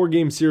fun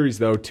 4-game series,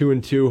 though.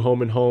 2-2,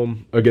 home and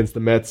home against the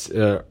Mets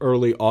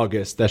early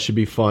August. That should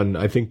be fun.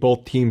 I think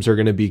both teams are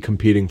going to be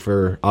competing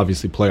for,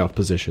 obviously, playoff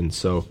positions.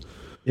 So.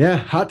 Yeah,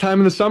 hot time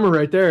in the summer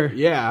right there.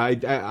 Yeah,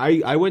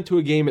 I went to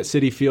a game at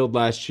Citi Field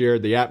last year.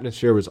 The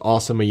atmosphere was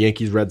awesome, a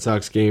Yankees-Red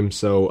Sox game.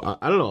 So,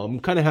 I don't know.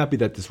 I'm kind of happy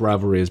that this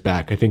rivalry is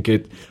back. I think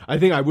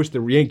I wish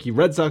the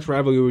Yankee-Red Sox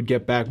rivalry would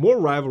get back. More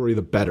rivalry,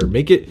 the better.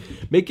 Make it.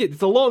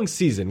 It's a long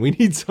season. We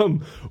need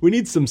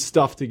some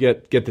stuff to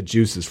get the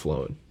juices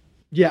flowing.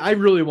 Yeah, I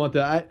really want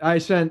that. I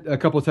sent a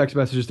couple of text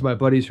messages to my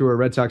buddies who are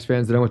Red Sox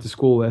fans that I went to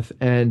school with,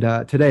 and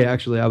today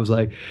actually I was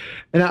like,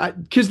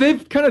 because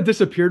they've kind of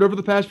disappeared over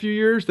the past few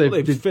years.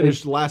 They've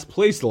finished last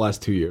place the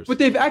last 2 years, but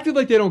they've acted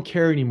like they don't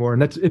care anymore,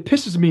 and it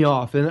pisses me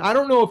off. And I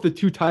don't know if the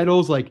 2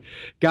 titles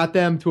got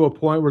them to a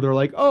point where they're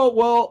like, oh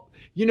well,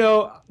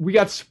 we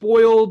got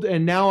spoiled,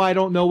 and now I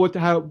don't know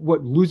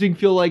what losing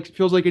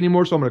feels like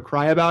anymore, so I'm going to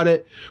cry about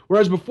it.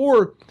 Whereas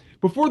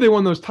before they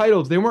won those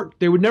titles, they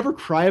would never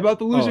cry about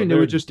the losing. They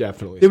would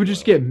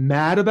just get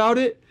mad about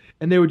it,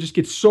 and they would just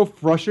get so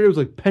frustrated. It was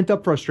like pent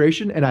up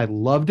frustration, and I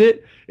loved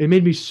it. It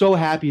made me so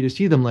happy to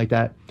see them like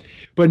that.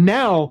 But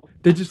now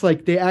they're just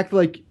like they act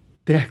like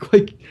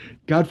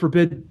God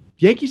forbid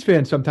Yankees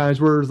fans sometimes,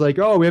 where it's like,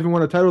 oh, we haven't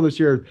won a title this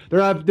year. They're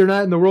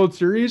not in the World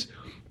Series.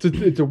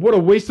 What a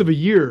waste of a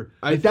year.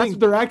 That's what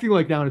they're acting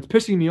like now, and it's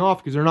pissing me off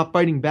because they're not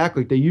fighting back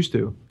like they used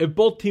to. If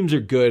both teams are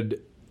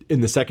good in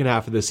the second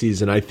half of the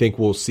season, I think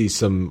we'll see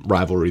some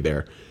rivalry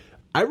there.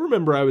 I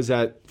remember I was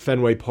at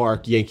Fenway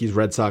Park, Yankees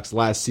Red Sox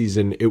last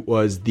season. It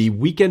was the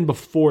weekend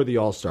before the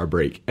All-Star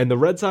break, and the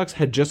Red Sox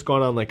had just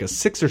gone on like a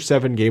 6 or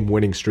 7 game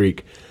winning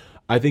streak.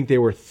 I think they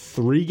were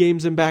 3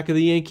 games in back of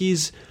the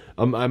Yankees.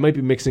 I might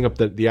be mixing up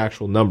the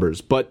actual numbers,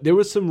 but there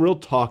was some real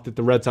talk that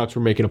the Red Sox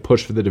were making a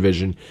push for the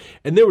division,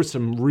 and there was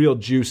some real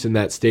juice in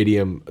that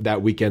stadium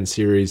that weekend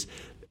series.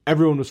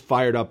 Everyone was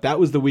fired up. That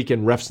was the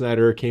weekend Ref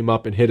Snyder came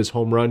up and hit his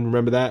home run.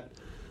 Remember that?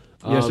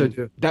 Yes, I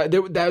do.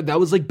 That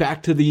was like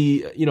back to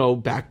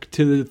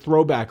the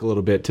throwback a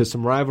little bit to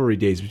some rivalry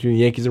days between the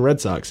Yankees and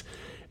Red Sox.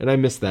 And I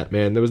missed that,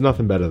 man. There was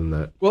nothing better than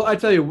that. Well, I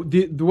tell you,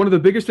 one of the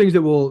biggest things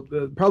that will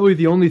probably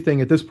the only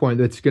thing at this point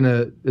that's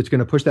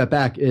gonna push that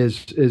back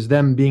is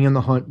them being in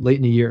the hunt late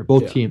in the year,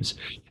 both teams,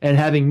 and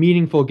having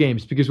meaningful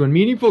games. Because when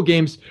meaningful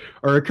games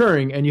are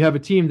occurring and you have a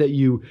team that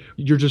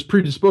you're just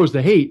predisposed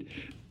to hate,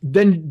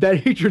 then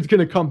that hatred's going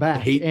to come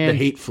back. The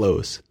hate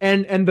flows.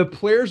 And the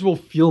players will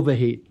feel the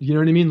hate. You know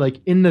what I mean?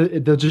 Like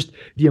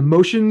the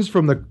emotions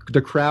from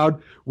the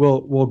crowd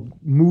will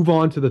move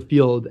on to the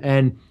field.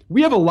 And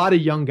we have a lot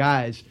of young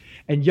guys,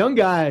 and young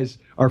guys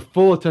are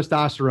full of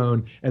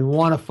testosterone and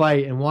want to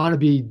fight and want to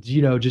be,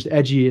 just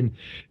edgy and,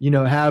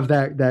 have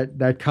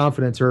that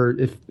confidence, or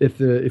if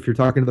you're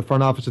talking to the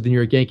front office of the New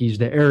York Yankees,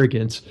 the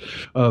arrogance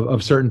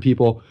of certain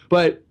people.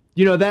 But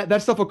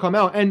that stuff will come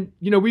out. And,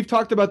 we've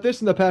talked about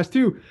this in the past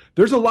too.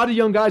 There's a lot of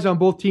young guys on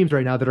both teams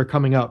right now that are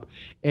coming up.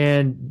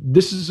 And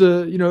this is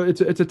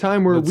it's a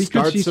time where we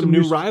could see some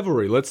new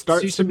rivalry. Let's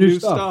start some new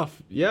stuff.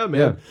 Yeah,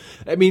 man.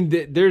 Yeah. I mean,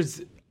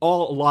 there's a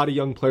lot of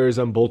young players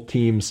on both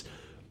teams.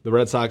 The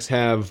Red Sox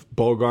have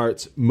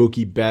Bogarts,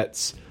 Mookie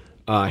Betts,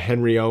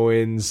 Henry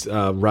Owens,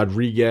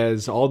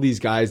 Rodriguez, all these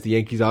guys. The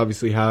Yankees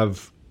obviously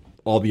have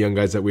all the young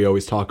guys that we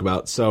always talk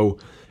about. So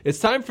it's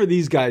time for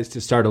these guys to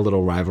start a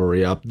little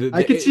rivalry up.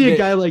 I could see a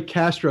guy like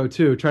Castro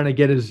too, trying to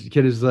get his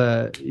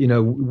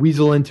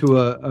weasel into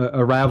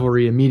a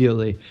rivalry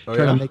immediatly, trying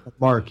to make a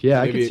mark.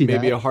 Yeah, I could see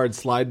maybe that. A hard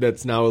slide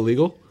that's now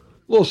illegal.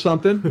 A little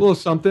something, little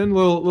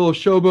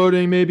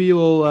showboating, maybe a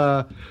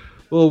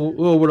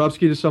little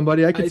Wadowski to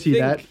somebody. I could see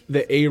that.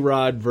 The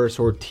A-Rod versus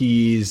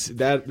Ortiz,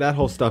 that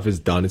whole stuff is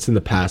done. It's in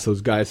the past.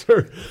 Those guys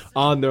are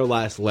on their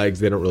last legs.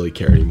 They don't really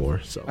care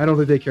anymore. So I don't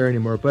think they care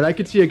anymore. But I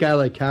could see a guy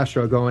like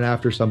Castro going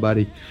after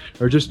somebody,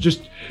 or just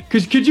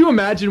because could you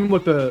imagine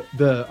what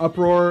the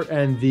uproar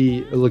and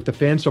the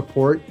fan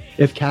support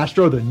if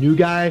Castro, the new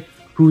guy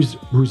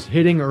who's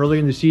hitting early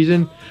in the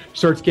season,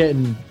 starts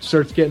getting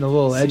a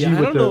little edgy.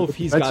 I don't know if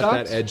he's got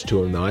that edge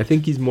to him though. I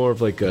think he's more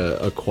of like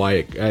a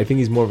quiet. I think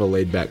he's more of a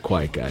laid back,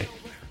 quiet guy.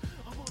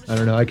 I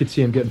don't know. I could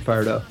see him getting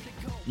fired up.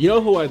 You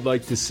know who I'd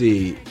like to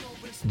see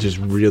just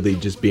really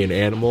just be an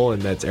animal,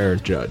 and that's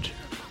Aaron Judge.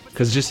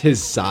 Because just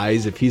his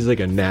size, if he's like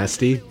a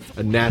nasty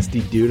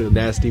dude, a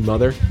nasty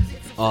mother,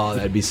 oh,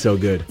 that'd be so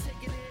good.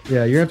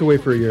 Yeah, you're going to have to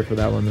wait for a year for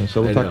that one, though,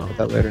 so we'll talk about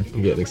that later.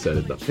 I'm getting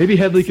excited, though. Maybe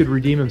Headley could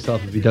redeem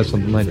himself if he does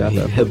something like that.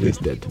 Headley's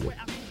dead to me.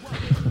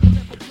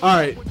 All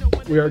right,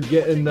 we are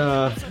getting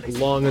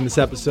long on this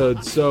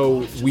episode,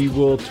 so we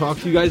will talk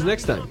to you guys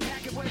next time.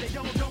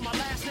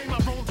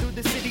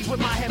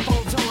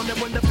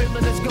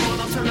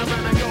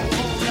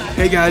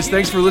 Hey guys,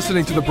 thanks for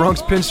listening to the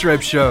Bronx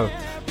Pinstripes Show.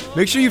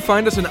 Make sure you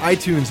find us on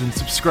iTunes and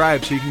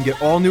subscribe so you can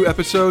get all new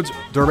episodes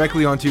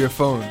directly onto your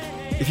phone.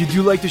 If you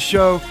do like the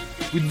show,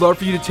 we'd love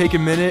for you to take a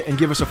minute and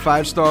give us a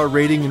 5-star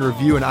rating and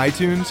review in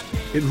iTunes.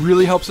 It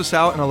really helps us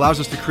out and allows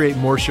us to create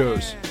more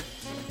shows.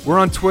 We're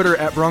on Twitter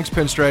at Bronx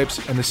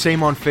Pinstripes and the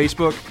same on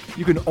Facebook.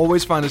 You can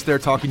always find us there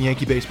talking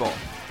Yankee baseball.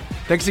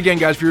 Thanks again,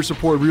 guys, for your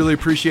support. Really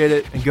appreciate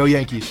it, and go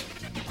Yankees.